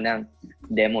din ako ng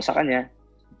demo sa kanya.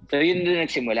 So yun doon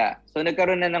nagsimula. So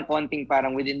nagkaroon na ng konting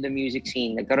parang within the music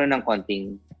scene, nagkaroon ng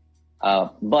konting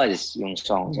buzz yung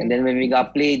songs. And then when we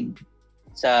got played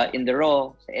in the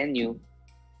Raw, sa NU,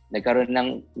 nagkaroon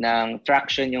ng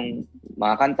traction yung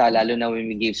mga kanta, lalo na when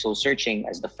we gave Soul Searching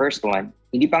as the first one.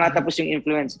 Hindi pa nga tapos yung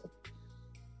influence.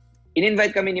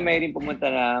 In-invite kami ni Mayrin pumunta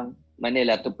ng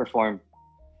Manila to perform.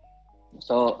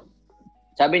 So,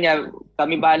 sabi niya,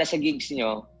 kami bahala sa gigs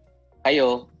niyo.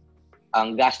 Kayo,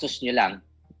 ang gastos niyo lang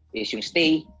is yung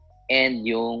stay and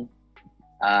yung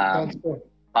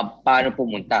paano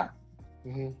pumunta.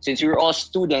 Since we were all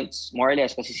students, more or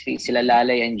less, kasi sila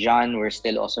Lalay and John were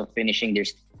still also finishing their,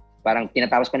 parang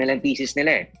tinatapos pa nilang thesis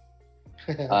nila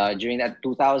during that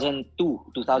 2002,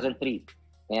 2003.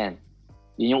 Ayan.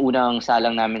 Yun yung unang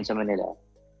salang namin sa Manila.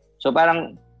 So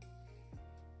parang,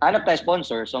 hanap tayo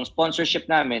sponsor. So ang sponsorship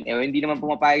namin, hindi naman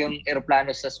pumapayag yung aeroplano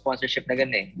sa sponsorship na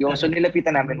ganun Yung so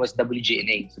nilapitan namin was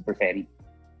WGNA, Super Ferry.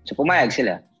 So pumayag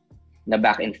sila na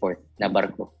back and forth, na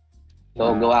barko.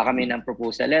 So gawa kami ng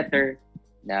proposal letter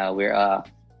na we're a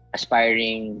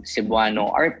aspiring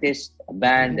Cebuano artist, a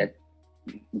band that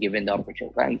given the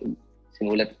opportunity. Parang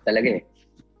simulat talaga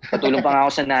Patulong pa nga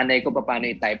ako sa nanay ko paano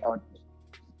i-type out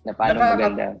na paano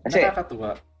maganda. Kasi,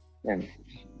 nakakatuwa. Yan.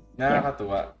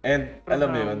 Nakakatuwa. And alam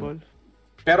mo yun.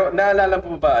 Pero naalala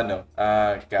mo ba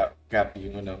Gabby,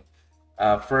 yung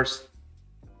first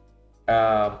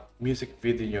music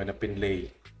video nyo na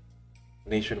pinlay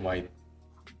nationwide?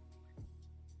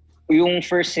 Yung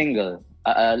first single,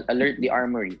 Alert the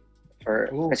Armory.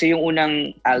 Kasi yung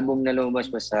unang album na lumabas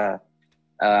was sa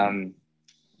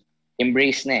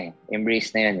Embrace na Embrace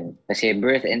na yun. Kasi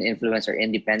Birth and Influence are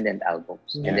independent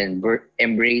albums. Yeah. And then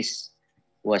Embrace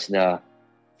was the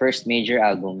first major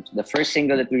album. The first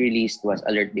single that we released was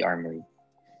Alert the Armory.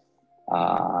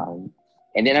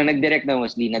 And then ang nag-direct na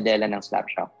was Lina Dela ng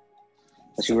Slapshot.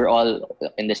 Because we were all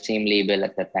in the same label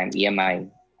at that time, EMI.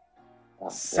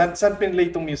 Saan pinlay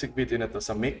itong music video na to?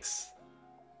 Sa Mix?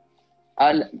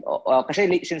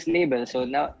 Kasi since label, so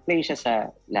na-play siya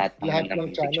sa lahat ng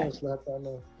channels.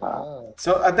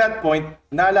 So at that point,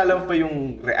 naalala mo pa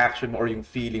yung reaction mo or yung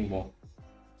feeling mo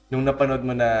nung napanood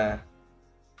mo na,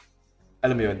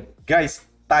 alam mo yun, guys,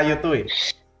 tayo to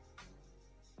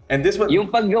And this was...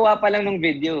 Yung paggawa pa lang ng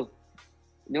video.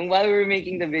 Yung while we were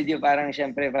making the video, parang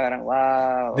syempre, parang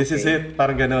wow. This is it,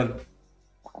 parang ganun.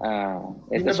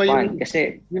 It was fun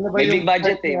kasi may big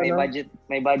budget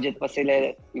may budget pa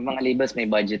sila, yung mga labels may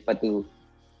budget pa to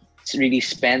really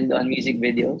spend on music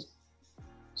videos.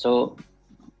 So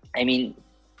I mean,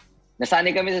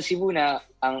 nasanay kami sa Cebu na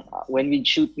when we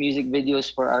shoot music videos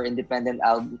for our independent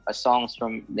album, songs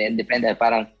from the independent,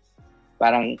 parang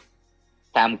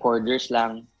camcorders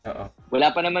lang.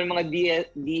 Wala pa naman mga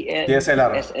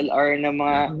DSLR na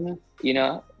mga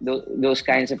those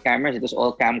kinds of cameras. It was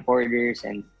all camcorders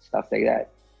and stuff like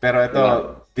that. Pero ito,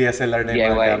 DSLR na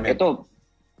yung mga gamit. Ito,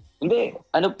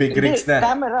 big rigs na.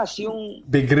 Cameras, yung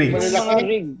big rigs. Mga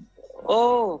rig.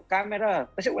 Camera.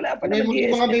 Kasi wala pa naman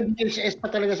DSLR. Mga may VHS pa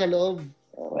talaga sa loob.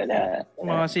 Wala.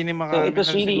 Mga cinema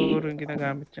cameras siguro yung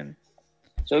ginagamit yan.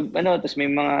 So, tapos may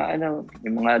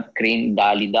mga crane,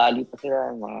 dali-dali pa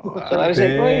sila. So, I was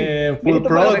like, full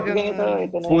prod.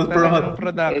 Full prod.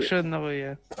 Production na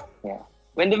kuya. Yeah.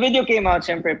 When the video came out,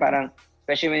 syempre parang,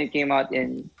 especially when it came out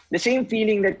in, the same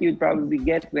feeling that you'd probably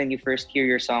get when you first hear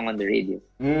your song on the radio.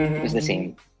 It was the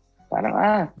same. Parang,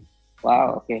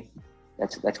 wow, okay.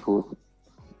 That's cool.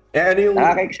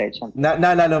 Nakaka-excite siya.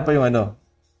 Naalala mo pa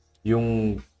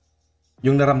yung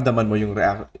naramdaman mo,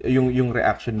 yung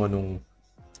reaction mo nung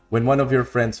when one of your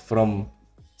friends from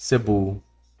Cebu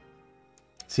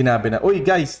sinabi na, "Uy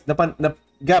guys,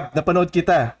 Gab, napanood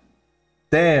kita.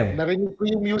 Damn. Narinig ko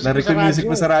yung music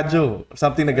mo sa radyo."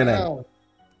 Something na ganun.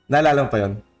 Naalala mo pa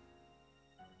yun?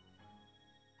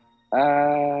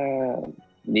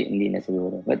 Hindi na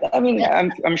siguro. But I mean,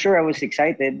 I'm sure I was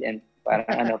excited and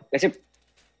parang kasi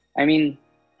I mean,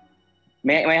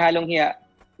 may halong hiya.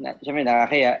 Siyempre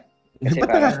nakakahiya kasi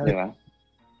parang, di ba?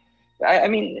 I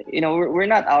mean, we're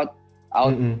not out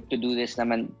to do this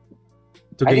naman.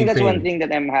 I think that's one thing that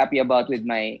I'm happy about with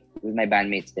my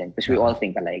bandmates then, because we all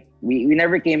think alike. We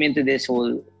never came into this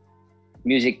whole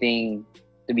music thing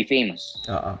to be famous.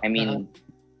 I mean,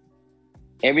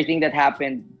 everything that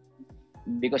happened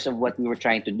because of what we were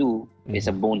trying to do is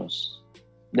a bonus.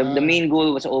 The main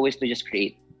goal was always to just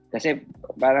create. Kasi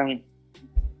parang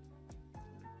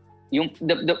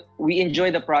we enjoy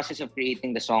the process of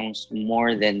creating the songs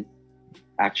more than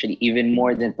even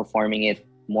more than performing it,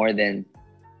 more than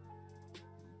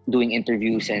doing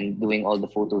interviews and doing all the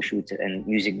photo shoots and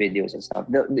music videos and stuff.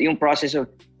 Yung process of,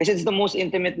 kasi it's the most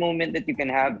intimate moment that you can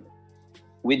have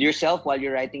with yourself while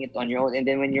you're writing it on your own. And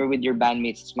then when you're with your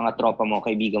bandmates, mga tropa mo,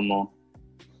 kaibigan mo,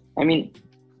 I mean,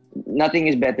 nothing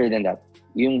is better than that.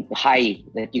 Yung high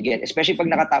that you get, especially pag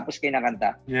nakatapos kayo na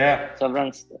kanta. Yeah.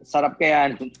 Sobrang sarap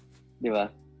kaya, di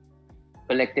ba?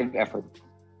 Collective effort.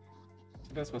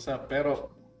 That's what's up.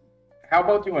 Pero, how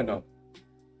about yung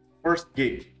first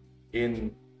gig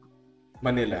in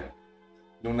Manila?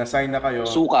 Nung na-sign na kayo.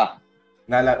 Suka.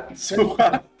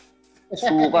 Suka.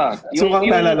 Suka. Suka ang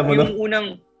naalala mo, no? Yung unang,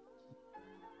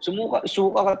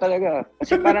 suka ka talaga.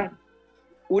 Kasi parang,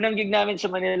 unang gig namin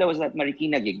sa Manila was that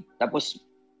Marikina gig. Tapos,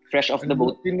 fresh off the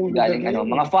boat. Galing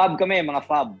mga fob kami, mga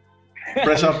fob.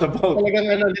 Fresh off the boat. Talagang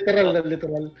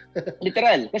literal.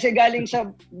 Literal. Kasi galing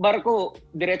sa barko,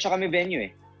 diretso kami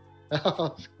venue eh.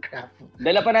 Oh, crap.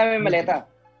 Dala pa namin maleta.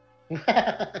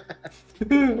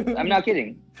 I'm not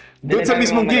kidding. Doon sa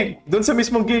mismong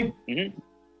gig. Mm-hmm.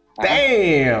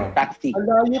 Damn! Taxi.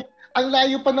 Ang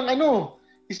layo pa ng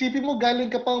Isipin mo,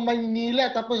 galing ka pang Manila,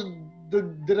 tapos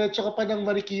diretso ka pa ng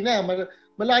Marikina.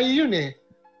 Malayo yun eh.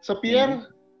 Sa pier.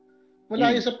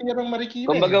 Malayo sa pier ng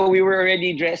Marikina. Kumbaga, we were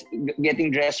already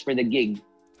getting dressed for the gig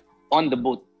on the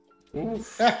boat.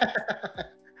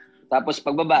 Tapos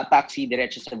pagbaba, taxi,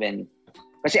 diretso sa venue.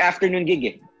 Kasi afternoon gig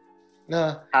eh.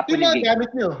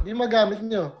 Yung magamit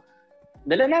nyo.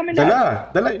 Dala namin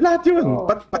lahat. Dala lahat yun.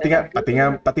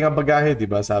 Pati nga bagahe, di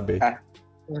ba, sabi?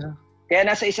 Kaya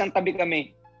nasa isang tabi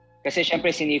kami. Kasi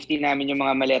syempre, sinafety namin yung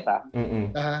mga maleta.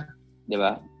 Di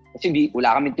ba? Kasi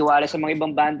wala kami tiwala sa mga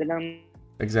ibang banda ng...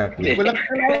 Exactly. Wala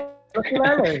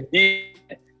kilala eh.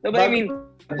 Diba, I mean,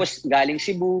 tapos galing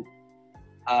Cebu,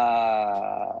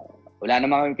 wala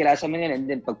naman kami kilala sa Manila. And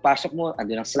then pagpasok mo,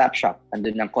 andun ang Slap Shop,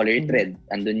 andun ang Colored Thread,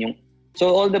 andun yung...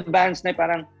 So all the bands na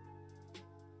parang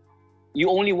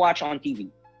you only watch on TV.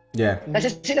 Yeah.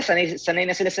 Kasi sila sanay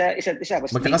na sila sa isa't isa.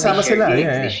 Magkakasama sila. Gigs,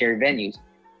 Yeah. They share venues.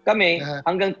 Kami,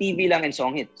 hanggang TV lang and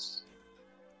song hits.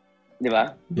 Di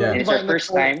ba? Yeah. And it's our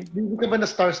first time. Hindi ka ba na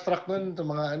starstruck nun? Itong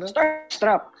mga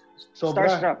Starstruck.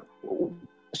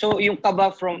 So yung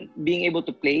kaba from being able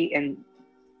to play and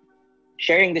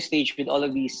sharing the stage with all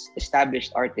of these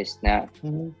established artists na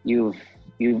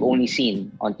you've only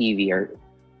seen on TV or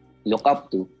look up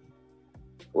to,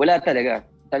 wala talaga.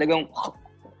 Talagang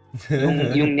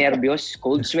yung nervyos,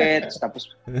 cold sweats, tapos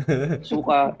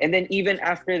suka. And then even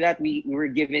after that, we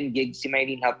were given gigs. Si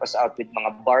Mylene helped us out with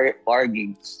mga bar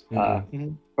gigs.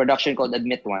 Production called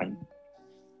Admit One.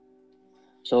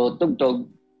 So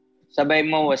tugtog, sabay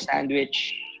mo was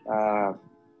sandwich,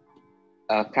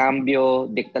 cambio,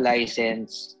 dicta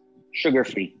license,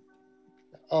 sugar-free.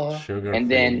 Sugar-free. And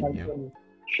then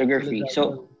sugar-free.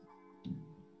 So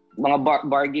mga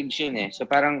bar gigs yun eh. So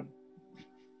parang,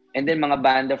 and then mga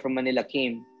banda from Manila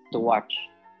came to watch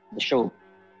the show.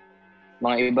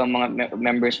 Mga ibang mga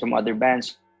members from other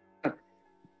bands.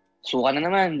 Suka na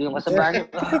naman, doon ka sa banyo.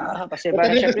 Kasi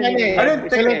parang syempre...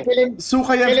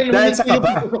 Suka yan dahil sa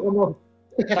kaba.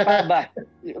 Sa kaba.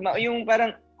 Yung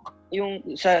parang, yung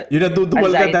sa... Yung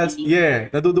naduduwal ka dahil...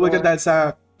 Yeah, naduduwal ka dahil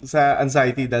sa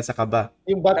anxiety, dahil sa kaba.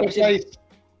 Yung butterflies.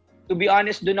 To be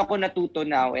honest, doon ako natuto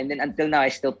now, and then until now,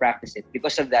 I still practice it.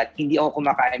 Because of that, hindi ako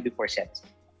kumakain before sets.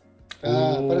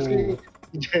 Parang si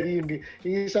Jerry,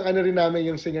 yung isang rin namin,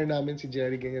 yung singer namin, si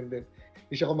Jerry, ganyan din.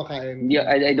 Hindi siya kumakain.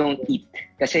 I don't eat.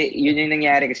 Kasi yun yung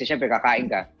nangyari. Kasi syempre, kakain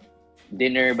ka.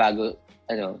 Dinner bago,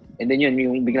 and then yun,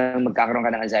 yung biglang magkakaroon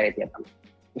ka ng anxiety.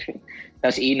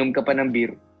 Tapos iinom ka pa ng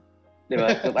beer. Diba?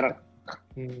 So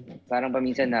parang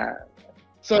paminsan na,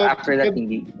 so after that,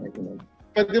 hindi.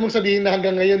 Pwede mong sabihin na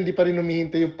hanggang ngayon, di pa rin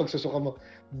humihintay yung pagsusuka mo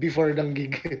before ng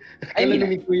gig. Kailan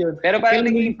humihintay yun. Pero parang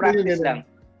naging practice lang.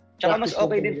 Tsaka mas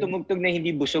okay din tumugtog na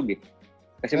hindi busog eh.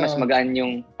 Kasi mas magaan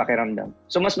yung pakiramdam.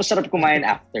 So mas masarap kumain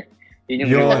after. Yun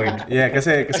yung reward. Yeah,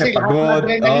 kasi pagod.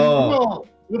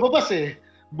 Lumabas eh.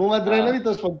 Buong adrenaline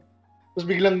tapos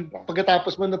biglang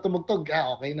pagkatapos mo na tumugtog,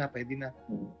 okay na, pwede na.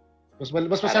 Mas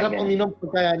masarap uminom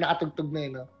pagka nakatugtog na eh,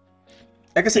 no?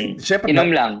 Kasi syempre inom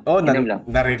lang.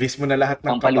 Na-release mo na lahat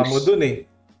ng kaba mo dun eh.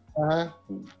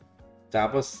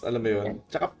 Tapos alam mo yun.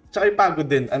 Tsaka yung pagod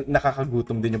din,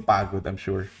 nakakagutom din yung pagod, I'm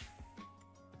sure.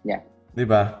 Yeah. 'Di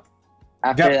ba?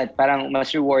 After that, parang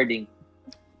mas rewarding.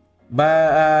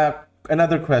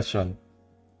 Another question.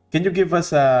 Can you give us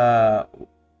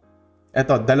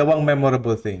dalawang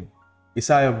memorable thing.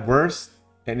 Isa yung worst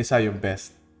and isa yung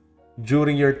best.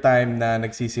 During your time na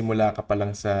nagsisimula ka pa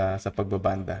lang sa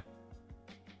pagbabanda.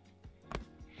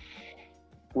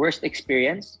 Worst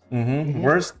experience?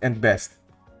 Worst and best.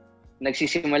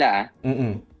 Nagsisimula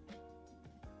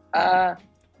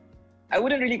I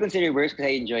wouldn't really consider it worst kasi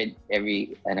I enjoyed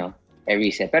every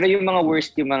set. Pero yung mga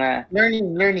worst, yung mga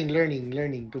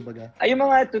learning kumbaga. Ay, yung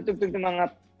mga tutugtog ng mga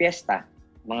piyesta,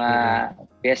 mga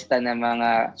piyesta na mga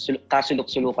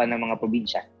kasulok-sulukan ng mga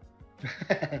probinsya.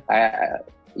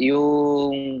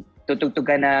 Yung tutugtog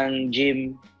ka ng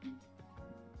gym,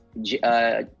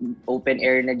 open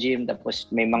air na gym, tapos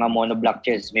may mga monoblock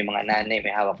chairs, may mga nanay,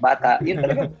 may hawak bata. Yun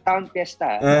talaga town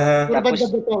fiesta.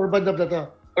 Urbandub na to.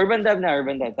 Urbandub.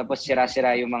 Tapos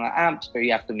sira-sira yung mga amps, pero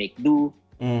you have to make do.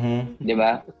 Di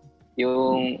ba?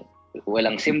 Yung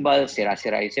walang cymbals,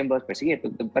 sira-sira yung cymbals, pero sige,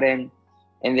 tugtog pa rin.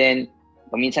 And then,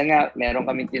 paminsan nga, meron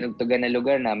kaming tinugtugan na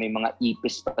lugar na may mga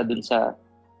ipis pa dun sa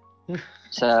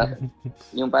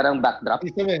yung parang backdrop.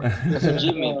 Sa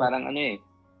gym parang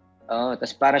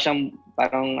tapos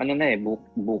parang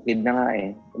bukid na nga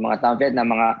eh. Yung mga tablet na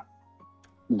mga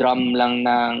drum lang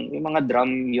yung mga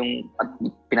drum yung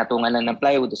pinatungan lang ng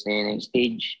plywood, tapos na yung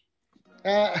stage.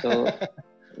 So,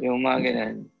 yung mga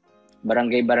ganun.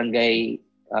 Barangay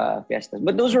fiestas.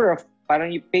 But those were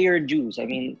parang you pay your dues. I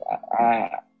mean,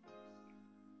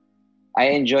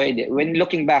 I enjoyed it. When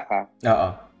looking back,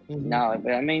 now,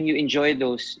 I mean, you enjoy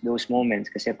those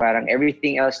moments kasi parang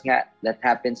everything else nga that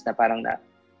happens na parang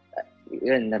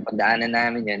yun, napagdaanan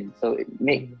namin yan. So, it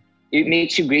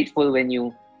makes you grateful when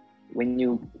you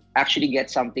actually get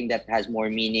something that has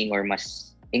more meaning or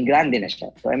mas engrande na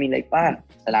siya. So, I mean, like,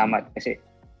 salamat kasi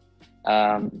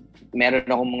meron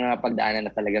akong mga pagdaanan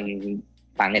na talagang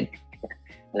pangit.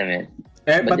 Alam mo yun?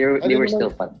 But they were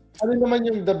still fun. Ano naman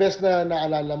yung the best na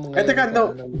naalala mo ngayon? Teka,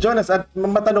 Jonas, at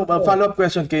matanong, follow-up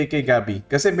question kay Gabby.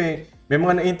 Kasi may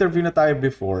mga na-interview na tayo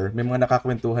before, may mga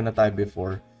nakakwentuhan na tayo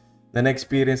before, na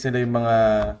na-experience nila yung mga,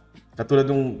 katulad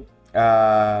nung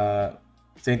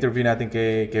sa interview natin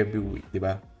kay Buwi, di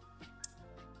ba?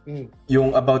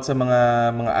 Yung about sa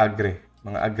mga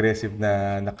aggressive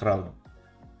na crowd.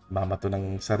 Mamato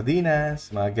ng sardinas,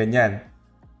 mga ganyan.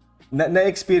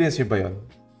 Na-experience nyo ba yun?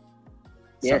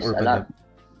 Yes, a lot.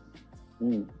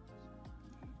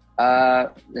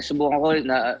 Nasubukan ko,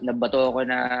 nabato ako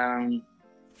ng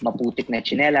maputik na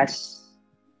tsinelas.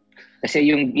 Kasi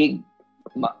yung gig,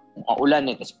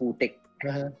 maulan tapos putik.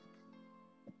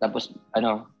 Tapos,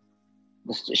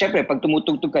 syempre, pag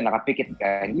tumutugtog ka, nakapikit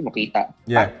ka, hindi mo kita.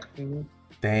 Yeah.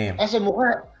 Damn. Sa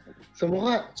mukha.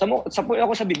 Sapul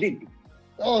ako sa bibig.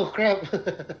 Oh, crap.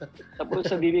 Sapul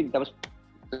sa bibig, tapos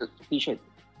t-shirt.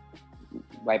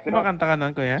 Wipe it off. Kumakanta ka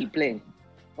nun, kuya? Keep playing.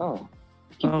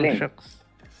 Keep playing. Shucks.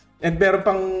 And meron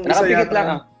pang isa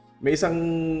yata, may isang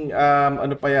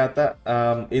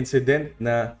incident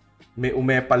na may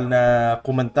umepal na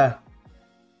kumanta.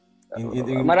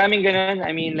 Maraming ganun.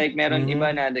 I mean, like, meron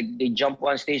iba na they jump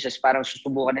on stage, as parang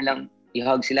susubukan nilang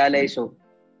i-hug si Lalay. So,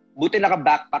 buti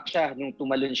naka-backpack siya nung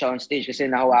tumalon siya on stage kasi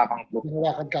nahawakan ko.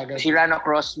 She ran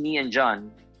across me and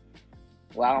John.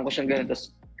 Hawakan ko siyang ganun.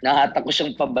 Tapos, nahatak ko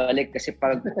siyang pabalik kasi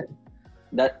pag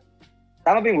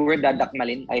tama ba yung word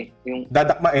dadakmalin? Ay, yung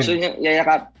dadakmain. So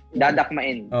yayakap,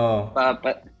 dadakmain.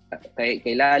 Kay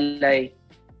Lalay.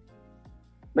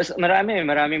 Basta maraming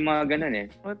mga ganun eh.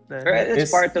 What the?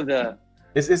 It's part of the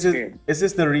Is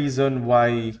this the reason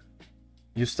why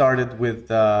you started with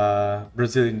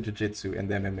Brazilian Jiu-Jitsu and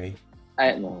MMA?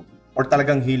 I don't know. Or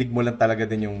talagang hilig mo lang talaga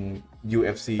din yung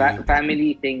UFC?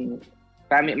 Family thing.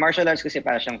 Martial arts kasi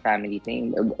para siyang family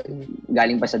thing.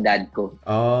 Galing pa sa dad ko.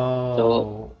 Oh. So,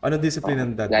 anong discipline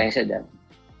ng dad? Galing sa dad.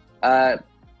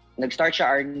 Nag-start siya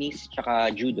arnis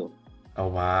tsaka judo. Oh,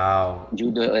 wow.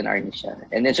 Judo and arnis siya.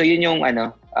 And then, so yun yung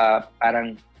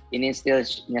parang in-instill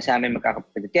niya sa amin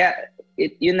magkakapatid. Kaya,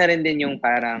 yun na rin din yung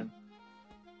parang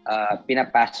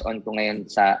pinapass on ko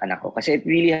ngayon sa anak ko. Kasi it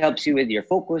really helps you with your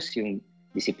focus, yung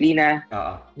disiplina,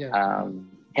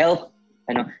 health.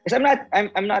 Because I'm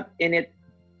not in it.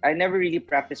 I never really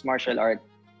practiced martial arts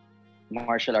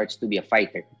to be a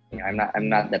fighter. I'm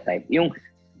not that type. Yung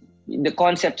the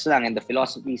concepts lang and the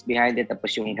philosophies behind it,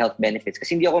 tapos yung health benefits.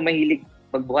 Kasi hindi ako mahilig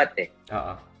magbuhat eh.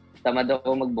 Tamad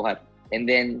ako magbuhat. And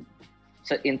then,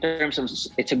 so in terms of,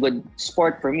 it's a good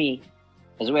sport for me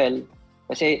as well.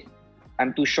 Kasi I'm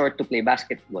too short to play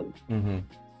basketball.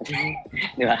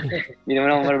 Di ba? Hindi naman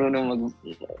ako marunong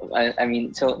I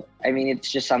mean,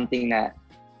 it's just something na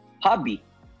hobby.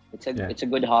 It's a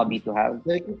good hobby to have.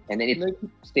 And then it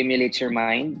stimulates your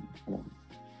mind.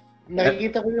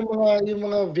 Nakikita ko yung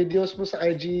mga videos mo sa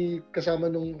IG kasama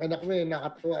nung anak mo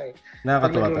nakakatuwa eh.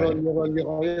 Nakakatuwa tayo. Nag-roll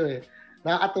kayo eh.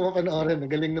 Nakakatuwa panoorin.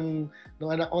 Galing nung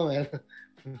anak ko eh.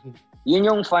 Yun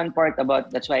yung fun part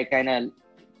about, that's why I kind of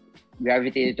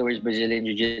gravitated towards Brazilian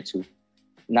Jiu-Jitsu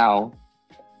now.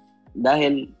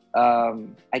 Dahil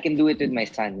I can do it with my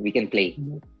son. We can play.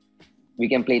 we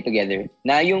can play together.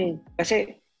 Na yung,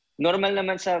 kasi normal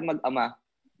naman sa mag-ama,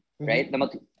 right? Na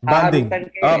Bonding.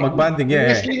 Mag-bonding,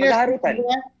 yeah. Maghaharutan.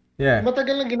 Yeah.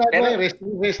 Matagal lang ginagawa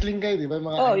wrestling kayo, di ba?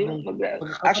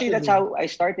 Actually, that's how I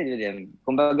started with him.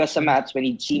 Kumbaga sa mats, when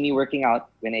he'd see me working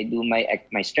out, when I do my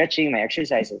stretching, my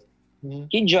exercises,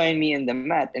 he'd join me in the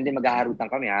mat and then maghaharutan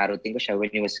kami. Haharutin ko siya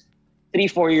when he was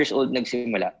 3-4 years old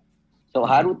nagsimula. So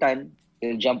harutan,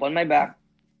 he'll jump on my back,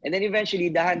 and then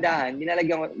eventually, dahan-dahan,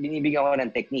 binibigyan ko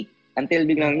ng technique. Until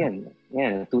biglang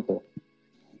yan, tuto.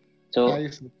 So,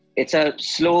 it's a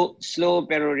slow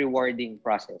pero rewarding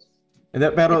process.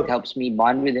 Pero it helps me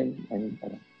bond with him, and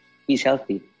he's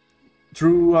healthy.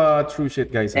 True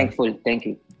shit, guys. Thankful, thank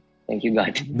you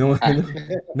God.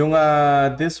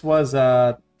 This was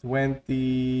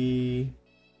 2007,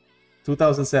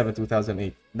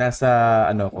 2008.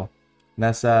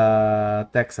 Nasa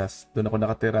Texas. Doon ako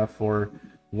nakatira for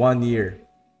 1 year.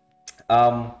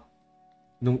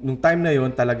 Nung time na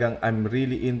yon, talagang I'm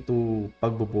really into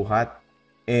pagbubuhat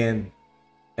and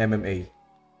MMA.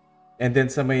 And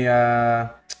then sa may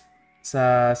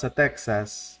sa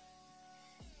Texas,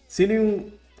 sino yung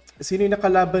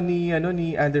nakalaban ni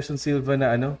Anderson Silva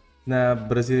na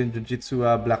Brazilian Jiu-Jitsu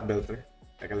black belter?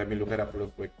 Teka, let me look it up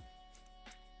real quick.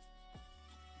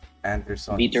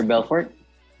 Anderson. Peter Belfort?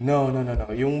 No.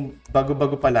 Yung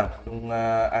bago-bago pa lang. Yung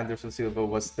Anderson Silva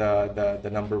was the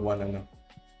number one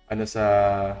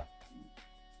sa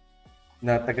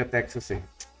na taga Texas eh.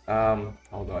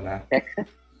 Hold on Texas?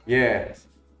 Yes.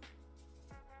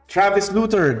 Travis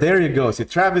Luther. There you go. Si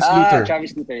Travis Luther.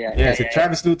 Travis Luther, yeah. Yeah, si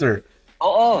Travis Luther.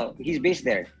 Oh, he's based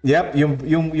there. Yep,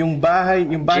 yung bahay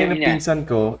ng pinsan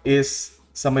ko is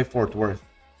sa may Fort Worth.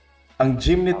 Ang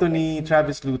gym nito ni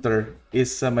Travis Luther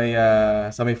is sa may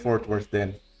Fort Worth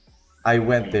din. I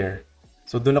went there.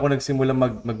 So doon ako nagsimula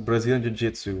mag-Brazilian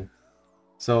Jiu-Jitsu.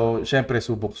 So, syempre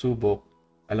subok-subok.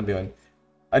 Alam mo 'yun?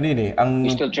 Ano yun eh?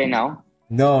 You still train now?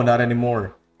 No, not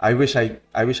anymore. I wish I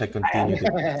continued it.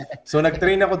 So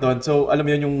nag-train ako doon. So alam mo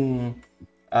 'yun yung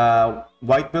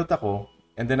white belt ako,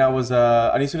 and then I was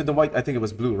ano yung sunod ng white? I think it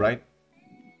was blue, right?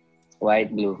 White,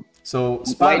 blue. So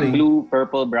sparring. White, blue,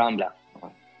 purple, brown, black.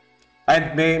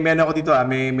 And may ano ako dito,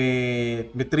 may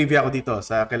trivia ako dito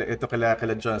sa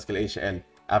kila Jones, kila HL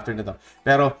after nito.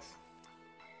 Pero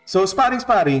so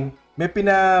sparring, may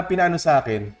pinaano sa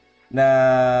akin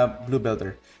na blue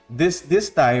belter.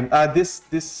 This time,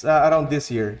 around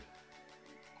this year,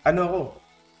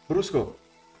 brusko.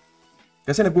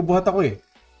 Kasi nagbubuhat ako eh.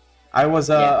 I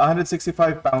was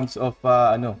 165 pounds of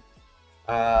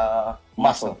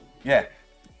muscle. Yeah.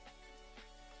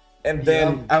 And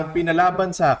then, ang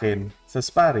pinalaban sa akin sa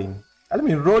sparring, alam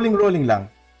mo yun, rolling lang.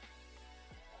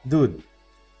 Dude,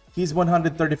 he's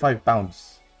 135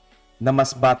 pounds na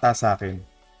mas bata sa akin.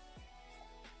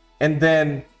 And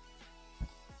then,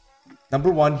 number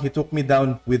one, he took me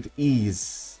down with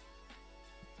ease.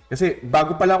 Kasi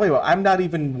bago pala ako, I'm not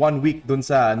even 1 week dun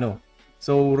sa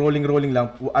So, rolling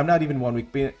lang. I'm not even 1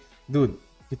 week. Dude,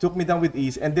 he took me down with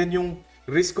ease. And then yung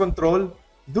wrist control,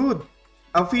 dude,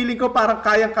 ang feeling ko parang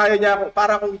kayang-kaya niya ako,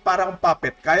 para akong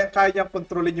puppet. Kaya niya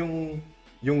kontrolin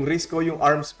yung wrist ko, yung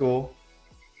arms ko,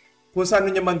 kung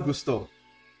saan niya man gusto.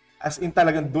 As in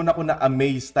talagang doon ako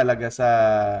na-amaze talaga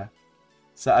sa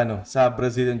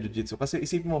Brazilian Jiu-Jitsu. Kasi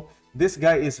isip mo, this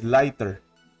guy is lighter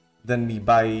than me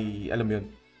by, alam mo yun,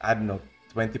 I don't know,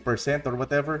 20% or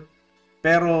whatever.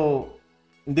 Pero,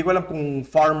 hindi ko alam kung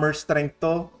farmer strength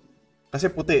to.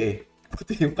 Kasi puti eh.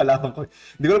 Puti yung kalaban ko.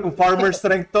 Hindi ko alam kung farmer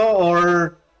strength to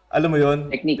or, alam mo yun?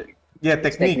 Technique. Yeah,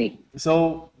 technique.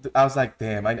 So, I was like,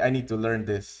 damn, I need to learn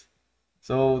this.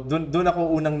 So, doon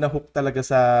ako unang na-hook talaga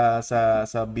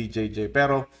sa BJJ.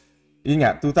 Pero, yun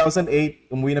nga, 2008,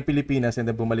 umuwi ng Pilipinas and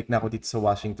then bumalik na ako dito sa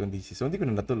Washington, D.C. So, hindi ko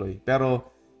na natuloy. Pero,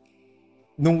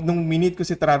 nung minute ko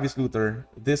si Travis Luther,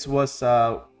 this was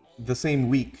the same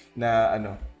week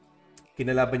na,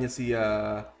 kinalaban niya si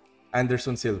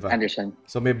Anderson Silva.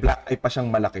 So, may black eye pa siyang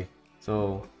malaki.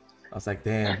 So, I was like,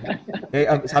 damn. Hey,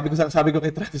 sabi ko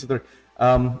kay Travis Luther,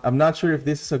 I'm not sure if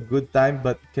this is a good time,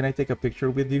 but can I take a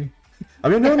picture with you?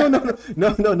 I mean, no.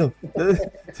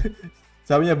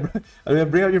 Sabi niya,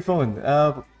 bring out your phone.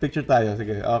 Picture tayo.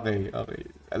 Sige, okay.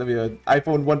 Alam mo yun,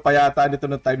 iPhone 1 pa yata nito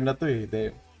ng time na to eh.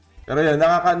 Damn. Pero yun,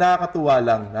 nakakatuwa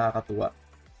lang.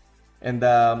 And,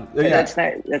 yeah.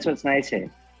 That's what's nice eh.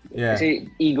 Yeah. Kasi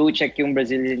ego check yung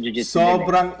Brazilian Jiu-Jitsu.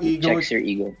 Sobrang ego checks your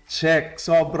ego. Check.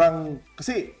 Sobrang,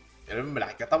 kasi,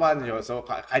 malaki katawan nyo. So,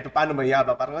 kahit paano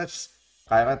mayabang, parang,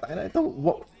 kaya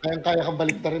kang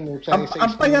baliktarin mo.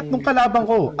 Ang payat nung kalabang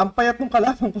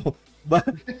ko.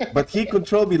 But he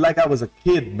controlled me like I was a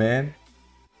kid, man.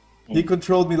 He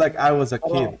controlled me like I was a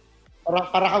kid.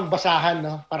 Para kang basahan,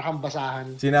 no? Para kang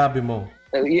basahan. Sinabi mo.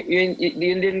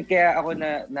 Yun din kaya ako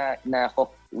na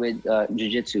hook with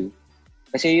jiu-jitsu.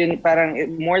 Kasi yun parang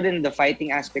more than the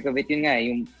fighting aspect of it, yun nga,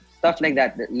 yung stuff like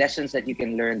that, the lessons that you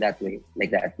can learn that way,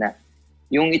 like that. Na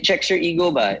yung it checks your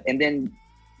ego ba, and then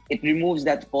it removes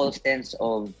that false sense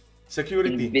of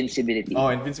security. Invincibility.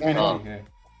 Invincibility. Yeah.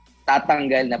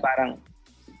 Tatanggal na parang,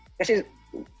 kasi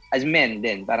as men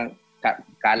din, parang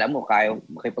kala mo kaya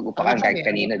makipag-upakan kahit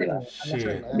kanino, di ba?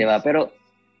 Di ba? Pero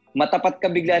matapat ka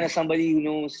bigla na somebody who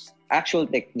knows actual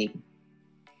technique.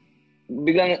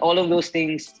 Biglang all of those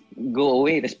things go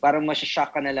away. Tapos parang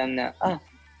masya-shock ka na lang na,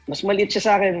 mas maliit siya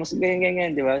sa akin, mas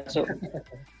ganyan, di ba? So,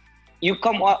 you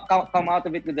come out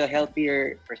of it with a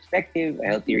healthier perspective, a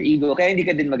healthier ego. Kaya hindi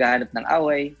ka din maghahanap ng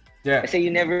away. Yeah. Kasi you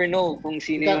never know kung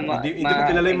sino yung hindi mo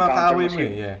kilala yung mga kaaway mo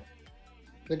eh. Yeah.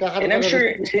 And I'm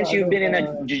sure since you've been in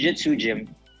a jiu-jitsu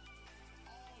gym,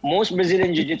 most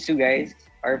Brazilian jiu-jitsu guys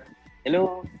are,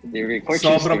 they record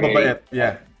sobrang babait.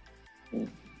 Yeah.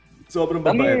 Sobrang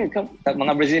babait.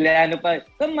 Mga Braziliano pa,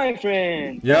 come my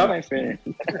friend. Yep. Come my friend.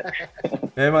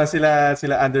 Eh mga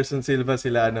sila Anderson Silva,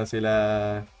 sila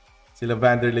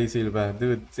Vanderlei Silva.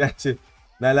 Dude,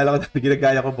 naalala ko na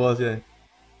ginagaya ko boss yan.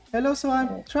 Hello, so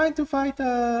I'm trying to fight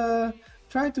a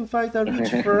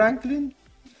Rich Franklin.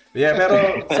 Yeah,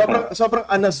 pero sobrang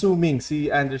unassuming si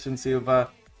Anderson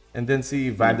Silva, and then si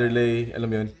Vanderlei, alam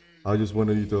mo yun, I just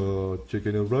wanna eat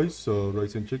chicken and rice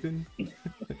and chicken.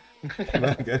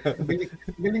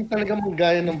 Galing talaga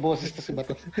mag-gaya ng boses to si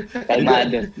Bato.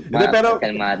 Kalmado. Pero,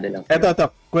 kalmado lang.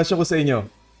 Ito, question ko sa inyo.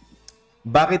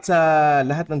 Bakit sa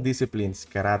lahat ng disciplines,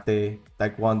 karate,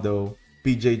 taekwondo,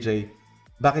 PJJ,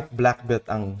 bakit black belt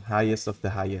ang highest of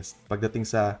the highest pagdating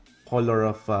sa color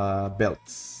of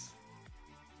belts?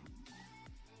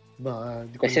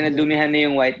 Kasi nadumihan na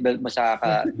yung white belt mo sa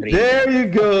kaka-train. There you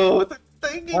go!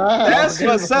 That's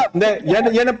what's up!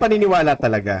 Yan ang paniniwala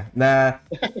talaga na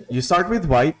you start with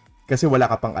white kasi wala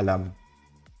ka pang alam.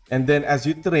 And then as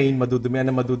you train,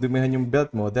 madudumihan yung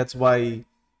belt mo. That's why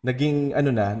naging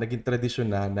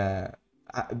tradisyon na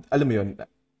alam mo yun,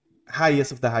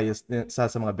 highest of the highest sa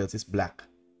mga belts is black.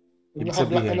 Ibig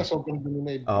sabihin,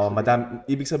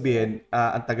 ibig sabihin,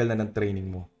 ang tagal na ng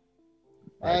training mo.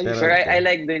 Pero I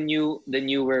like the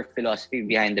newer philosophy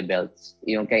behind the belts.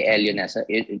 Yung kay Elio nasa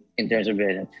in terms of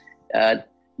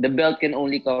the belt can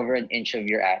only cover an inch of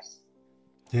your ass.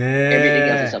 Yeah. Everything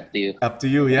else is up to you. Up to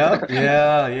you, yeah.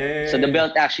 Yeah. So the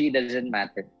belt actually doesn't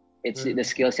matter. It's the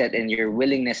skill set and your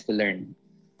willingness to learn.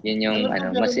 Yun yung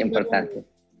mas importante.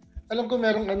 Alam ko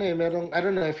merong I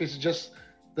don't know if it's just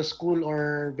the school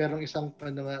or merong isang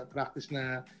practice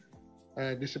na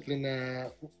discipline na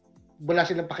wala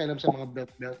silang pakialam sa mga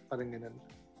belt parang ganun.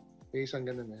 May isang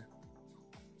ganun eh.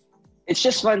 It's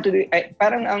just fun to do.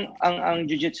 Parang ang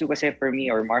jiu-jitsu kasi for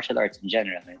me or martial arts in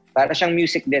general, para siyang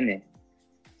music din eh.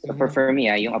 So for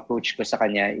me, yung approach ko sa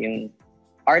kanya, yung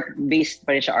art-based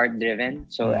pa rin siya, art-driven.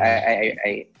 So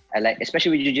I like,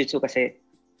 especially with jiu-jitsu kasi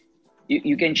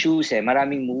you can choose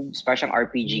maraming moves, parang siyang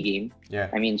RPG game. Yeah.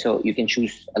 I mean, so you can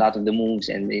choose a lot of the moves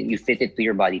and you fit it to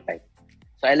your body type.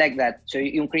 So I like that. So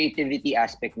yung creativity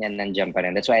aspect niya nandiyan pa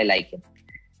rin. That's why I like it.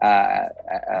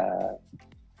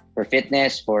 For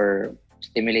fitness, for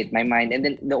stimulate my mind. And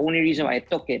then the only reason why I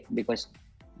took it because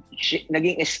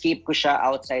naging escape ko siya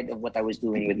outside of what I was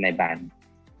doing with my band.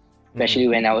 Especially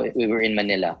when we were in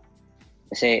Manila.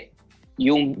 Kasi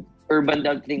yung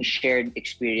Urbandub thing, shared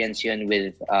experience yun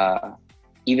with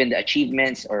even the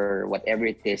achievements or whatever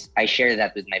it is, I share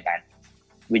that with my band.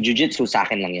 With jiu-jitsu, sa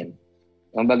akin lang yun.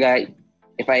 Kumbaga,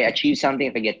 if I achieve something,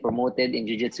 if I get promoted in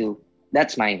jiu-jitsu,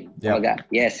 that's mine. Yeah. Kumbaga,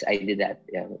 yes, I did that.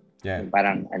 Yeah.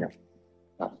 Parang,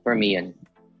 for me yun.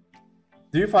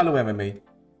 Do you follow MMA?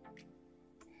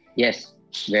 Yes,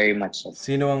 very much so.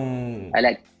 Sino ang... I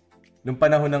like... Nung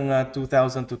panahon ng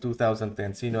 2000 to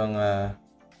 2010, sino ang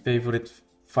favorite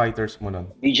fighters mo nun?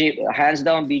 Hands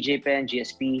down, BJ Penn,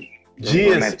 GSP.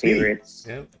 GSP? My favorites.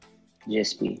 Yep.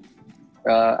 GSP.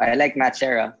 I like Matt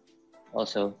Serra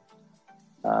also.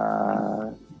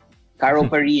 Caro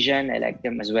Parisian, I like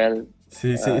them as well.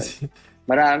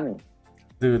 Marami.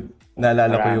 Dude,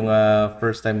 naalala ko yung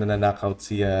first time na na-knockout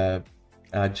si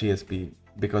GSP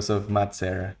because of Matt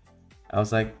Serra. I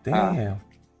was like, damn,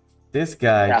 this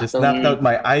guy just knocked out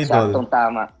my idol.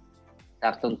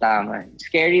 Saktong tama.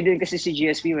 Scary din kasi si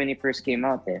GSP when he first came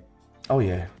out eh. Oh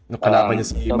yeah. Nung kalaban niya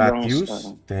si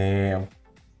Matthews. Damn.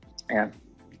 Yeah.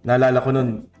 Naalala ko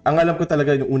nun, ang alam ko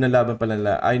talaga yung unang laban pa lang,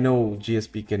 I know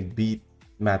GSP can beat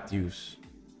Matthews.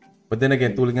 But then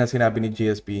again, tulad nga sinabi ni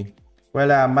GSP,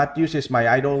 well, Matthews is my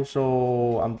idol,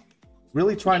 so I'm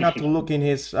really trying not to look in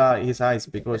his eyes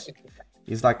because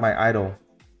He's like my idol.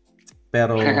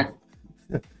 Pero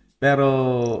pero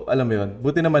alam mo 'yun,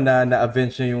 buti naman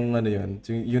na-avenge niya yung ano 'yun,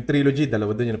 yung trilogy,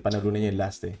 dalawa doon yung panalunan niya yung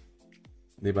last eh.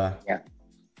 'Di ba? Yeah.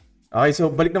 Okay, so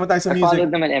balik naman tayo sa music.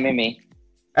 Followed naman MMA.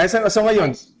 Ay, so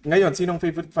ngayon, sinong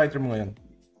favorite fighter mo ngayon?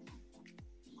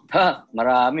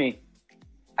 Marami.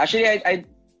 Actually,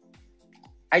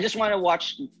 I just want to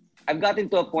watch. I've gotten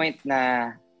to a point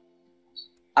na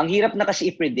ang hirap na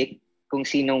kasi i-predict kung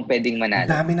sinong pwedeng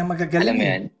manalo. Dami nang magagaling. Alam mo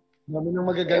yan? Dami nang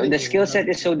magagaling. The skill set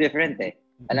is so different eh.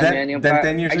 Alam mo yan? Yung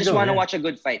 10 years I just ago, want to watch a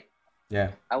good fight.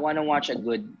 Yeah. I want to watch a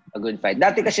good fight.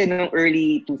 Dati kasi nung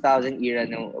early 2000 era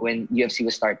when UFC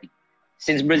was starting,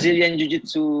 since Brazilian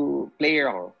Jiu-Jitsu player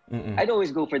ako, I'd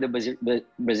always go for the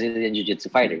Brazilian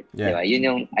Jiu-Jitsu fighter. Yeah. Diba? Yun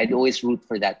yung, I'd always root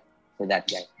for that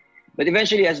guy. But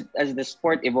eventually, as the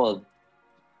sport evolved,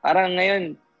 parang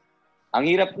ngayon, ang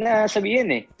hirap na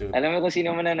sabihin eh. Dude. Alam mo kung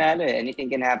sino mananalo eh.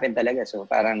 Anything can happen talaga. So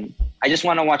parang, I just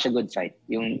want to watch a good fight.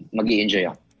 Yung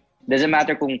mag-i-enjoy ako. Doesn't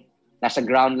matter kung nasa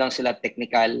ground lang sila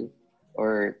technical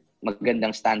or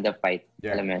magandang stand-up fight.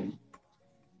 Yeah. Alam mo yun?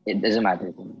 It doesn't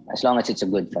matter. As long as it's a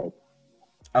good fight.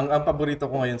 Ang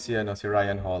paborito ko ngayon si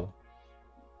Ryan Hall.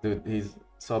 Dude, he's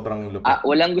sobrang lupit.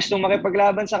 Walang gustong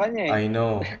makipaglaban sa kanya eh. I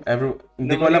know.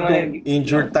 Hindi ko alam kung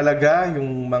injured talaga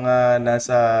yung mga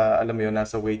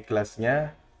nasa weight class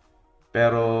niya.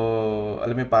 Pero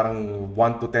alam mo parang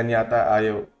 1 to 10 yata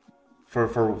ayaw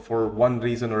for one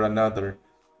reason or another.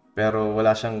 Pero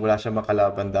wala siyang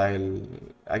makalaban dahil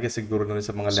I guess siguro na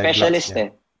sa mga leg locks specialist niya. eh.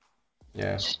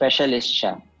 Yeah. Specialist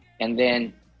siya. And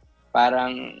then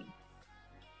parang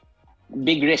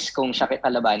big risk kung siya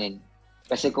kalabanin.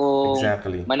 Kasi kung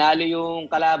manalo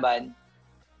yung kalaban,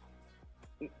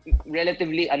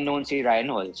 relatively unknown si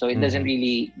Ryan Hall. So it doesn't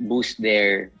really boost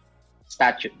their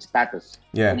status.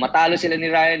 Yeah. Kung matalo sila ni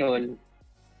Ryan Hall,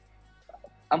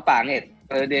 ang pangit.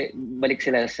 Pwede balik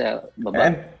sila sa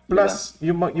baba. And plus,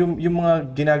 diba? yung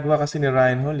mga ginagawa kasi ni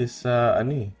Ryan Hall is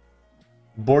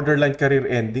borderline career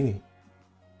ending.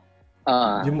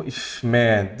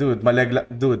 Man, dude,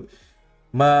 dude.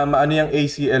 Maano yung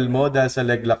ACL mo dahil sa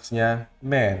leg locks niya,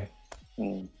 man.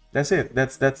 That's it.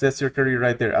 That's your career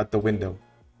right there out the window.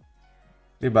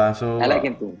 Diba? So I like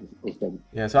him too.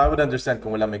 Yeah, so I would understand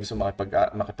kung wala may gusto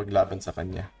makipaglaban sa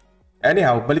kanya.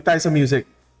 Anyhow, balik tayo sa music.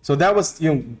 So that was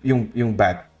yung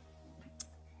bad.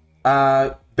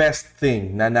 Best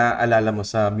thing na naaalala mo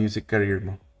sa music career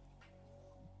mo?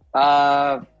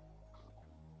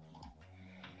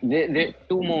 There are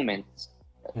two moments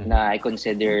na I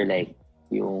consider like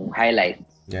yung highlights.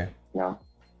 Yeah. No?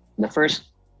 The first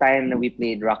time na we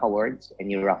played Rock Awards, and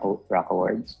yung Rock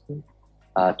Awards,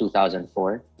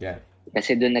 2004. Yeah.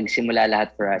 Kasi doon nagsimula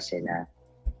lahat for us na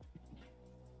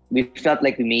we felt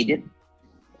like we made it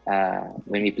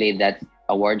when we played that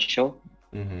award show.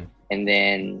 Mm-hmm. And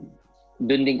then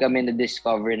doon din kami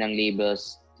na-discover ng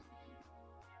labels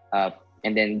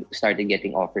and then started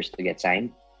getting offers to get signed.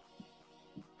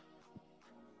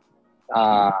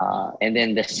 And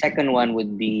then the second one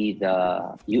would be the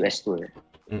US tour,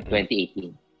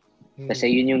 2018. Kasi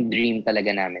yun yung dream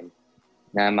talaga namin,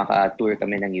 na maka-tour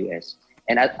kami ng US.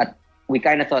 And we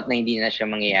kind of thought na hindi na siya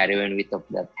mangyayari when we took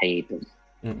that hiatus.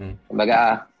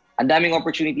 Kumbaga, ang daming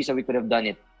opportunities that we could have done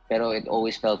it, pero it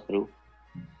always fell through.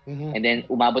 And then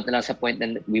umabot na lang sa point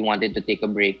na we wanted to take a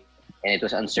break, and it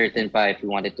was uncertain pa if we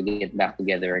wanted to get back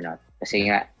together or not. Kasi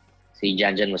nga, si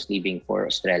Janjan was leaving for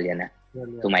Australia na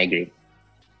to migrate.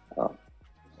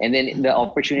 And then the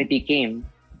opportunity came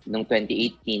noong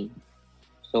 2018.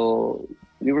 So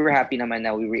we were happy naman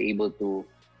na we were able to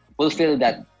fulfill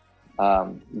that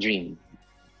dream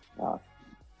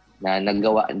na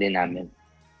nagawa din namin.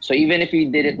 So even if we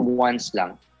did it once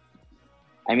lang,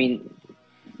 I mean,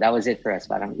 that was it for us.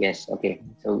 Parang, yes, okay.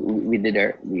 So we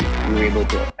were able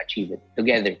to achieve it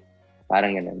together.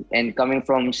 Parang ganun. And coming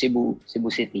from Cebu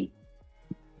City,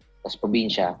 tas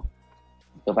probinsya,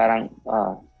 so parang,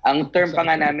 ang term pa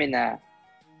nga namin na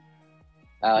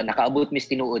nakaabot mis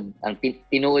tinuod. Ang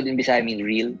tinuod in Bisaya mean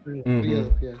real.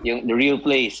 Real, yeah. Yung the real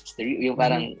place, yung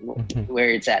parang where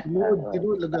it's at.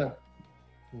 Tinuod lang.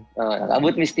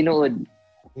 Nakaabot mis tinuod.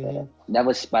 That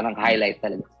was parang highlight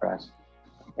talaga for us.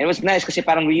 It was nice kasi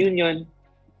parang reunion,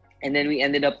 and then we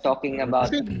ended up talking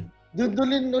about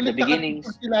doon ulit the beginnings.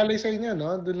 Kilala sa inyo,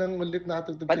 no? Doon lang ulit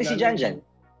natutupilala. Pati si Janjan.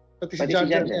 Pati si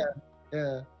Janjan.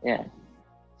 Yeah.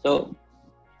 So,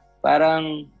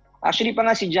 parang, actually pa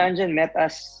nga si Janjan met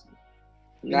us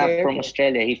from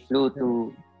Australia. He flew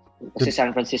to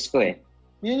San Francisco eh.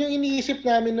 Yun yung iniisip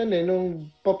namin nun nung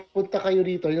papunta kayo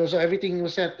rito. So everything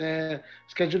was set,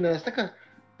 schedule na. Taka,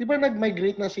 Di ba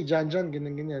nag-migrate na si Janjan,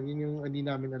 ganyan. Yun yung hindi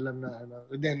namin alam na ano.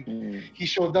 And then, he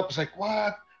showed up, was like,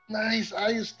 what? Nice,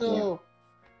 ayos to.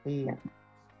 Yeah.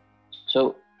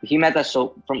 So, he met us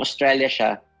from Australia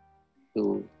siya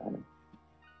to,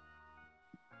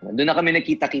 doon na kami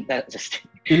nakita-kita.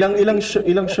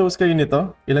 Ilang shows kayo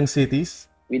nito? Ilang cities?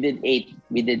 We did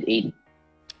 8. We did 8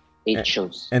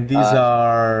 shows. And these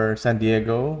are San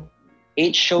Diego?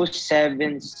 8 shows,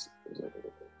 7.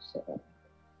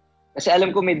 Kasi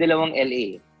alam ko may dalawang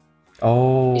LA.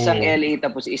 Oh. Isang LA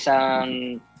tapos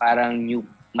isang parang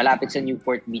malapit sa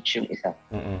Newport Beach yung isa.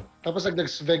 Tapos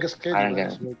nag-Vegas kayo.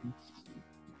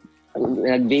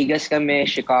 Nag-Vegas kami,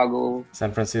 Chicago.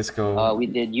 San Francisco.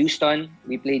 We did Houston.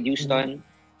 We played Houston.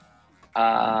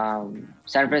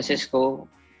 San Francisco.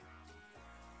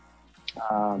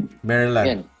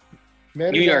 Maryland.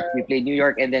 New York. We played New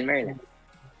York and then Maryland.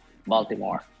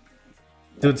 Baltimore.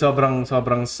 Dude,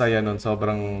 sobrang saya nun.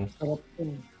 Sobrang...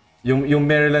 Yung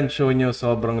Maryland show nyo,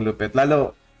 sobrang lupit.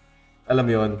 Lalo, alam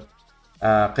mo yun,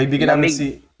 kaibigan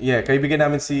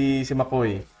namin si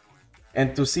McCoy.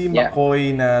 And to see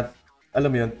McCoy na,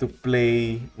 alam mo yun, to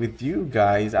play with you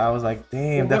guys, I was like,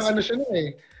 damn, that's... Sobrang ano siya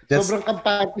nun sobrang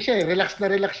kampante siya relax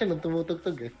siya nung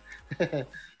tumutugtog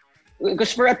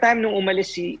Because for a time nung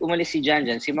umalis si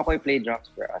Janjan, si McCoy played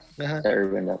drums for us sa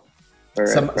Urbandub.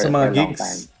 Sa mga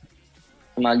gigs?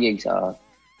 Sa mga gigs,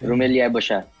 Rumeliebo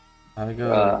siya.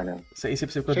 Sa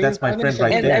isip-isip ko, that's my friend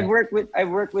right there. And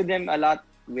I've worked with them a lot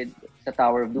with the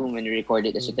Tower of Doom when we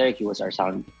recorded Esoteric. He was our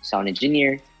sound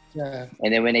engineer. Yeah.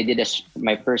 And then when I did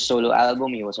my first solo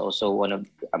album, he was also one of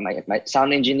my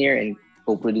sound engineer and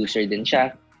co-producer din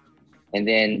siya. And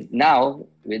then now,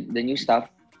 with the new stuff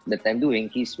that I'm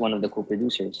doing, he's one of the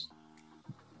co-producers.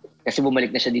 Kasi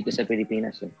bumalik na siya dito sa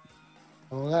Pilipinas.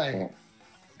 Oo nga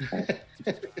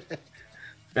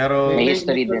Pero may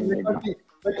history din.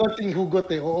 May konting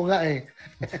hugot Oo nga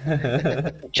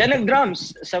Siya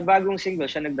nag-drums sa bagong single.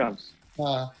 Siya nag-drums.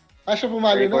 Siya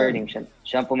pumalo na. Recording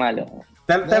siya pumalo.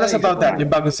 Tell us about that, yung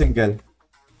bagong single.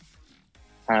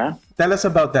 Tell us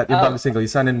about that, yung bagong single,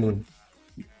 yung Sun and Moon.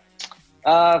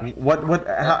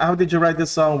 How did you write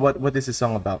this song? What is this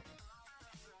song about?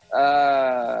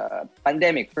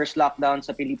 Pandemic, first lockdown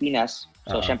sa Pilipinas.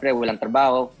 So syempre walang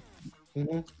trabaho.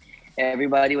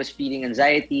 Everybody was feeling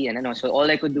anxiety and so all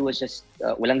I could do was just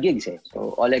walang gigs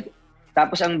So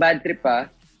tapos ang bad trip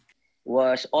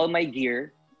was all my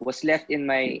gear was left in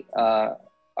my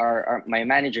my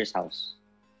manager's house.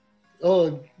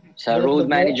 Sa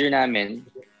road manager namin,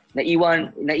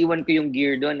 naiwan ko yung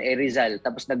gear doon Rizal,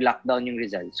 tapos nag-lockdown yung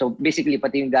Rizal. So basically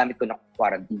pati yung gamit ko na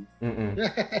quarantine.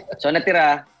 So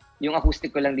natira yung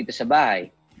acoustic ko lang dito sa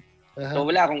bahay. So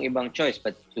wala akong ibang choice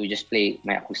but to just play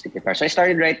my acoustic guitar. So I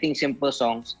started writing simple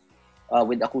songs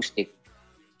with acoustic.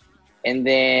 And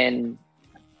then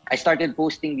I started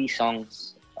posting these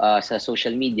songs sa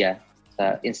social media,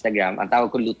 sa Instagram. Ang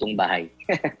tawag ko Lutong Bahay.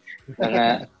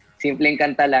 Mga simpleng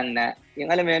kanta lang na,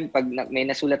 yung alam mo yun, pag may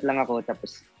nasulat lang ako,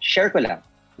 tapos share ko lang.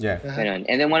 Yeah.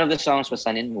 And then one of the songs was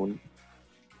Sun and Moon.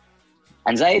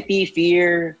 Anxiety,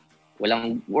 fear,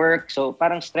 walang work. So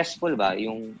parang stressful ba?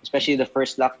 Yung, especially the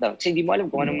first lockdown. Kasi hindi mo alam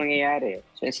kung anong mangyayari.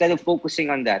 So instead of focusing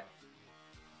on that,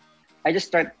 I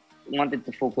just wanted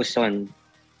to focus on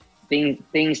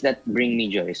things that bring me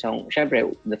joy. So syempre,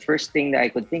 the first thing that I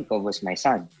could think of was my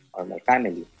son or my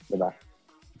family. Diba?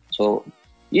 So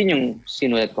yun yung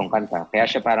sinulat kong kanta. Kaya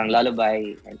siya parang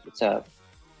lullaby. And it's a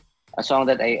song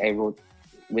that I wrote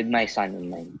with my son in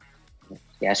mind.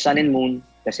 Kaya Sun and Moon,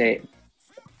 kasi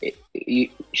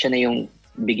siya na yung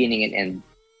beginning and end.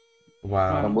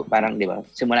 Wow. Parang, di ba,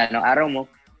 simula ng araw mo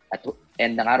at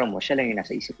end ng araw mo, siya lang yung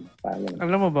nasa isip mo.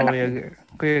 Alam mo ba,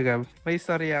 Kuya Gab, may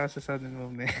istorya ako sa Sun and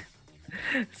Moon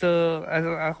So,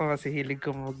 ako kasi hilig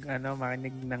ko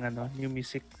makinig ng New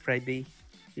Music Friday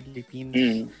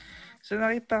Philippines. So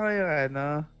nakita ko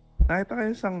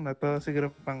yung song na to, siguro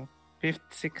pang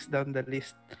 5th, 6th down the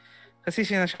list. Kasi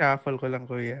sinashuffle ko lang,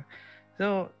 Kuya.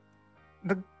 So,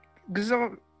 gusto ko,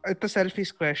 ito selfish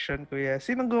question, Kuya.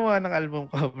 Sinong gumawa ng album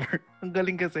cover? Ang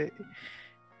galing kasi.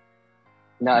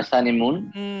 Na Sun and Moon?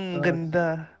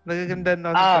 Ganda. Nagaganda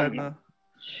na sa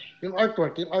Yung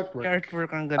artwork. Yung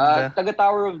artwork ang ganda. Taga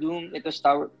Tower of Doom. Ito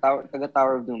taga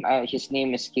Tower of Doom. His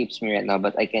name escapes me right now,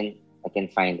 but I can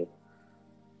find it.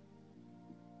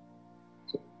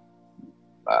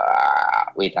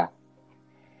 Wait.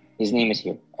 His name is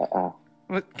here.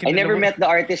 I never met the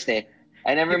artist. I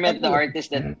never met the artist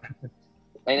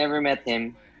I never met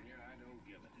him.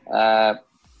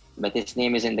 But his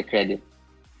name is in the credit.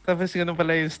 Tapos ganun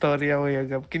pala yung story ako,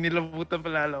 Yagab. Kinilabutan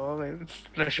pala ako.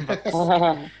 Flashback.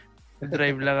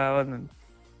 Drive lang ako nun.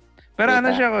 Pero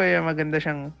ano siya, kuya, maganda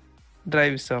siyang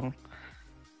drive song.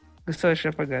 Gusto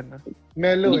siya pag ano.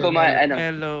 Mellow.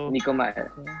 Mellow. Hindi ko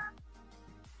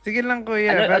Sige lang,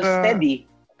 kuya. Pero steady.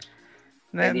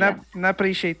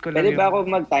 Na-appreciate ko lang. Pwede ba ako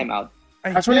mag-time out?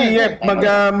 Actually,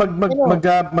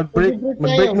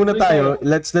 mag-break muna tayo.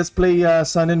 Let's play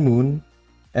Sun and Moon.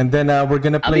 And then we're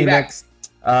gonna play next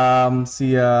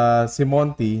si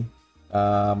Monty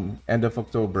end of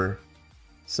October.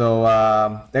 So,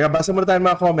 teka, basa muna tayo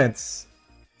mga comments.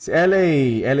 Si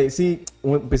LA,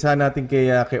 umpisa natin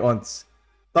kay Ons.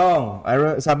 Tong,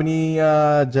 sabi ni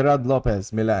Gerald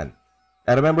Lopez, Milan.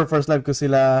 I remember first live ko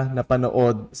sila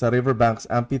napanood sa Riverbanks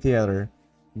Amphitheater.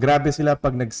 Grabe sila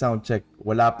pag nag-sound check.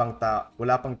 Wala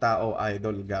pang tao,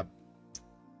 idol Gab.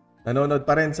 Nanonood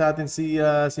pa rin sa atin si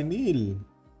Neil,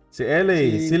 si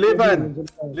LA, si Livan.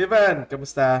 Livan,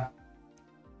 kamusta?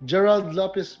 Gerald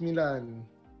Lopez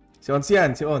Milan. Si Ons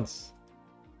yan, si Ons.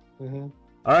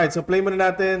 Alright, so play muna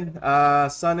natin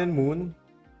Sun and Moon.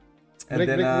 And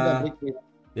break muna.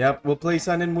 Yep, we'll play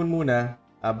Sun and Moon muna.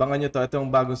 Abangan nyo to. Ito ang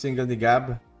bagong single ni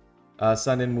Gab,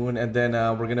 Sun and Moon. And then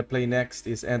we're gonna play next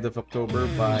is End of October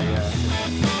by...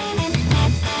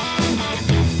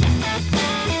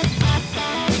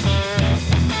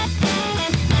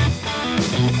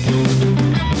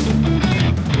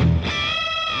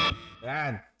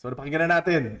 Yan. So napakinggan na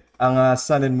natin ang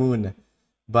Sun and Moon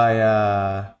by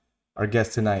our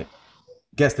guest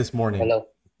this morning. Hello.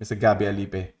 Mr. Gabby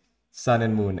Alipe. Sun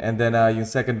and Moon. And then yung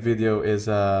second video is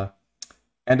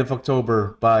End of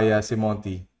October by si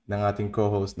Monty, ng ating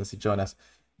co-host na si Jonas.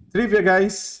 Trivia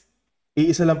guys,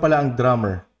 iisa lang pala ang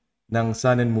drummer ng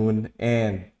Sun and Moon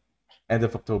and End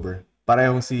of October.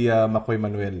 Parehong si Makoy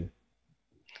Manuel.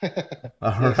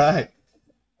 Alright.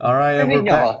 And we're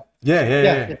back.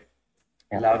 Yeah.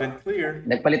 Loud and clear.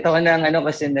 Nagpalit ako ng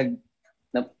kasi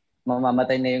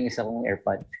mamamatay na yung isa kong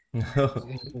AirPod.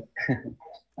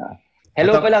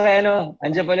 Hello pala kay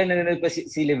andyan pala nanonood pa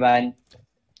si Livan.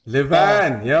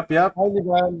 Livan, yup.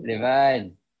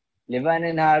 Hi, Livan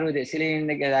and Haru, sila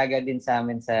yung nag-alaga din sa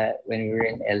amin when we were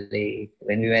in LA.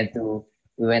 When we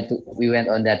went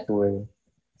on that tour.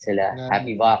 Sila,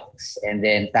 Happy Box, and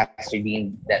then Tax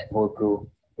Redeemed, that whole crew,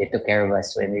 they took care of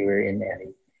us when we were in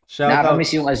LA.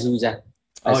 Nakakamiss yung Azusa.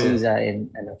 And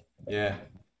Yeah.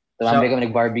 Tumambay kami,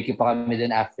 nag-barbecue pa kami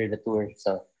dun after the tour.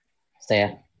 So,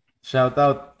 saya. Shout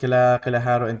out kila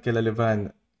Haro and kila Livan.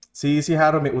 Si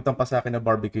Haro may utang pa sa akin na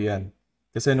barbecue yan.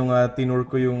 Kasi nung tinur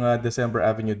ko yung December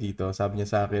Avenue dito, sabi niya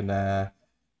sa akin na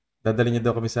dadalhin niya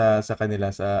daw kami sa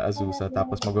kanila sa Azusa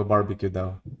tapos magba-barbecue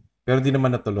daw. Pero hindi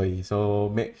naman natuloy.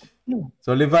 So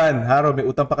Livan, Haro, may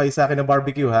utang pa kayo sa akin na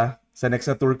barbecue ha sa next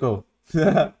na tour ko.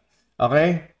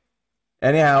 Okay?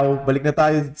 Anyhow, balik na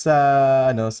tayo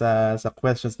sa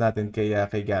questions natin kay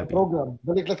Gabby. Program.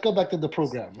 Let's go back to the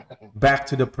program. Back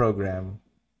to the program.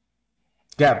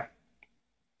 Gab,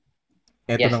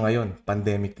 eto na ngayon,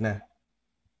 pandemic na.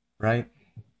 Right?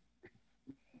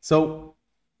 So,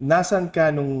 nasan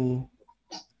ka nung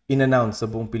in-announce sa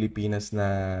buong Pilipinas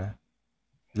na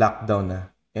lockdown na?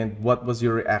 And what was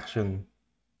your reaction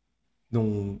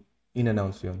nung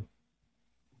in-announce yun?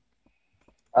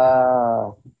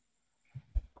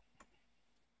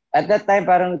 At that time,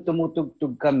 parang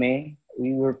tumutugtog kami.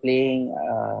 We were playing,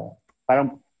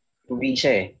 parang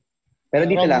probinsya eh. Pero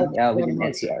dito lang, within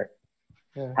NCR.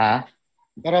 Yeah. Ha?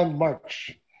 Around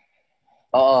March.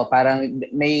 Oo, parang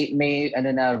may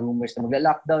na rumors na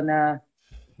magla-lockdown na,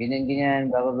 ganyan,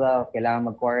 blah, blah, blah,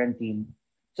 kailangan mag-quarantine.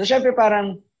 So, syempre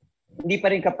parang hindi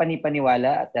pa rin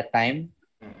kapanipaniwala at that time.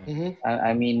 Mm-hmm.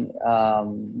 I mean,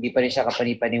 hindi pa rin siya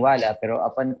kapanipaniwala, pero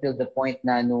up until the point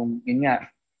na nung, yun nga,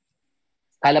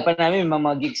 kala pa namin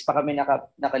mga gigs pa kami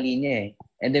nakalinya eh.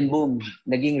 And then boom,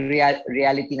 naging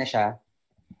reality na siya.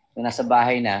 Nung nasa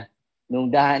bahay na, nung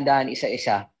dahan-dahan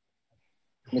isa-isa,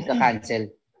 nagka-cancel.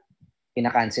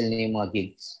 Kina-cancel na yung mga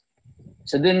gigs.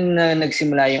 So dun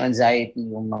nagsimula yung anxiety,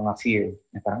 yung mga fear.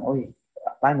 Na parang,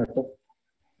 paano to?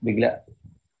 Bigla.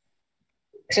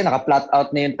 Kasi naka-plot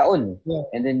out na yung taon. Yeah.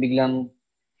 And then biglang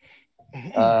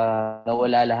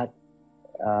nawala lahat.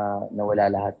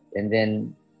 And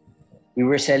then we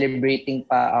were celebrating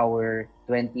pa our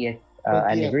 20th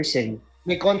anniversary.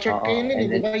 May concert kayo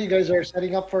nun, di ba? You guys are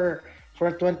setting up for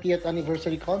a 20th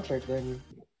anniversary concert. Then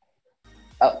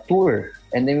tour.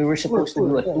 And then we were supposed to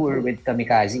do a tour with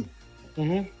Kamikaze.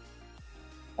 Mm-hmm.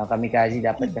 Ang Kamikaze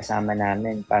dapat kasama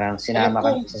namin. Parang sasama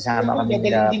kami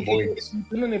nila boards.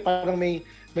 Parang may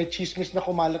chismis na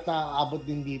kumalat na aabot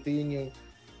din dito. Yun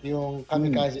yung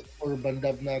Kamikaze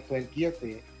Urbandub na 20th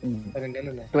eh. Parang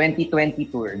ganun eh. 2020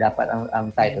 tour dapat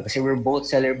ang title. Kasi we're both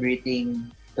celebrating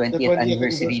 20th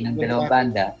anniversary ng dalawang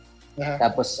banda. Uh-huh.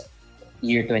 Tapos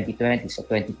year 2020. So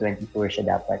 2020 tour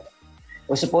siya dapat. It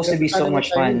was supposed to be so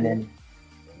much fun and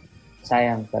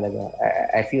sayang talaga.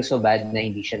 I feel so bad na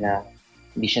hindi siya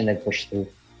nag-push through.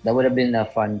 That would have been a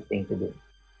fun thing to do.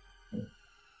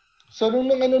 So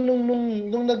nung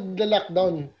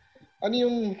nagla-lockdown, ano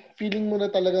yung feeling mo na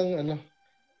talagang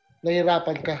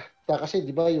nahirapan ka? Kasi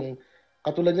 'di ba yung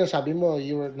katulad niyan, sabi mo,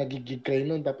 nagigig kayo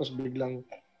noon tapos biglang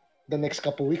the next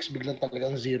couple weeks biglang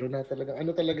talagang zero na talaga.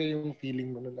 Ano talaga yung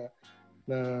feeling mo na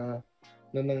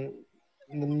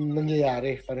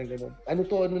nangyayari, parang gano'n? Ano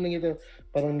nangyayari?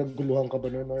 Parang nagguluhan ka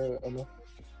ba noon or ano?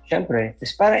 Siyempre,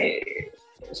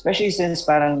 especially since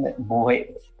parang buhay.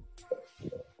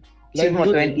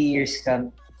 Siguro 20 years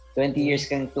kang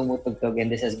tumutugtog and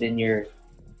this has been your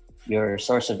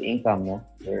source of income, no?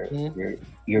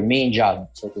 Your main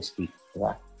job, so to speak,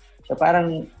 diba? So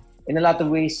parang in a lot of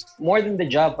ways, more than the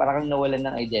job, parang nawalan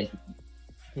ng identity.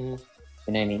 You know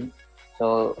what I mean?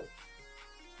 So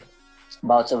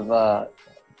bouts of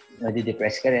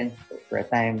nadi-depress ka rin for a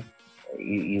time.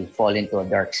 You fall into a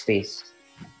dark space.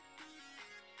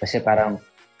 Kasi parang,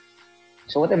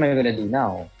 so what am I gonna do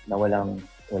now? Na walang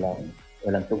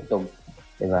tugtog,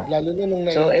 diba? Lalo na nung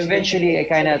so eventually I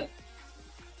kind of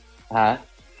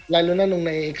Lalo na nung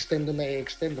na-extend,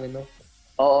 no?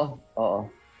 Oo.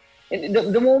 And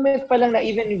the moment pa lang na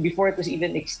even before it was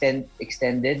even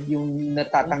extended, yung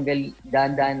natatanggal,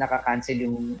 dahan-dahan nakakancel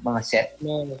yung mga set.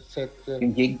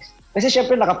 Yung gigs. Kasi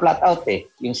syempre naka-plot out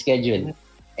yung schedule.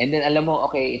 And then alam mo,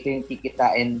 okay, ito yung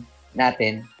kikitain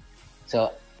natin.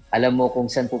 So, alam mo kung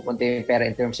saan pupunta yung pera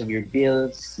in terms of your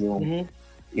bills, yung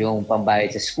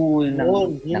pambayad sa school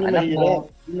ng anak mo,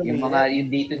 yung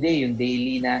day-to-day, yung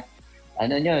daily na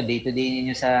day-to-day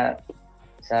niyo sa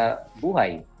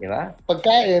buhay, di ba?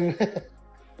 Pagkain,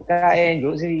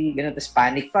 grocery, ganun. Tapos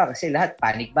panic pa kasi lahat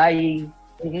panic buying,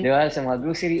 di ba? Sa mga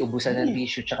grocery, ubusan ng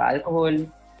tissue tsaka alcohol.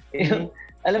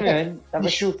 Alam mo yun?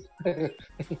 Tapos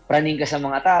praning ka sa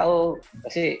mga tao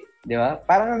kasi, di ba?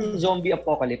 Parang zombie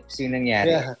apocalypse yung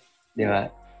nangyari. Yeah. Di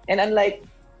ba? And unlike,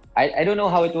 I don't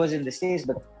know how it was in the States,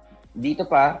 but dito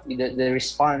pa, the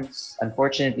response,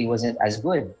 unfortunately, wasn't as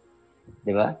good.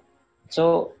 Di ba?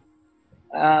 So,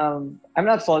 I'm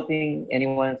not faulting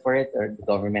anyone for it or the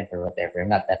government or whatever.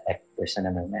 I'm not that type of person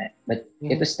naman. But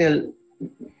it was still,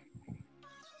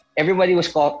 everybody was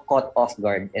caught off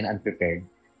guard and unprepared.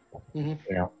 You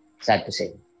know, sad to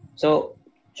say. So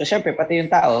syempre, pati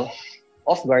yung tao,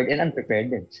 off guard and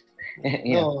unprepared din.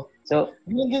 You know? So,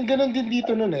 ganun din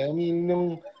dito nun I mean,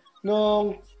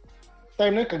 nung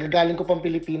time na kagagaling ko pang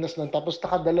Pilipinas nun, tapos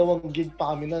naka-2 gig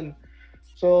pa kami nun.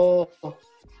 So,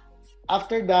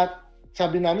 after that,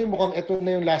 sabi namin mukhang ito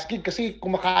na yung last gig kasi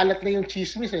kumakalat na yung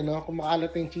chismis no?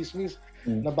 Kumakalat na yung chismis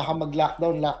na baka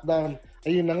mag-lockdown.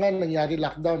 Ayun na nga, nangyari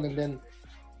lockdown and then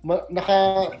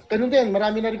ganun din,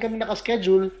 marami na rin kami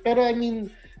naka-schedule. Pero I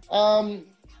mean,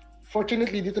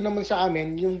 fortunately, dito naman sa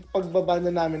amin, yung pagbaba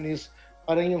na namin is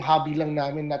parang yung hobby lang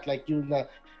namin, not like you na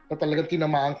talagang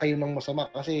tinamaan kayo ng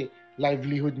masama kasi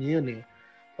livelihood niyo yun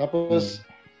Tapos,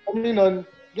 kami nun,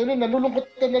 ganun,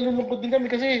 nalulungkot din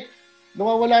kami kasi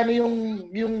nawawala na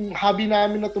yung hobby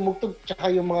namin na tumugtog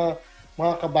tsaka yung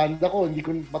mga kabanda ko,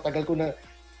 matagal ko na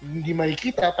hindi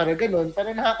makikita, para ganun,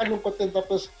 para nakakalungkot din.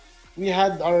 Tapos we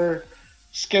had our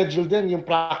schedule din, yung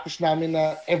practice namin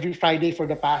na every Friday for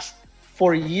the past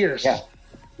 4 years. Yeah.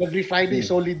 Every Friday,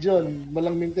 solid yun.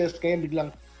 Walang mintes, kaya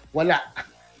biglang wala.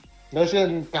 Kasi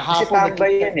yun, kahapon. Kasi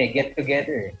tambay yan get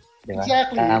together. Diba?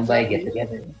 Exactly. Tambay, get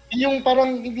together. Yung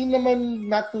parang, hindi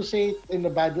naman not to say it in a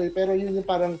bad way, pero yun yung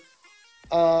parang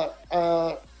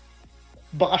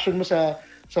bakasyon mo sa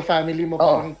family mo,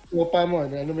 parang tropa mo.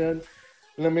 Ano mo yun?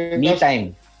 Me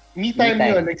time. Me time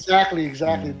yun. Exactly.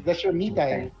 That's your me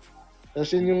time.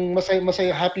 Tapos yun yung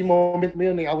masaya, happy moment mo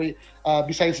yun away,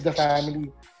 besides the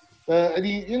family.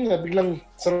 Yun nga, biglang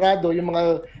sarado yung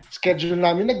mga schedule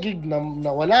namin na gig na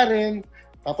wala rin.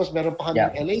 Tapos meron pa kami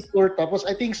LA tour. Tapos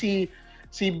I think si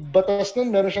Batas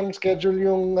nun, meron siyang schedule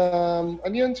yung,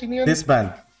 ano yun? Sino yun?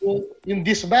 Disband. Yung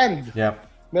disband. Yep.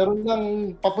 Meron lang,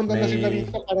 papunta na sila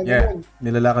rito. Parang yun.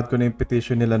 Nilalakad ko na yung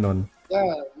petition nila nun.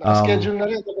 Yeah, naka-schedule na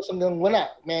rin. Tapos hanggang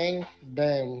wala. Bang.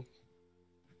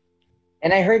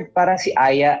 And I heard parang si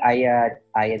Aya.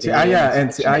 Si Aya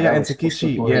and si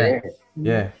Kichi.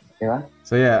 Yeah. Diba?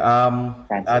 So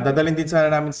dadalhin din sana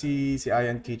namin si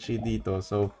Aya and Kichi dito.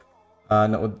 So,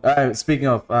 speaking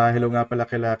of, hello nga pala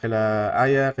kila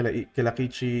Aya, kila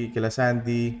Kichi, kila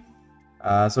Sandy.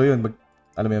 So yun,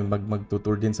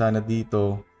 magtutour din sana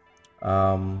dito.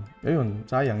 Ayun,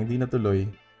 sayang, hindi natuloy.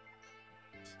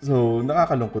 So,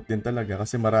 nakakalungkot din talaga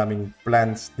kasi maraming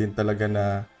plans din talaga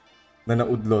na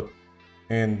naudlot.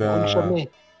 And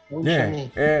Yeah.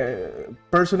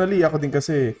 Personally, ako din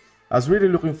kasi, I was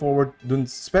really looking forward dun,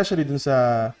 especially dun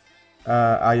sa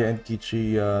Aya and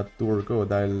Kichi tour ko,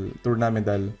 tour namin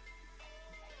dahil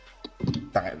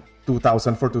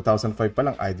 2004, 2005 pa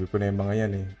lang, idol ko na yung mga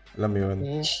yan eh. Alam mo yun?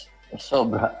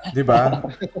 Sobra. Diba?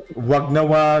 Wag na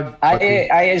wag.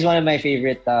 Aya is one of my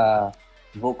favorite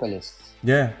vocalists.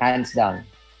 Yeah. Hands down.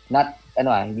 Not,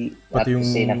 hindi, not to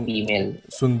say na female.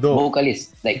 Sundo.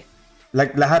 Vocalist. Like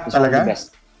lahat talaga?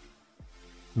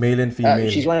 Male and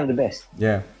female. She's one of the best.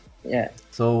 Yeah. Yeah.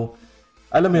 So,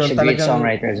 alam mo yun, she's a great talagang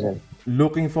songwriter as well.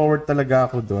 Looking forward talaga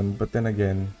ako dun. But then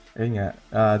again, ayun nga,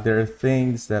 there are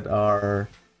things that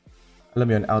are, alam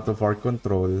mo yun, out of our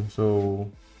control. So,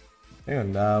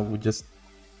 ayun, we just,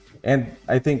 and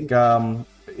I think,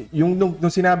 yung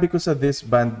nung sinabi ko sa this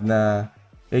band na,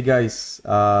 hey guys,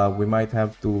 we might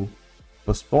have to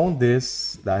postpone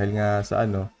this dahil nga sa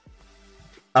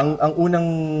ang unang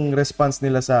response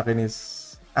nila sa akin is,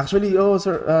 actually,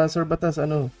 Sir Batas,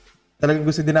 talagang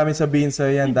gusto din namin sabihin sa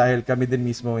yan dahil kami din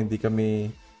mismo,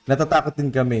 natatakot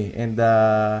din kami. And,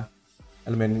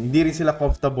 alam mo yun, hindi rin sila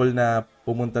comfortable na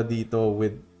pumunta dito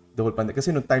with the whole pandemic.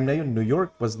 Kasi noong time na yun, New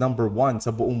York was #1 sa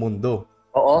buong mundo.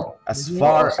 Oo. As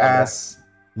far as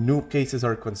new cases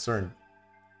are concerned.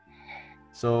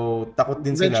 So, takot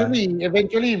din sila.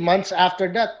 Eventually, months after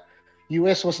that,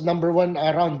 US was #1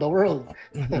 around the world.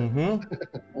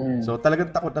 So,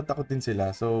 talagang takot na takot din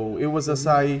sila. So, it was a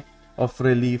sigh of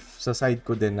relief sa side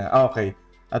ko din na, okay,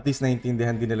 at least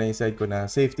naintindihan din nila yung side ko na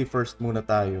safety first muna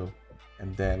tayo.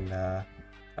 And then,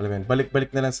 alam mo yun,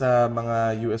 balik-balik na lang sa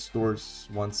mga US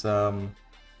tours once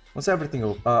everything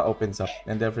opens up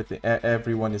and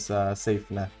everyone is safe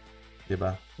na.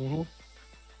 Diba?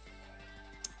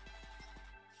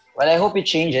 Well, I hope it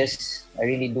changes. I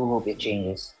really do hope it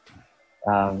changes.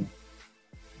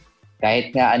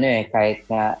 Kahit nga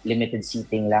limited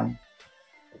seating lang.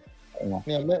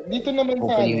 Yeah, dito naman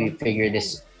hopefully we figure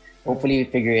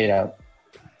it out.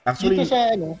 Actually, dito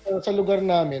sa lugar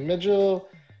namin, medyo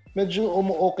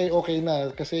okay na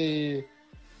kasi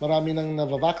marami nang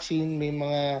nava-vaccine, may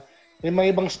mga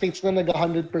ibang states na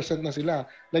nag-100% na sila.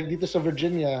 Like dito sa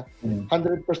Virginia,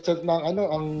 100% na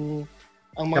ang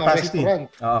mga capacity. Restaurant.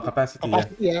 Capacity,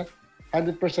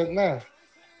 100% na.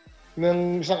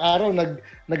 Nang isang araw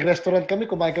nag-restaurant kami,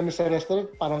 kumain kami sa restaurant,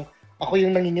 parang ako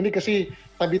yung nanginginig kasi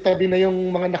tabi-tabi na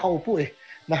yung mga nakaupo eh.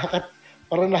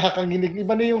 Parang nakakanginig.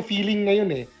 Iba na yung feeling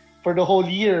ngayon eh. For the whole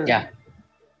year. Yeah.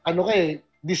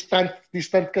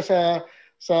 Distant ka sa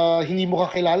hindi mo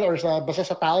kakilala or basta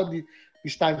sa tao,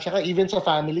 distansya ka. Even sa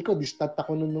family ko, distant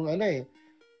ako nung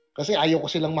Kasi ayaw ko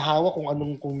silang mahawa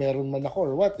kung meron man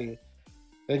ako or what eh.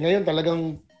 Eh ngayon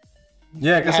talagang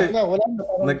kasi wala na.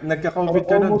 Nagka-COVID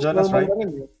ka nun, Jonas, right?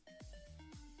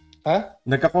 Ha?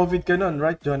 Nagka-COVID ka nun,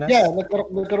 right, Jonas? Yeah,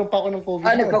 nagkaroon pa ako ng COVID.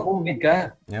 Nagka-COVID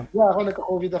ka? Yeah, ako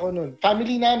nagka-COVID ako nun.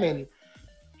 Family namin.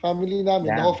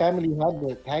 The whole family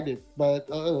had it. But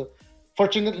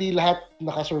fortunately, lahat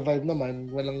naka-survive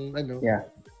naman. Walang Yeah.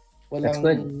 Walang that's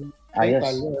good.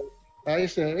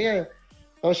 Ayos. Yeah.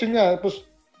 Tapos yun nga,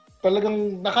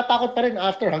 talagang nakatakot pa rin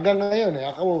after hanggang ngayon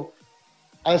eh.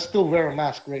 I'll still wear a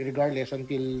mask regardless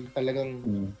until talagang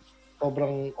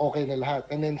sobrang okay na lahat.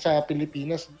 And then sa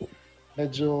Pilipinas,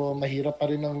 medyo mahirap pa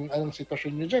rin ang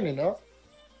sitwasyon nyo dyan, no?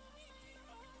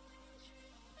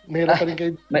 Mahirap pa rin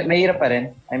kayo. Mahirap pa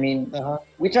rin. I mean,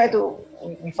 we try to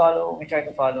follow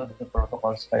the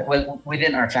protocols. Well,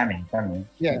 within our family.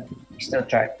 Yeah. We still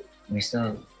try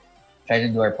to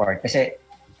do our part. Kasi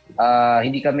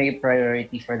hindi kami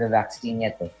priority for the vaccine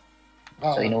yet eh.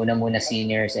 So inuuna muna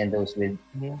seniors and those with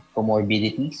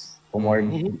comorbidities.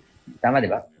 Tama, di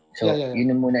ba? So, yun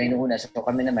na muna inuuna. So,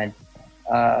 kami naman,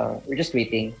 we're just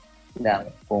waiting lang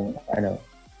kung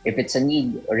if it's a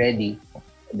need already,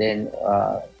 then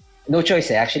no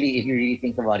choice eh. Actually, if you really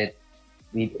think about it,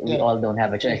 we all don't have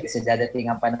a choice. Kasi dadating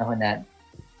ang panahon na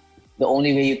the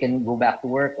only way you can go back to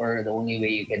work or the only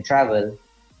way you can travel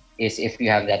is if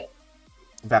you have that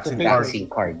vaccine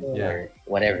card or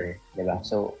whatever. Diba?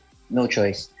 So, no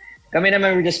choice. Kami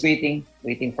naman, we're just waiting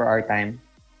for our time.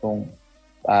 Kung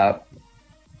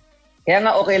kaya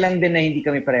nga okay lang din na hindi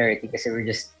kami priority kasi we're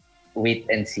just wait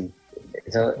and see.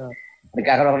 So,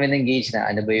 nagkakaroon kami ng gauge na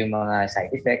ano ba yung mga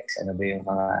side effects, ano ba yung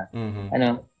mga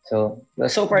So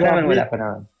far naman wala pa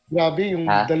naman. Grabe yung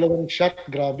dalawang shot,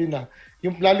 grabe na.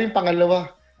 Lalo yung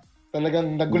pangalawa.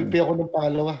 Talagang nagulpi ako ng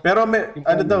pangalawa. Pero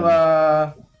ano daw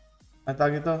ang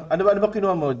tawag ito? Ano ba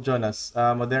kinuha mo, Jonas?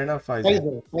 Moderna, Pfizer?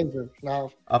 Pfizer.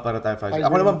 Para tayo Pfizer.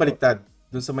 Ako naman baliktad.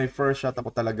 Doon sa my first shot ako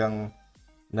talagang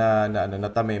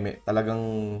natameme. Talagang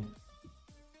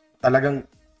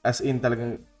as in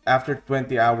talagang after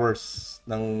 20 hours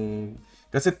ng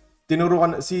kasi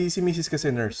tinurukan si Mrs.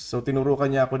 kasi nurse. So tinurukan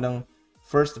niya ako ng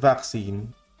first vaccine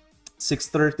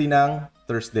 6:30 ng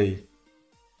Thursday.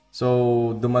 So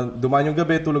dumaan yung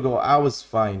gabi, tulog ako. I was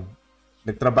fine.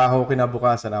 Nagtrabaho ako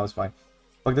kinabukasan, I was fine.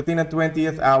 Pagdating ng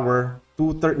 20th hour,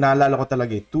 2:30 naalala ko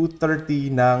talaga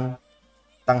 2:30 ng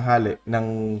tanghali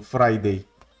ng Friday.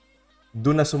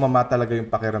 Doon na sumama talaga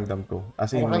yung pakiramdam ko.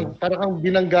 As in, parang kang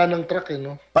binangga ng truck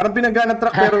no? Parang binangga ng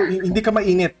truck pero hindi ka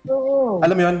mainit. Oo.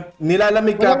 Alam mo yun?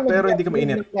 Nilalamig ka pero hindi ka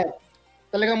mainit.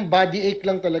 Talagang body ache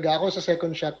lang talaga. Ako sa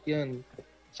second shot yan.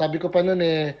 Sabi ko pa noon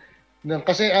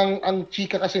kasi ang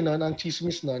chika kasi noon, ang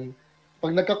chismis noon,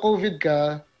 pag nagka-COVID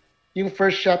ka, yung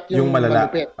first shot yung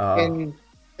malupit. And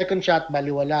second shot,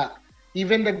 baliwala.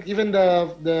 Even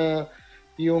the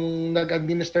yung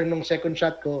nag-administer nung second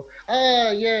shot ko,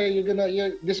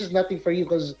 this is nothing for you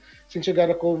because since you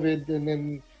got a COVID and then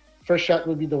first shot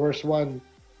will be the worst one.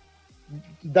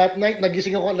 That night,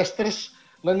 nagising ako alas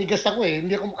 3, nanigas ako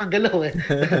hindi ako makagalaw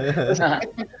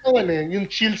yung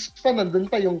chills pa, nandun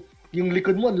pa, yung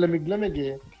likod mo, ang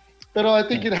lamig-lamig Pero I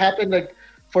think it happened like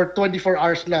for 24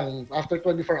 hours lang. After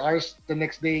 24 hours, the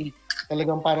next day,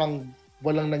 talagang parang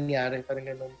walang nangyari, parang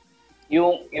ganun.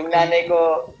 Yung nanay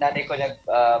ko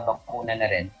bakuna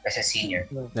na rin kasi senior.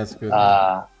 That's good.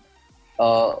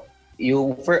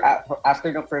 After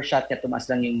ng first shot niya,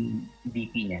 tumaas lang yung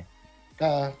BP niya.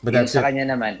 But yung sa kanya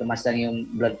naman, tumaas lang yung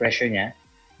blood pressure niya.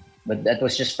 But that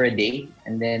was just for a day.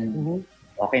 And then,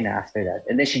 okay na after that.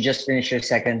 And then she just finished her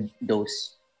second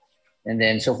dose. And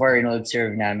then, so far,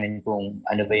 observe namin kung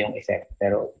ano ba yung effect.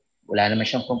 Pero, wala naman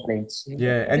siyang complaints.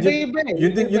 Yeah, and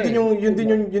yun din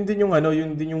yung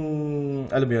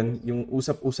alam mo yun, yung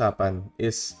usap-usapan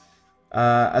is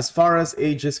as far as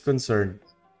age is concerned,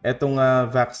 etong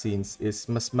vaccines is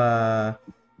mas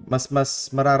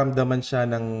mararamdaman siya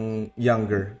ng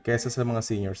younger kaysa sa mga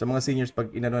seniors. Sa mga seniors,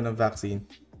 pag inano ng vaccine,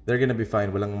 they're gonna be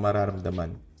fine, walang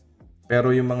mararamdaman.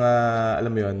 Pero yung mga,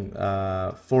 alam mo yun,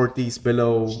 40s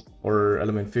below or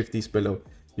alam mo yun, 50s below,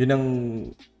 yun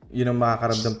ang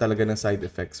makakaramdam talaga ng side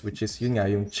effects, which is yun nga,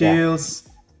 yung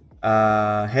chills,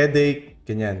 headache,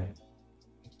 ganyan.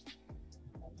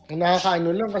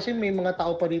 Nakakaano lang kasi may mga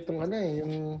tao pa dito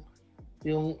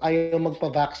yung ayaw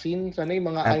magpa-vaccine, sana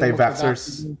yung mga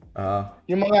anti-vaxxers.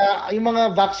 Yung mga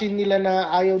vaccine nila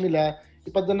na ayaw nila,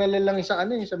 ipadala lang sa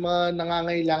mga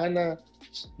nangangailangan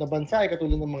na bansa,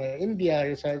 katulad ng mga India,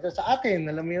 sa atin,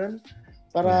 alam mo yun?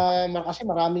 Para kasi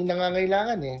maraming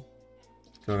nangangailangan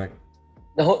Correct.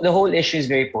 The whole issue is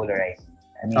very polarized.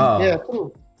 I mean,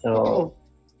 true. So,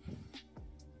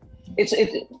 it's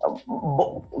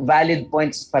valid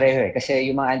points pareho kasi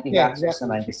yung mga anti-vaxxers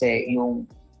naman kasi yung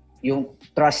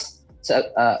trust sa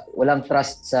walang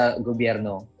trust sa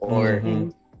gobyerno or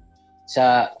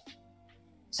sa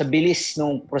bilis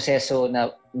nung proseso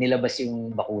na nilabas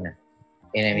yung bakuna.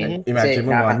 You know what I mean? Imagine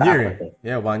mo 1 year.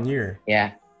 Yeah, 1 year.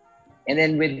 Yeah. And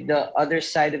then with the other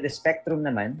side of the spectrum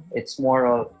naman, it's more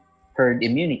of herd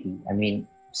immunity. I mean,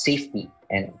 safety.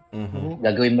 And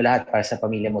gagawin mo lahat para sa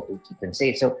pamilya mo to keep them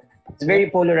safe. So, it's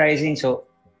very polarizing. So,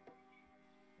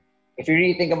 if you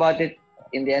really think about it,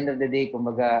 in the end of the day,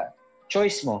 kumbaga,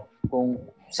 choice mo kung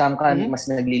saan ka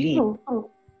mas nagli-lead. You know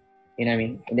what I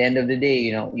mean? In the end of the day,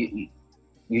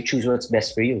 you choose what's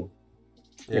best for you.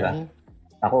 Yeah. Diba?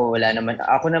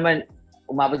 Ako naman,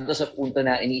 umabot ko sa punto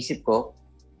na iniisip ko,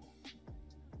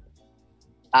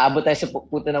 aabot tayo sa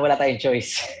punto na wala tayong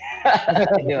choice.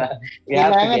 Di ba? We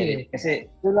have to get it. Kasi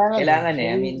kailangan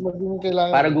I mean,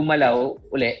 para gumalaw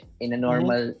uli in a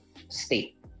normal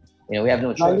state. We have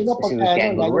no choice. Kasi we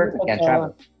can't go to work, we can't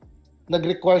travel.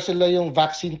 Nag-require sila yung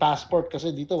vaccine passport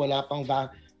kasi dito wala pang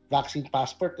vaccine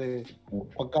passport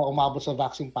Pagka umabot sa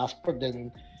vaccine passport, then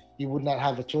you would not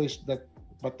have a choice but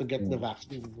to get the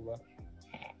vaccine, di ba?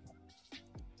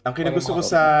 Ang kinagusto ko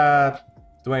sa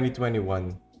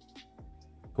 2021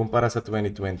 kumpara sa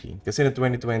 2020. Kasi na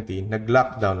 2020,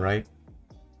 nag-lockdown, right?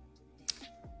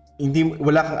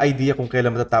 Wala kang idea kung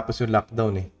kailan matatapos yung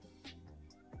lockdown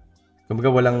Kumbaga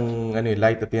walang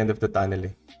light at the end of the tunnel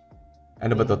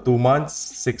Ano ba to? 2 months?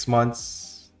 6 months?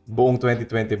 Buong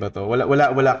 2020 ba to?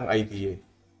 Wala kang idea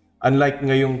Unlike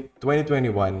ngayong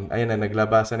 2021, ayan na,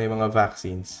 naglabasan na yung mga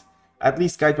vaccines. At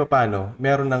least kahit pa paano,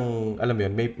 meron ng, alam mo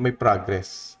yun, may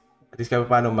progress. At least kahit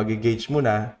pa paano, mag-gauge mo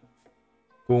na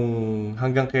kung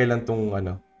hanggang kailan tong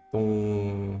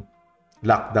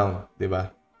lockdown, di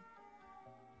ba?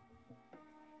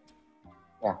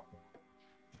 Yeah.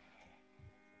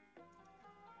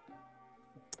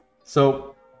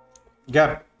 So,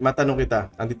 Gab, matanong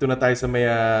kita. Andito na tayo sa may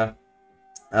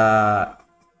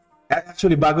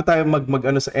Actually, bago tayo mag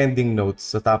ano sa ending notes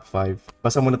sa top 5,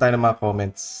 basa muna tayo ng mga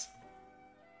comments.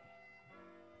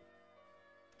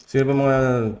 Sino ba mga...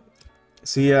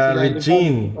 Si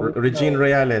Regine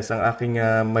Reales, ang aking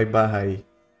may bahay.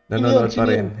 Nanonood pa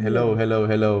rin. Hello.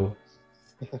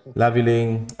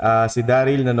 Laviling. Si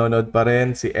Daryl nanonood pa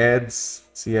rin. Si Eds.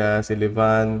 Si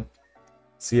Levan.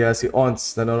 Si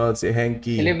Ons nanonood. Si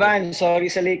Henky. Si Levan, sorry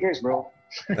sa Lakers, bro.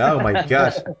 Oh my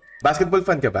gosh. Basketball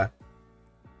fan ka ba?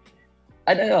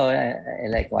 I don't know. I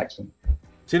like watching.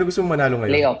 Sino gusto mong manalo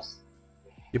ngayon? Playoffs.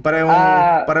 Yung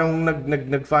parang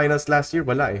nag-finals last year,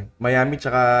 wala eh. Miami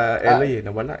tsaka LA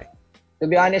nawala eh. To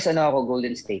be honest, ako,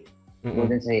 Golden State.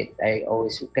 Golden State. I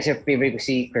always, kasi favorite ko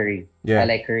si Curry. Yeah. I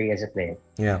like Curry as a player.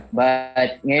 Yeah.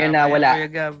 But ngayon na wala.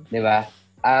 Di ba?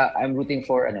 I'm rooting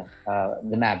for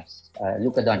the Mavs.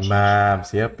 Luka Doncic.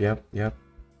 Mavs, yep.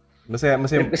 Masaya.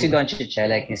 Favorite ko si Doncic. I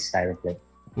like his style of play.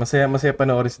 Masaya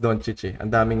panoorin si Doncic eh.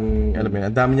 Ang daming, alam mo yun,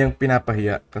 ang dami niyang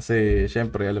pinapahiya kasi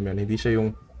syempre, alam mo yun, hindi siya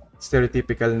yung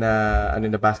stereotypical na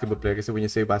na basketball player kasi when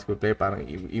you say basketball player, parang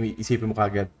isipin mo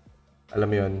kagad, alam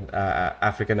mo yun,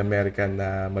 African American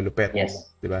na malupet.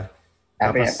 Yes. 'Di ba?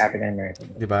 African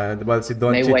American. 'Di ba? Well, si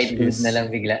Doncic may white dude na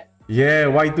lang bigla. Yeah,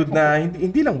 white dude na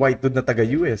hindi lang white dude na taga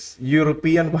US,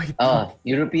 European white dude. Oh,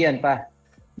 European pa.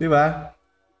 'Di ba?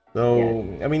 So,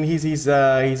 yeah. I mean, he's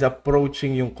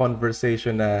approaching yung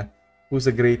conversation na who's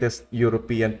the greatest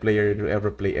European player to ever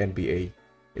play NBA?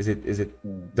 Is it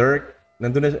Dirk?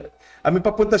 Nandun na siya. I mean,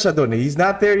 papunta siya doon. He's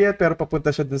not there yet, pero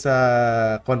papunta siya doon sa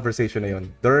conversation na yon.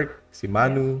 Dirk, si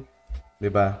Manu, 'di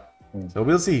ba? So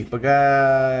we'll see.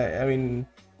 I mean,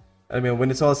 when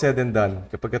it's all said and done,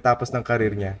 kapag tapos ng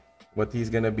career niya, what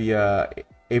he's gonna be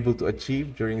able to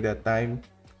achieve during that time,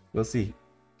 we'll see.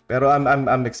 Pero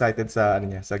I'm excited sa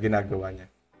sa ginagawa niya.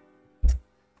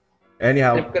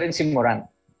 Anyhow, trip ko rin si Morant.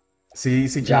 Si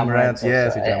Ja Morant, yeah,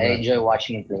 si Ja Morant. I enjoy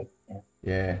watching him play.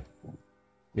 Yeah.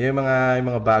 Yung mga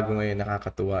bago ngayon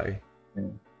nakakatuwa eh.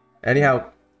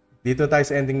 Anyhow, dito tayo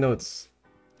sa ending notes.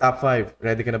 Top 5.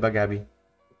 Ready ka na ba, Gabby?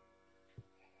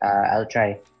 I'll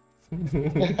try.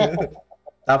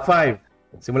 Top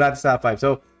 5. Simula tayo sa top 5.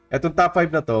 So, etong top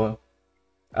 5 na to,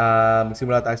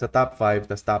 magsimula tayo sa top 5,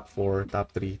 tas top 4,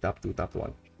 top 3, top 2, top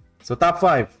 1. So, top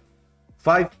 5.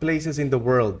 5 places in the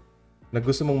world na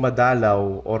gusto mong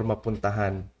madalaw or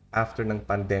mapuntahan after ng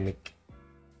pandemic.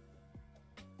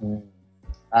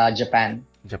 Japan.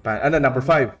 Number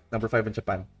 5. Number 5 in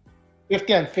Japan. Fifth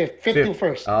yan. Fifth yung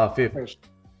first. Fifth. First.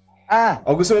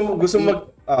 O gusto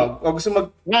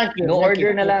mag ranking, no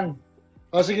order na lang.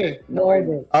 Sige. No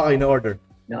order. Okay, no order.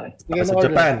 No. Okay, sa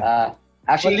Japan.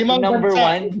 Actually, number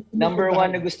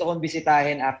one na gusto kong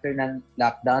bisitahin after ng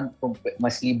lockdown, kung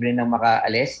mas libre nang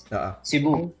makaalis,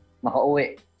 Cebu.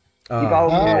 Makauwi. Di pa ako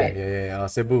umuwi. Yeah.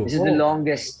 Cebu. This is the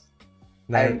longest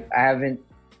I haven't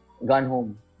gone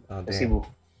home to Cebu.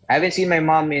 I haven't seen my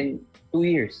mom in 2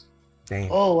 years. Dang.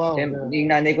 Oh, wow.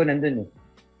 Yung nanay ko nandun eh.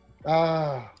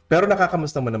 Pero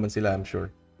nakakamusta mo naman sila, I'm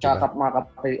sure. Tsaka mga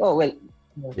kapatid. Oh, well.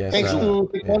 Yes, thanks to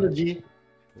technology.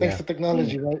 Thanks to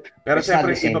technology, right? Pero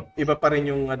siyempre, iba pa rin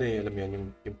yung, alam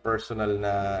yan, yung personal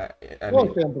na,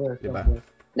 siyempre. Diba?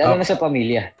 Lalo na sa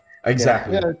pamilya.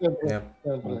 Exactly. Yeah,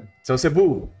 siyempre. So,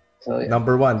 Cebu.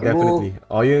 Number 1, definitely.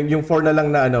 Yung 4 na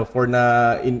lang na, 4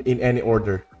 na in any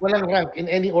order. Walang rank, in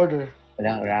any order.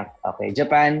 Walang rank. Okay.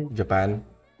 Japan.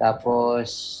 Tapos,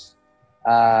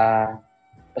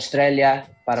 Australia,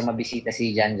 para mabisita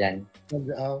si Janjan.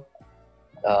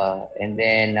 And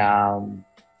then,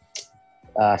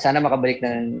 sana makabalik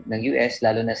ng US,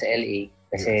 lalo na sa LA.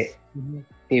 Kasi,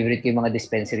 favorite ko yung mga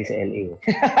dispensary sa LA.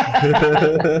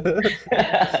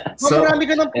 Marami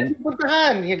ka nang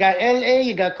pupuntahan. You got LA,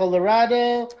 you got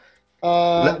Colorado,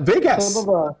 Vegas.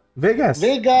 Vegas.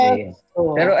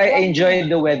 Oh, pero I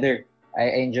enjoyed the weather.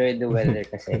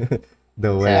 Kasi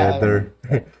the weather.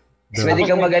 Pwede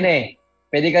kang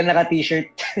pwede kang naka-t-shirt.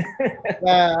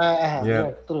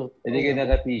 Yeah, true. Pwede kang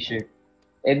naka-t-shirt.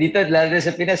 Dito, lalo na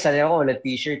sa Pinas, sanay ako wala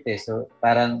t-shirt eh. So,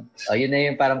 parang, yun na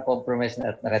yung parang compromise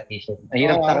na naka-t-shirt. Ang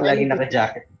hirap lagi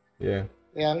naka-jacket. Yeah.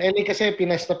 Ang LA kasi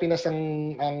Pinas na Pinas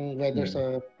ang weather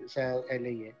sa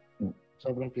LA eh.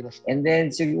 Sobrang Pinas. And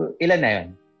then, siguro, ilan na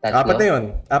yun? 4 na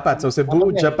yun. 4. So,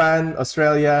 Cebu, Japan,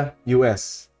 Australia,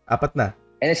 US. 4 na.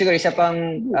 And then, siguro, isa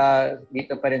pang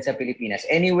dito pa rin sa Pilipinas.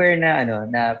 Anywhere na,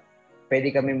 na pwede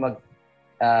kami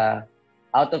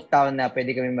out of town na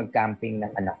pwede kami mag-camping ng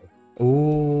anak ko.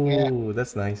 Ooh,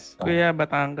 that's nice. Kuya,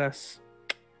 Batangas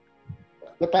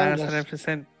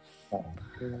represent.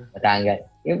 Batangas.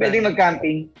 Yung pwede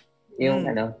mag-camping. Yung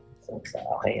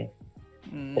okay.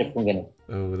 Trip kong gano'n.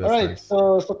 Oh, that's alright, nice.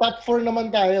 so top 4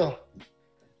 naman tayo.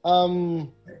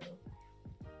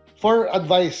 for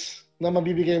advice na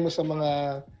mabibigay mo sa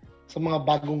mga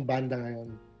bagong banda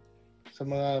ngayon. Sa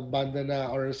mga banda na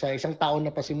or sa isang taon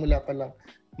na pasimula pa lang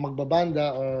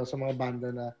magbabanda o sa mga banda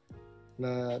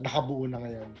na nakabuo na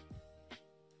ngayon.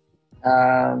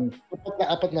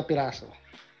 Apat na piraso.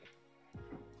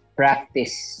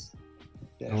 Practice.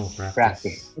 Yes. Oh,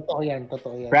 Practice. Totoo yan.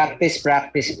 Practice.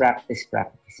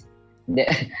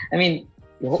 I mean,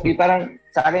 parang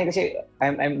sa akin kasi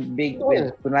I'm big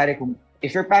with, kunwari,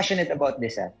 if you're passionate about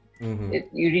this,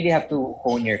 you really have to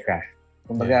hone your craft.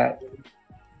 Kumbaga,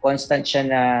 constant siya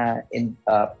na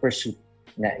pursuit,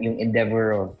 na yung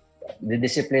endeavor of, the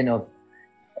discipline of,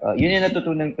 yun yung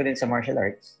natutunan ko din sa martial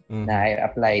arts na I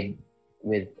applied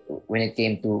when it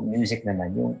came to music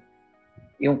naman,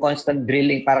 yung constant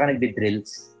drilling, parang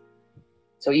nagdi-drills.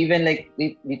 So even like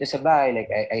dito sa bahay, like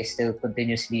I still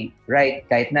continuously write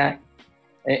kahit na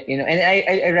and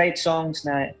I write songs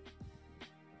na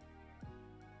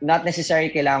not necessarily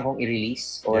kailangan kong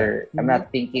i-release or I'm not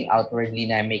thinking outwardly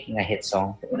na I'm making a hit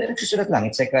song. Nagsusulat lang.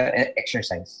 It's like a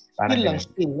exercise.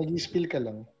 Skill. Nag-skill ka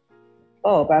lang.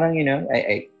 Oh, parang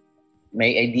I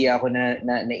may idea ako na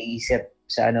naiisip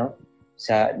sa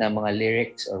na mga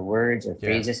lyrics or words or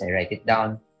phrases. I write it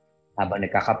down habang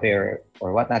nagkakape or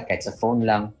whatnot, kahit sa phone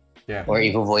lang. Yeah. Or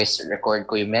i-voice record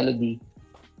ko yung melody.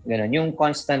 Ganun. Yung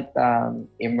constant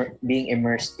being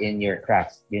immersed in your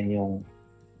craft. Yun yung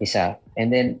isa.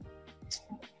 And then,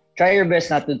 try your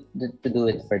best not to do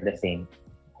it for the fame.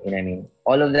 You know what I mean?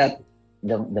 All of that,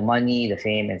 the money, the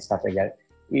fame, and stuff like that,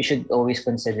 you should always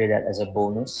consider that as a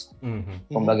bonus.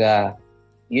 Kumbaga,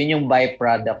 yun yung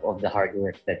byproduct of the hard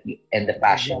work and the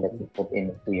passion that you put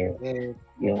into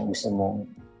yung gusto mong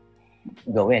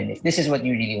gawin. If this is what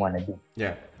you really want to do.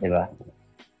 Yeah. Diba?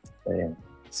 So, yun.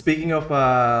 Speaking of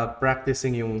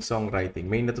practicing yung songwriting,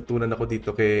 may natutunan ako dito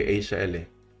kay Asia L.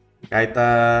 Kahit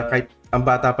ang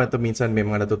bata pa ito, minsan may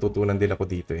mga natututunan din ako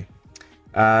dito eh.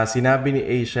 Sinabi ni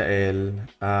Asia L,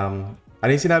 ano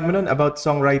yung sinabi mo nun about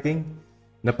songwriting?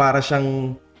 Na para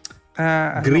siyang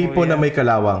gripo na may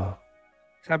kalawang.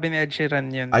 Sabi ni Ed Sheeran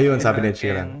yun. Ayun, sabi ni Ed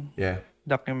Sheeran. Yeah.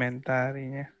 Documentary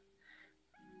niya.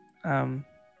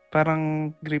 Parang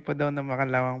gripo daw na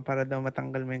makalawang para daw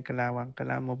matanggal mo yung kalawang.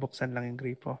 Kailangan mo buksan lang yung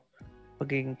gripo.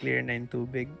 Pagiging clear na yung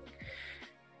tubig.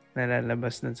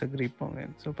 Nalalabas nun sa gripo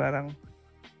ngayon. So parang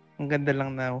ang ganda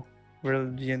lang na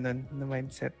worldview nun, na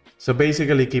mindset. So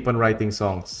basically, keep on writing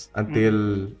songs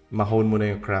until mahone mo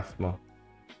na yung craft mo.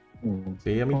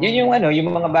 See, I mean, yun yung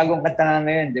mga bagong kanta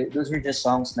ngayon, those were just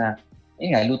songs na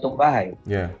lutong bahay.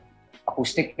 Yeah.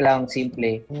 Acoustic lang,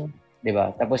 simple. 'Di ba?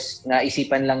 Tapos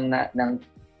naisipan lang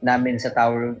namin sa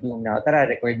tower room na tara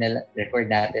record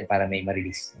natin para may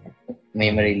ma-release.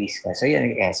 May ma-release ka. So yan,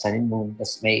 Sun and Moon.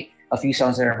 Tapos may a few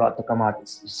songs that are about to come out.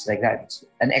 It's just like that. It's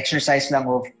an exercise lang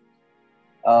of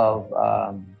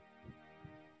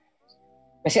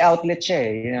kasi outlet siya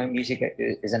eh. You know, music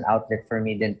is an outlet for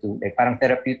me then too. Like, parang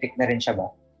therapeutic na rin siya ba?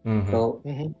 So,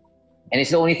 and it's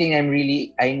the only thing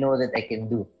I know that I can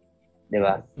do.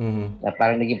 Diba? Na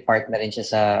parang naging part na rin siya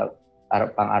sa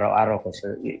pang-araw-araw ko.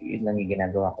 So, yun lang yung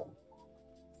ginagawa ko.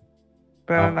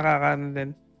 Pero nakakaano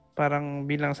din. Parang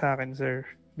bilang sa akin, sir,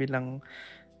 bilang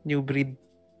new breed.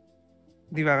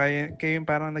 Di ba? Kayo yung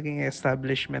parang naging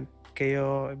establishment.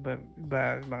 Kayo, iba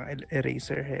mga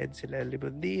Eraserhead, sila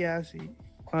Libondia,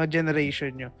 mga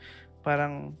generation nyo.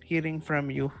 Parang hearing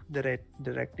from you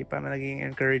directly, parang naging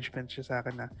encouragement siya sa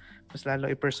akin na mas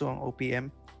lalo i-pursue ang OPM.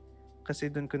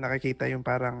 Kasi doon ko nakikita yung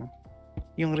parang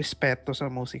yung respeto sa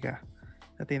musika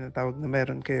na tinatawag na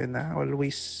meron kayo na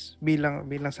always bilang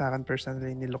sa akin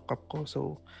personally nilook up ko.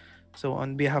 So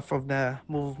on behalf of the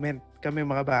movement, kami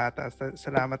mga bata,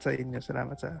 salamat sa inyo,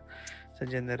 salamat sa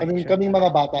generation. Kaming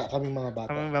mga bata. Tayo mga bata.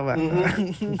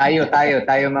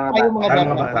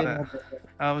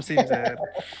 Sincere.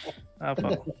 Apo.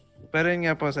 Pero yun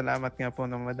nga po, salamat nga po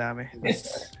ng madami.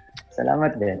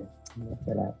 Salamat din.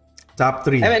 Top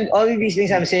 3. I mean, all of these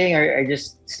things I'm saying are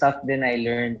just stuff that I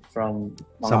learned from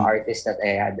mga artists that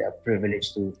I had the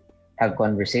privilege to have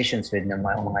conversations with na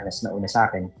mga nauna sa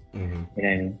akin. You know what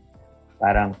I mean?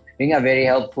 Parang, yun nga, very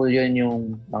helpful yun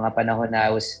yung mga panahon na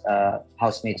I was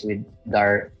housemates with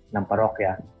Dar ng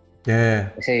parokya.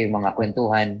 Yeah. Kasi yung mga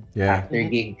kwentuhan, after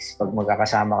gigs, pag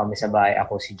magkakasama kami sa bahay,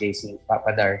 ako si JC,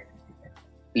 Papa Dar,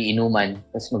 iinuman,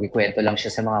 tapos magkikwento lang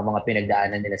siya sa mga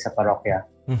pinagdaanan nila sa parokya.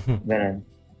 Ganun.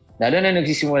 Lalo na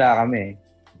nagsisimula kami.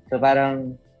 So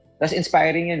parang, tapos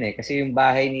inspiring yun eh, kasi yung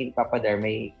bahay ni Papa Dar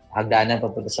may hagdanan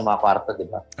papunta sa mga kwarto, di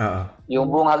ba? Yung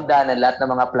buong hagdanan, lahat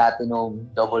ng mga platinum,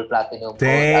 double platinum,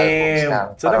 gold albums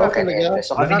na. So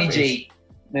kami ni Jay,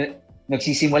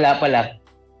 nagsisimula pa lang.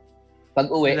 Pag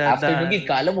uwi, after ng gig,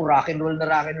 kala mo rock and roll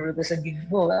ka sa gig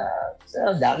mo.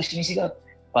 Dami sumisigaw.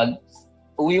 Pag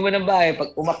uwi mo ng bahay,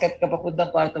 pag umakyat ka papunta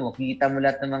ng kwarto mo, kita mo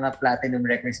lahat ng mga platinum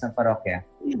records ng parokya.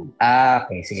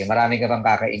 Okay, sige, marami ka pang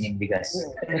kakainin bigas.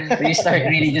 So you start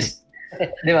really just,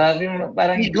 di ba?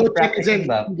 Parang ego check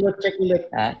ba?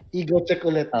 Ego check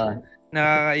ulit.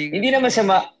 Hindi naman sa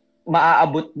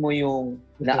maaabot mo yung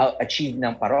na-achieve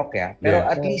ng parokya, pero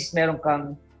at least meron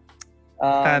kang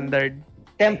standard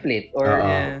template or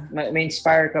may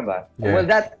inspire ka ba? Well,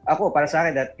 para sa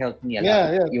akin, that helped me a lot.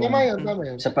 Yeah. Tama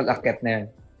yun. Sa pag-akyat na yun.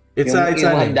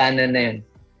 Yung hagdanan na yun.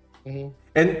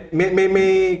 And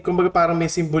may kumbaga parang may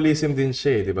symbolism din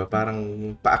siya, di ba? Parang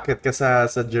paakyat ka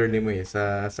sa journey mo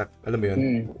sa alam mo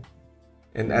yun.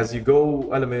 And as you go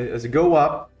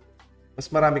up, mas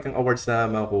marami kang awards na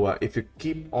makukuha if you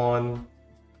keep on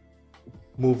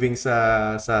moving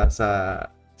sa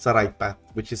right path,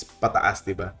 which is pataas,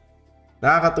 di ba?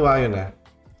 Nakakatuwa yun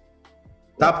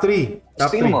Top 3.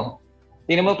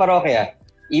 Tingnan mo parokya.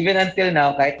 Even until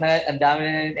now, kahit na ang dami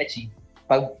na achieve,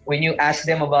 when you ask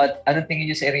them about anong tingin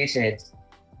nyo sa Eraserheads,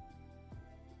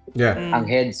 ang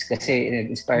heads kasi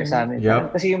inspire sa amin.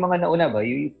 Kasi yung mga nauna ba,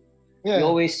 you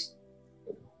always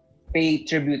pay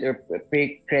tribute or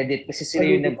pay credit kasi sila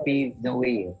yung nag-pave the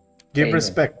way. Give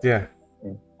respect,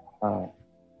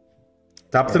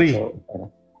 Top 3.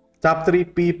 Top 3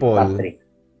 people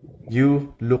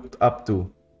you looked up to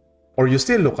or you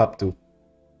still look up to.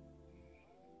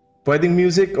 Pwedeng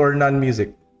music or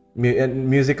non-music.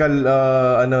 Musical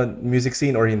music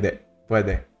scene or hindi.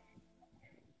 Pwede.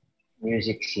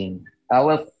 Music scene.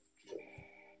 Well,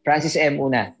 Francis M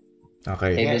una.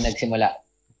 Okay. Siya doon nagsimula.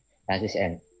 Francis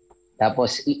M.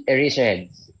 Tapos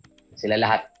Eraserheads. Sila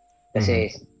lahat.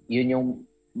 Kasi yun yung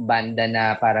banda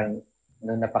na parang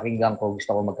nung napakinggan ko,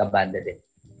 gusto ko magka-banda din.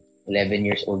 11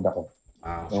 years old ako.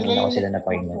 Sila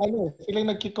napakinggan. Sila yung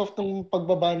nag-kick off ng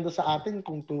pagbabanda sa atin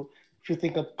if you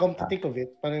think of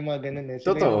it, parang mga ganun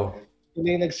Totoo. Sila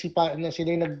yung sila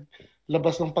yung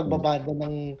naglabas ng pagbabanda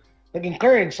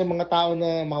nag-encourage sa mga tao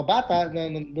na mga bata na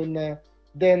nandun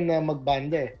na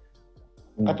magbanda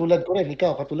Katulad ko rin,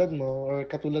 ikaw, katulad mo, or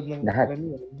katulad ng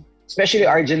karamihan. Especially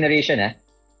our generation,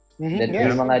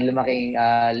 yung mga lumaking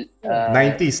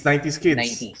 90s kids.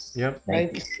 90s. Yep.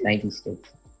 90s kids.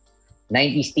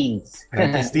 90s teens.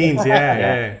 90s teens,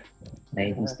 yeah.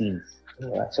 90s teens.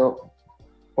 So,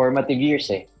 formative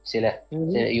years sila.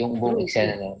 Yung buong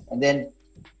eksena na yun. And then,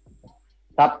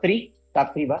 top 3?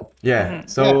 Top 3 ba? Yeah.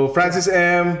 So, Francis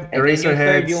M,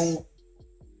 Eraserheads.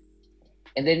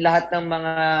 And then lahat ng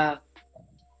mga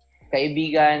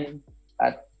kaibigan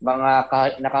at mga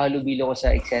nakahalubilo ko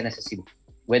sa eksena sa Cebu.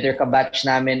 Whether ka-batch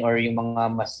namin or yung mga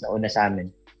mas nauna sa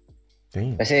amin.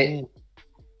 Dang. Kasi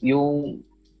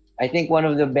I think one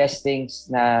of the best things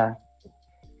na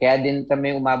kaya din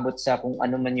kami umabot sa kung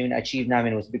ano man yung na-achieve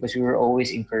namin was because we were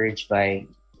always encouraged by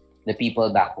the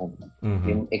people back home.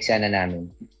 Yung eksena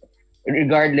namin.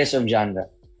 Regardless of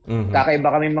genre.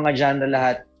 Kakaiba kami mga genre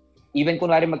lahat. Even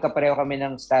kunwari magkapareho kami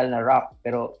ng style na rock,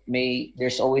 pero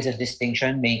there's always a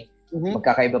distinction. May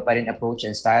magkakaiba pa rin approach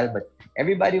and style, but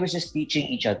everybody was just teaching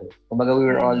each other. Kumbaga we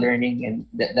were all learning and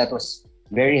that was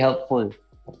very helpful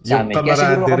sa amin. Kaya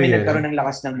siguro kami nagkaroon ng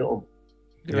lakas ng loob.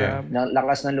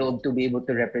 Lakas ng loob to be able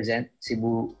to represent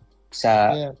Cebu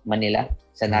sa Manila,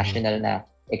 sa national na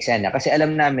eksena. Kasi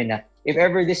alam namin na if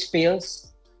ever this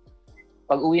fails,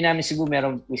 pag uwi namin Cebu,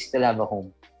 we still have a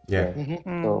home. Yeah.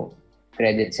 So,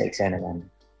 credit sa eksena namin.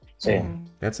 So,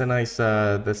 That's a nice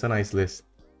list.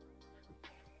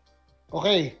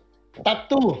 Okay.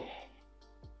 Top 2.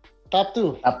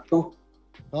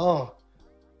 Oh.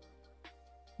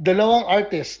 Dalawang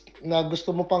artist na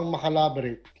gusto mo pang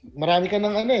makalaborate. Marami ka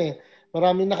ng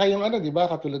marami na kayong di ba?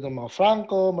 Katulad ng mga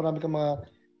Franco, marami kang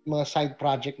mga side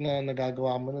project na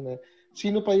nagagawa mo na.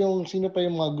 Sino pa yung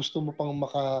mga gusto mo pang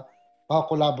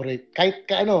maka-collaborate? Kahit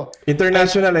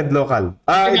International and local.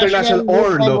 International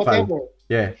or local. Whatever.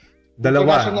 Yeah. Dalawang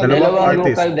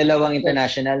artist. Local, dalawang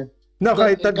international. No,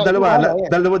 kahit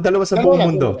dalawa sa buong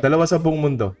mundo. Dalawa sa buong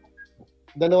mundo.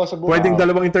 Pwedeng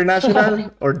dalawang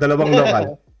international or dalawang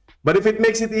local. But if it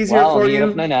makes it easier for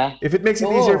you,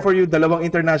 dalawang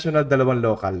international, dalawang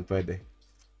local, pwede.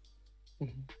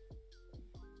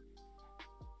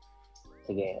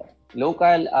 Sige.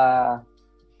 Local,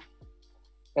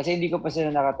 kasi hindi ko pa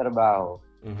sila nakatrabaho.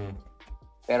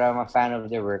 Pero I'm a fan of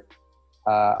their work.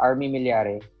 Army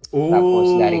Milyare.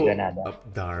 Tapos Gary Granada.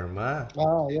 Dharma.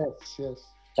 Yes.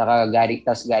 Tsaka Gary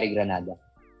Granada.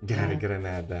 Gary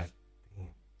Granada.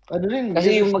 Ano rin?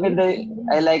 Kasi yung maganda,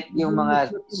 I like yung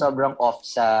mga sobrang off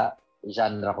sa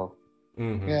genre ko.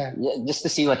 Yeah. Just to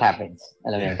see what happens.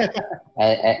 Alam mo yun?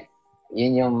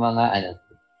 Yun yung mga ano.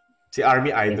 Si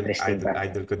Army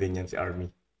idol ko din yan si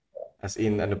Army. As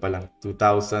in ano pa lang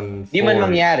 2004. Hindi man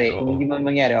mangyari, kung hindi man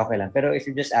mangyari okay lang. Pero if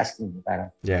you're just asking me, parang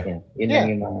yun lang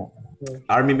yung mga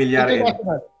Army Milyare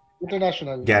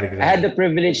International. I had the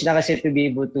privilege na kasi to be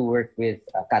able to work with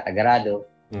Kat Agarado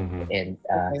and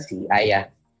si Aya.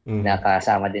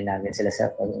 Nakasama din namin sila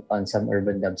on some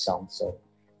Urbandub songs. So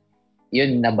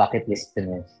yun na bucket list ko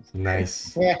na.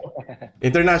 Nice.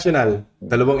 International.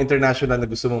 Dalawang international na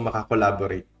gusto mong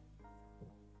makakollaborate.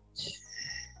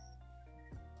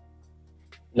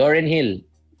 Lauryn Hill.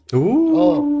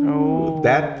 Ooh.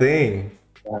 That thing.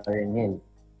 Lauryn Hill.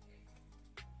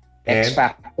 X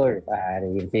Factor.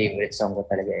 Yung favorite song ko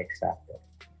talaga, X Factor.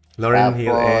 Lauryn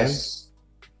Hill and?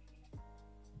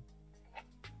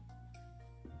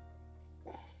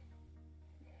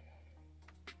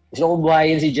 Gusto ko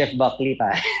buhayin si Jeff Buckley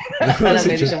pa. Parang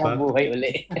pwede siya mabuhay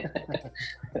uli.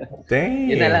 Dang.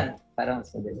 Yun na lang. Parang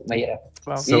mahirap.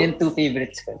 So, yun yung two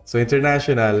favorites ko. So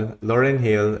international, Lauryn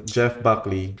Hill, Jeff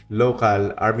Buckley.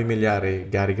 Local, Army Milyare,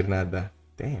 Gary Granada.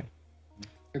 Damn.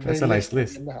 That's a nice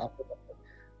list.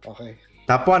 Okay.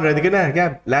 Top 1, ready ka na,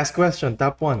 Gab? Last question,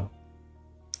 top 1.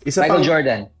 Michael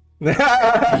Jordan.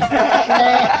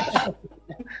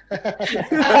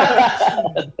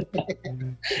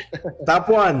 Top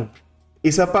 1.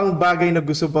 Isa pang bagay na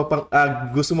gusto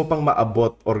mo pang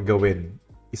maabot or gawin.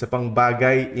 Isa pang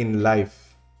bagay in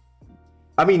life.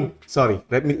 I mean, sorry,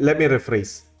 let me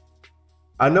rephrase.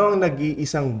 Ano ang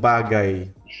nag-iisang bagay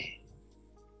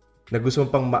na gusto mo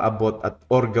pang maabot at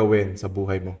or gawin sa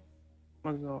buhay mo?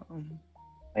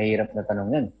 Mahirap na tanong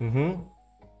yan.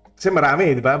 Kasi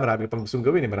marami, di ba? Marami ka pang gustong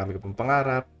gawin, marami ka pang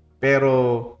pangarap. Pero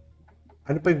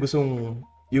ano pa yung gustong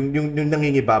yung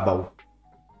nangingibabaw?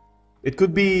 It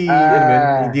could be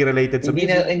hindi related sa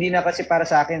music. Hindi na kasi para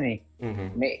sa akin eh.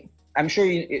 I'm sure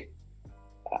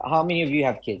how many of you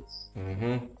have kids?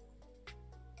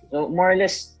 So more or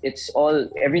less it's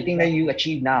all everything that you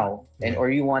achieve now and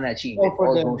or you want to achieve it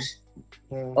all goes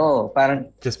parang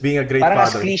just being a great parang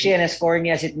father. Parang as cliche and as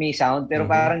corny as it may sound pero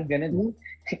parang ganun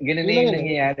na yung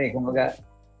nangyayari. Kumbaga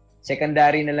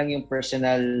secondary na lang yung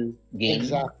personal gain.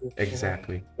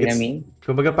 Exactly. You know what I mean?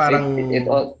 Kumbaga parang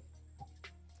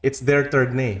it's their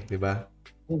turn na di ba?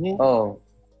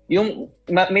 Yung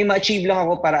may ma-achieve lang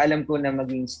ako para alam ko na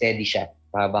maging steady siya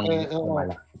habang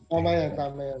lumalaki. Tama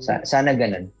yan. Sana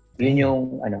ganun. Yun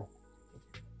yung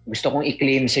gusto kong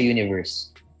i-claim sa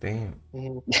universe. Damn.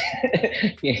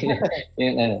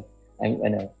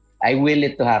 I will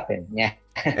it to happen. Yeah.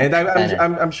 And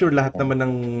I'm sure lahat naman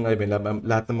ng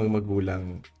lahat ng mga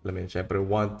magulang, alam mo, syempre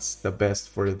wants the best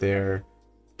for their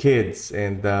kids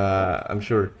and I'm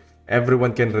sure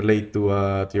everyone can relate to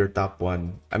your top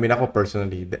 1. I mean, ako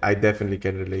personally, I definitely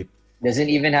can relate. Doesn't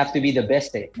even have to be the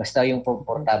best eh. Basta yung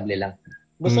komportable lang.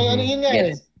 Basta yun nga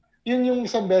eh. Yun yung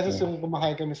isang beses yung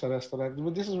kumakain kami sa restaurant.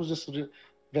 This was just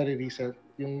very recent.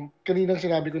 Yung kaninang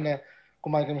sinabi ko na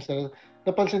kumain kami sa restaurant.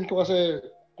 Napansin ko kasi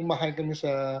kumakain kami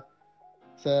sa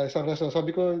isang restaurant.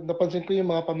 Sabi ko, napansin ko yung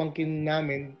mga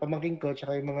pamangkin ko,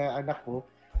 tsaka yung mga anak ko.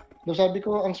 No, sabi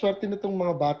ko, ang swerte nitong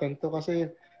mga batan to kasi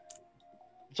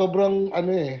sobrang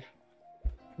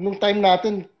nung time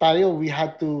natin tayo we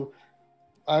had to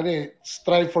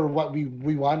strive for what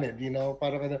we wanted, you know,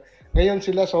 parang ngayon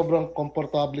sila sobrang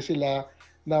komportable sila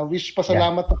na wish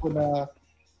pasalamat ako na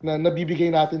nabibigay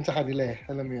natin sa kanila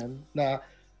alam mo yan na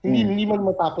hindi man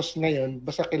matapos ngayon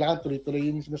basta kailangan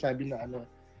tuloy-tuloy yung sinasabi na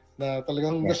na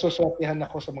talagang nasoswertehan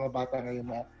ako sa mga bata ngayon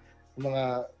na mga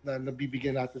na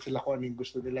nabibigyan natin sila kung ano yung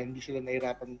gusto nila, hindi sila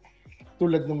nahirapan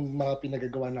tulad ng mga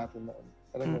pinagagawa natin noon.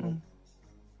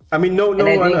 I mean, no.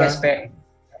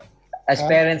 As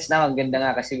parents now, ang ganda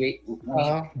nga kasi we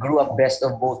grew up best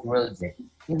of both worlds eh.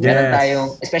 Meron tayong,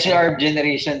 especially our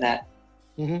generation na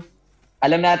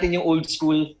alam natin yung old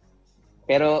school,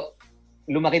 pero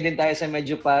lumaki din tayo sa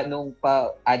medyo nung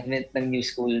advent ng new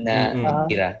school na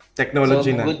era.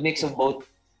 Technology so, good mix of both.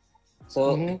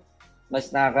 So,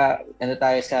 mas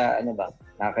tayo sa,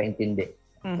 nakakaintindi.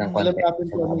 Ng alam natin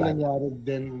kung ano nangyari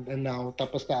then and now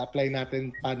tapos na-apply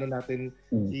natin paano natin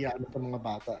i-ano sa mga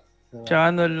bata. Diba?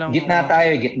 Lang. Gitna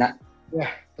tayo, gitna.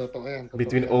 Yeah, totoo yan.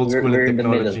 Between old school and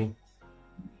technology.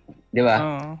 Di ba?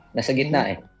 Nasa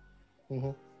gitna eh.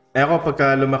 Ako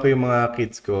pagka lumaki yung mga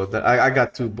kids ko, I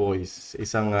got 2 boys.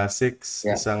 Isang 6,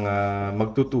 isang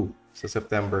magtu-2 sa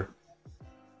September.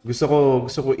 Gusto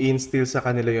ko i-instill sa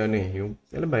kanila yung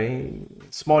alam ba,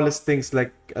 smallest things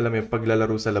like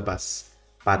paglalaro sa labas.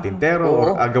 Patintero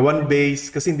or agawan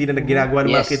base kasi hindi na ginagawa ng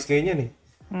mga kids ngayon yan eh.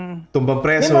 Tumbang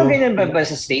preso. May mga ganyan ba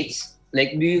sa States?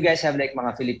 like, do you guys have like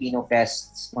mga Filipino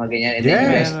fests, mga ganyan? And then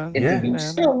you guys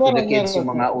introduce to the kids yung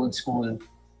mga old school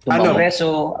tumbang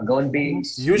preso, agawan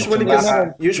base. Usually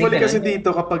kasi dito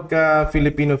kapag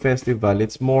Filipino festival,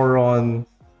 it's more on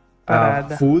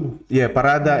food. Yeah,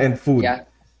 parada and food. Yeah.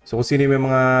 So kung sino may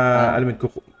mga, alam mo,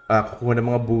 kukuha ng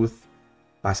mga booth,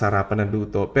 pasarapan ng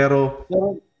luto. Pero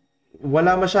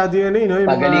wala masyado yun yung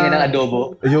pagalingan ng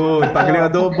adobo. Yun, pagalingan ng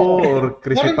adobo or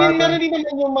crispy pata. Meron din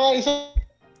naman yung mga isang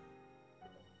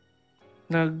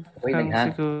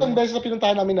isang beses na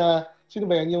pinuntahan namin na sino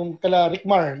ba yan? Yung kala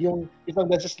Rickmar, yung isang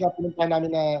beses na pinuntahan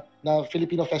namin na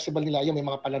Filipino festival nila, yung may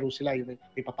mga palaro sila, yung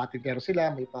may papatintero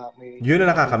sila, may yun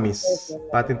na nakakamiss.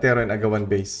 Patintero and agawan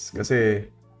base.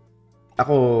 Kasi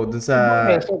ako dun sa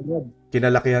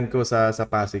kinalakihan ko sa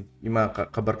Pasig, yung mga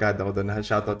kabarkada ko doon,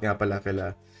 shoutout nga pala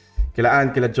kila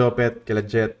Ann, kila Jopet, kila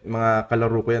Jet, mga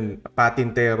kalaro ko yan,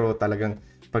 patintero talagang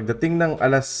pagdating ng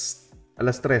alas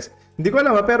 3. Hindi ko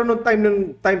alam pero nung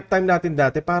time natin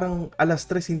dati, parang alas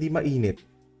 3 hindi mainit.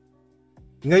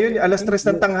 Ngayon, alas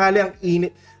 3 ng tanghali ang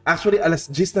init. Actually, alas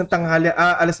 10 ng tanghali,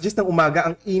 alas 10 ng umaga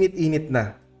ang init-init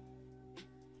na.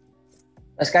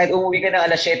 Tapos kahit umuwi ka ng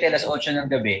alas 7, alas 8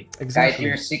 ng gabi, kahit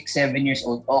you're 6, 7 years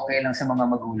old, okay lang sa mga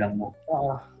magulang mo.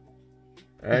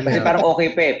 Kasi parang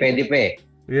okay pa pwede pa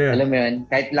Yeah. Alam mo yun,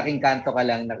 kahit laking kanto ka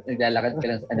lang, naglalakad ka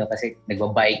lang kasi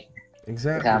nagbabike.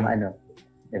 Exactly. Kasama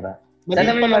diba?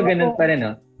 Sana may mga ganun pa rin,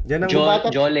 no?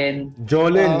 Jolen,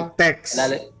 Tex,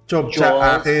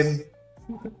 Chobcha, akin.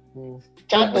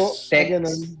 Chato, Tex.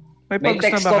 May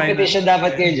text competition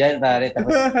dapat kayo dyan, pare.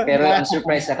 Tapos, pero ang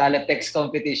surprise, nakala text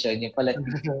competition, yung pala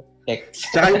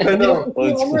text. Tsaka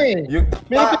yung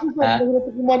mahirap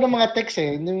kumuha ng mga text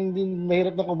yung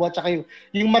mahirap na kumuha. Tsaka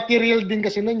yung material din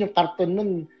kasi nun, yung carton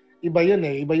nun, iba yun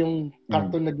iba yung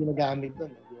carton na ginagamit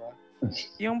nun. Diba?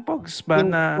 Yung pogs ba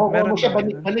na meron mo siya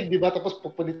banig, diba? Tapos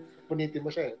punitin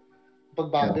mo siya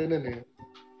Pagbago nun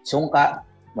Sungka.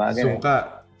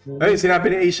 Sungka. Ay,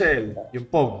 sinabi ni Asiel, yung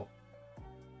pog.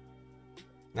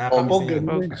 Bago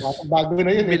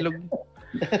na yun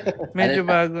Medyo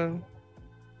bago.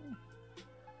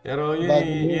 Pero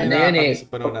yun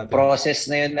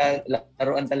process na yun na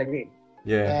laruan talaga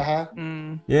Yeah.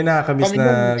 Yun nakakamiss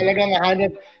na talagang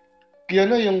hanap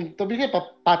yung tabi ka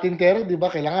patintero, di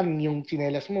ba? Kailangan yung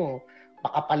tsinelas mo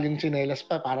makapal yung tsinelas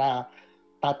pa para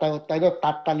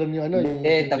tatalon yung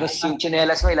tapos yung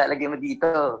tsinelas mo ilalagay mo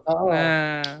dito. Oo.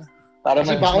 Para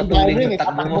matulin yung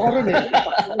takbo mo.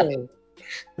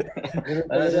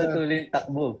 Para matulin yung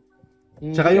takbo.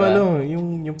 Tsaka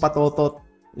yung patotot,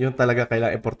 yung talaga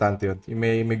kailangan importante yun. Yung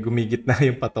may gumigit na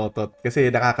yung patotot. Kasi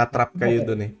nakaka-trap kayo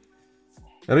dun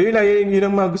Pero yun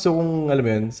ang mga gusto kong, alam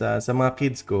mo yun, sa mga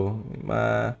kids ko,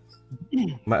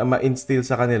 ma-instill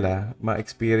sa kanila,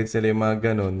 ma-experience nila yung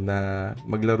mga ganun na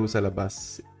maglaro sa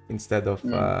labas instead of,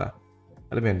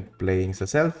 alam mo yun, playing sa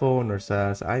cellphone or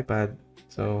sa iPad.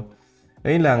 So,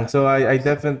 ayun lang. So, I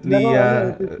definitely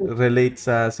relate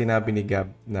sa sinabi ni Gab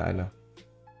na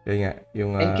yun nga,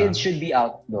 yung... And kids should be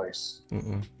outdoors.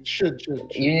 Should.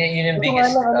 Yun yung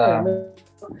biggest...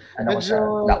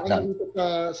 medyo lockdown.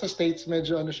 Sa States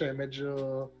medyo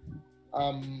medyo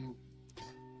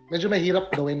mahirap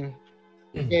gawin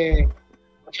kasi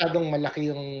masyadong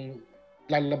malaki yung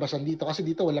lalabasan dito kasi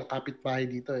dito walang kapitbahay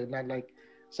dito not like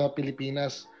sa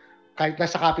Pilipinas kahit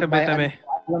nasa kapitbahay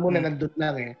alam mo na nandun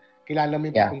lang kilala mo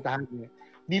yung pupuntahan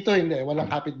dito hindi walang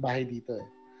kapitbahay dito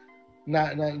na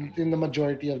in the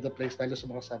majority of the place lalo sa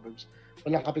mga suburbs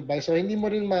walang kapitbahay so hindi mo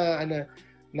rin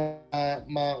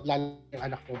lalo yung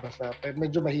anak mo basta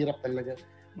medyo mahirap talaga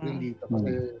din dito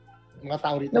kasi mga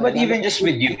tao rito but even just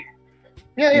with you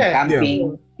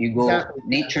camping you go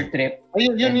nature trip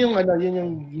yun yung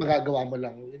magagawa mo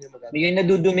lang yung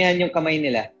nadudumihan yung kamay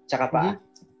nila tsaka paa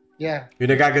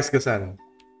yung nagagasgasan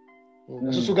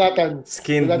nasusugatan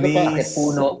skin knees akit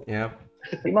puno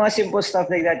yung mga simple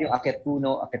stuff like that yung akit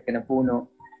ka ng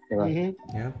puno diba?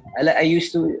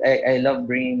 I love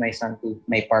bringing my son to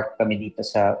may park kami dito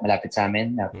sa malapit sa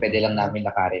amin na pwede lang namin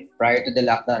lakarin. Prior to the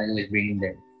lockdown, I was bringing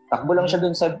them. Takbo lang siya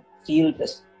dun sa field.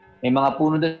 Tas may mga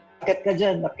puno dun. Akit ka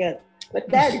dyan, akit.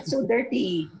 But Dad, it's so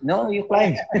dirty. No, you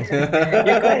climb.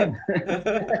 You climb.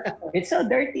 It's so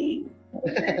dirty.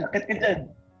 Akit ka dyan.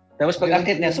 Tapos pag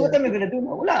akit niya, so what am I gonna do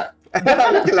now? Wala.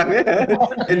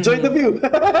 Enjoy the view.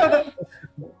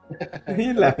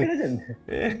 Yun lang.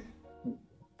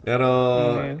 Pero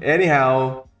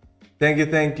anyhow,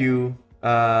 thank you,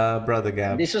 Brother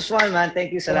Gab. This was fun, man.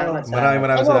 Thank you. Salamat.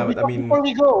 Maraming salamat. Before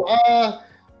we go,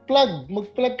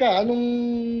 mag-plug ka.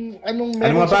 Anong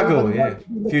mga bago?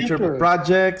 Future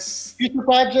projects,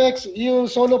 yung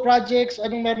solo projects,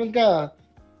 anong meron ka?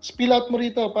 spill out mo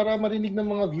rito para marinig ng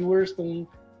mga viewers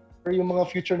or yung mga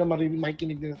future na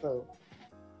makikinig nito.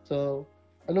 So,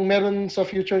 anong meron sa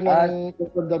future ng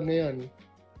Urbandub ngayon?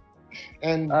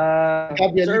 And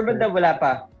Sa Urbandub wala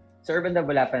pa. Sa Urbandub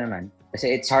wala pa naman.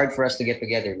 Kasi it's hard for us to get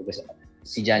together because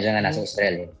si Janja nga nasa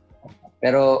Australia.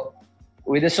 Pero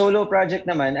with the solo project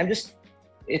naman,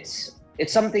 it's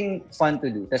something fun to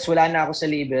do. Tapos wala na ako sa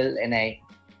label and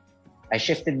I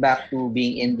shifted back to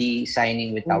being indie,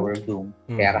 signing with Tower of Doom.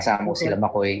 Kaya kasama ko sila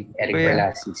Makoy, Eric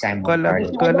Velasquez, Simon Carlo.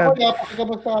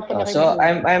 So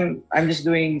I'm just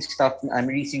doing stuff. I'm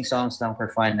releasing songs lang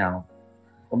for fun now.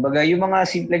 Kumbaga, yung mga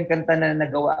simpleng kanta na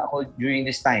nagawa ako during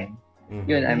this time,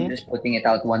 yun, I'm just putting it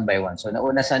out one by one. So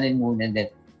nauna Sun and Moon, and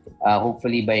then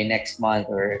hopefully by next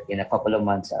month or in a couple of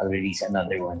months, I'll release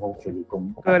another one. Hopefully.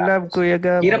 Collab, Kuya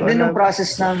Gab. Hirap din yung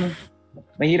process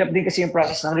mahirap din kasi yung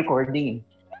process ng recording.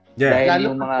 Yeah.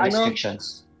 Dahil yung mga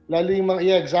restrictions. Lalo yung mga,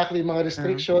 exactly, mga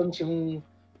restrictions, yung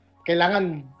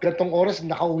kailangan gantong oras,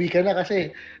 nakauwi ka na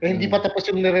kasi hindi pa tapos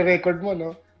yung nire-record mo,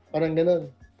 no? Parang ganun.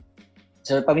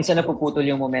 So, paminsan napuputol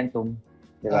yung momentum.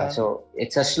 Diba? So,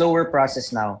 it's a slower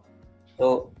process now.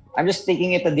 So, I'm just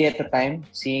taking it a day at a time,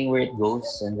 seeing where it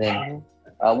goes, and then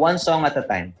one song at a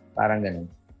time. Parang ganun.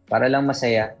 Para lang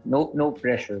masaya. No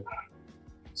pressure.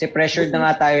 Kasi pressured na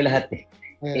nga tayo lahat eh.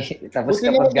 Yeah. Tapos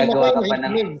kapag gagawa ka pa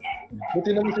ng... Buti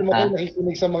naman si Makoy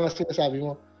nakikinig sa mga sinasabi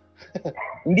mo.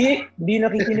 Hindi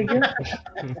nakikinig yan.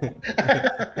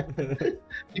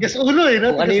 Tigas ulo eh.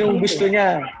 No? Kung ano yung gusto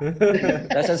niya.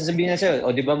 Tapos sasabihin niya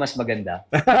sa'yo, di ba mas maganda?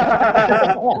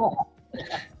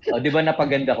 Di ba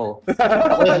napaganda ko?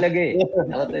 Ako talaga eh.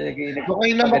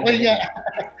 Makoy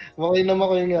na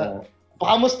Makoy niya.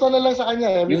 Pakamusta na lang sa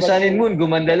kanya. Yung Sun and Moon,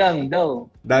 gumanda lang daw.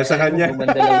 Dahil sa kanya.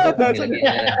 Gumanda lang daw. Nilagyan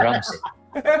niya ng drums eh.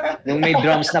 Nung may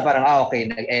drums na parang, okay,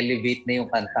 nag-elevate na yung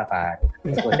kanta ka.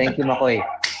 So, thank you, Makoy.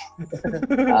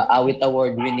 Awit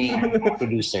Award-winning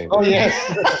producer. Oh, yes.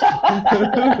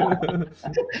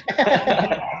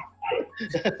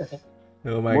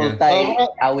 Oh my God.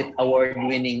 Multi-Awit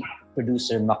Award-winning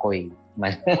producer, Makoy.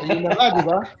 Yun na nga, di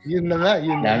ba? Yun na nga.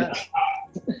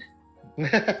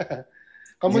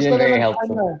 Kamusta na lang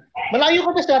ano? Malayo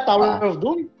ka ba sa Tower of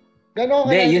Doom? Gano'n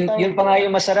ka yun pa nga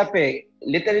yung masarap eh.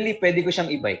 Literally, pwede ko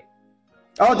siyang i-bike.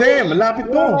 Oh, damn! Malapit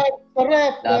mo!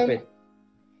 Sarap! Lapit.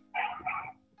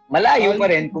 Malayo pa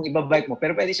rin kung ibabike mo,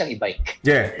 pero pwede siyang i-bike.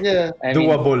 Yeah.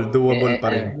 Doable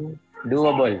pa rin.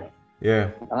 Doable.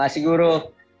 Yeah. Siguro,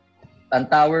 ang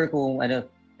tower kung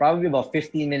probably about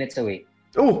 15 minutes away.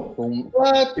 Oh!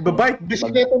 What? Ibabike?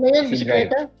 Bisikleta na yan?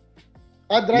 Bisikleta?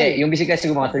 Drive. Hindi, yung bisikleta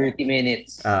siguro mga 30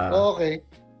 minutes. Okay.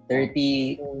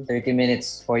 30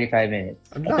 minutes, 45 minutes.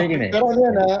 30 minutes. Pero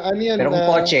ano yan? Pero kung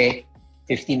kotse,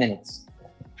 15 minutes.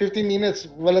 15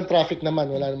 minutes, walang traffic naman.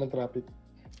 Wala naman traffic.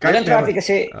 Walang traffic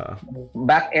kasi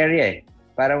back area eh.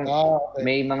 Parang okay.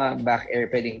 May mga back area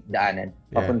pwedeng daanan.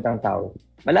 Papuntang tao.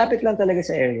 Malapit lang talaga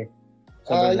sa area.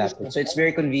 Sobrang lapit. So it's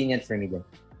very convenient for me din.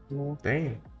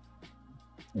 Dang.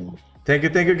 Thank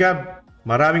you, Gab.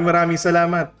 Maraming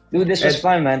salamat. Dude, this was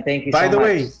fun, man. Thank you so much. By the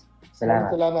way,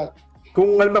 salamat.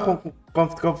 Kung alam mo,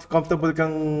 kung comfortable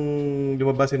kang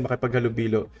lumabasin,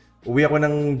 makipaghalubilo, uwi ako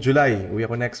ng July. Uwi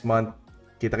ako next month.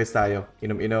 Kita-kits tayo.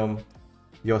 Inom-inom.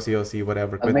 Yosi,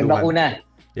 whatever. Pag may bakuna.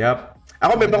 Yep.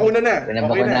 Ako may bakuna na.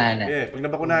 Okay na. Yeah, pag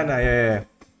nabakunahan na. Yeah.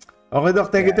 Okay, Doc.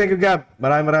 Thank you, Gab.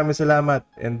 Maraming salamat.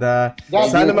 And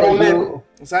sana maulit.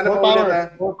 Sana maulit,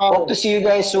 ha. Hope to see you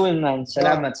guys soon, man.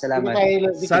 Salamat. Sana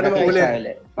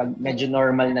maulit. Pag medyo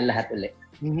normal na lahat ulit.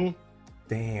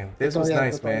 Damn. This was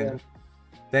nice, man.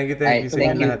 Thank you sa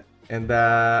inyo lahat. And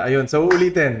ayun, so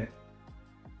uulitin.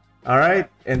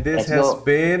 Alright. And this has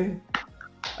been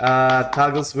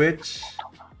Toggle Switch.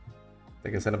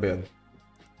 Teka, sana ba yun?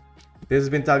 This has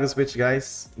been Toggle Switch,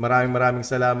 guys. Maraming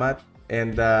salamat.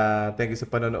 And thank you sa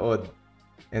panonood.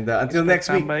 And until next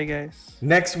week. Bye, guys.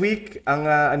 Next week, ang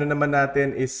ano naman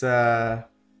natin is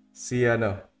Secret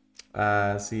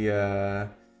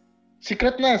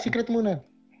muna.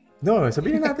 No,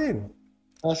 sabihin natin.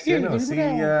 Sige, si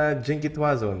Jinky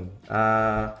Tuazon,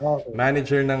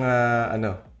 manager ng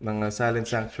ng Silent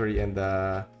Sanctuary and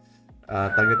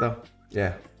tag nito.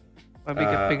 Yeah.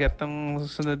 Mabigat-bigat tong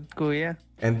susunod, kuya.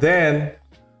 And then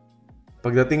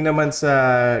pagdating naman sa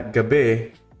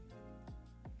gabi,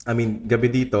 gabi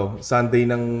dito, Sunday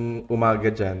ng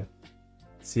umaga diyan,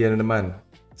 si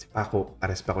Paco,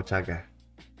 Ares Paco Tiaga.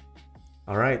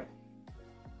 All right.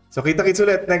 So kita-kits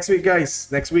ulit next week, guys.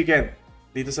 Next weekend.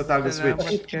 Dito sa Toggle Switch.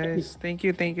 Guys. Thank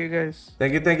you guys.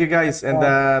 Thank you guys. And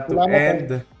to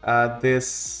end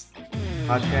this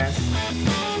podcast,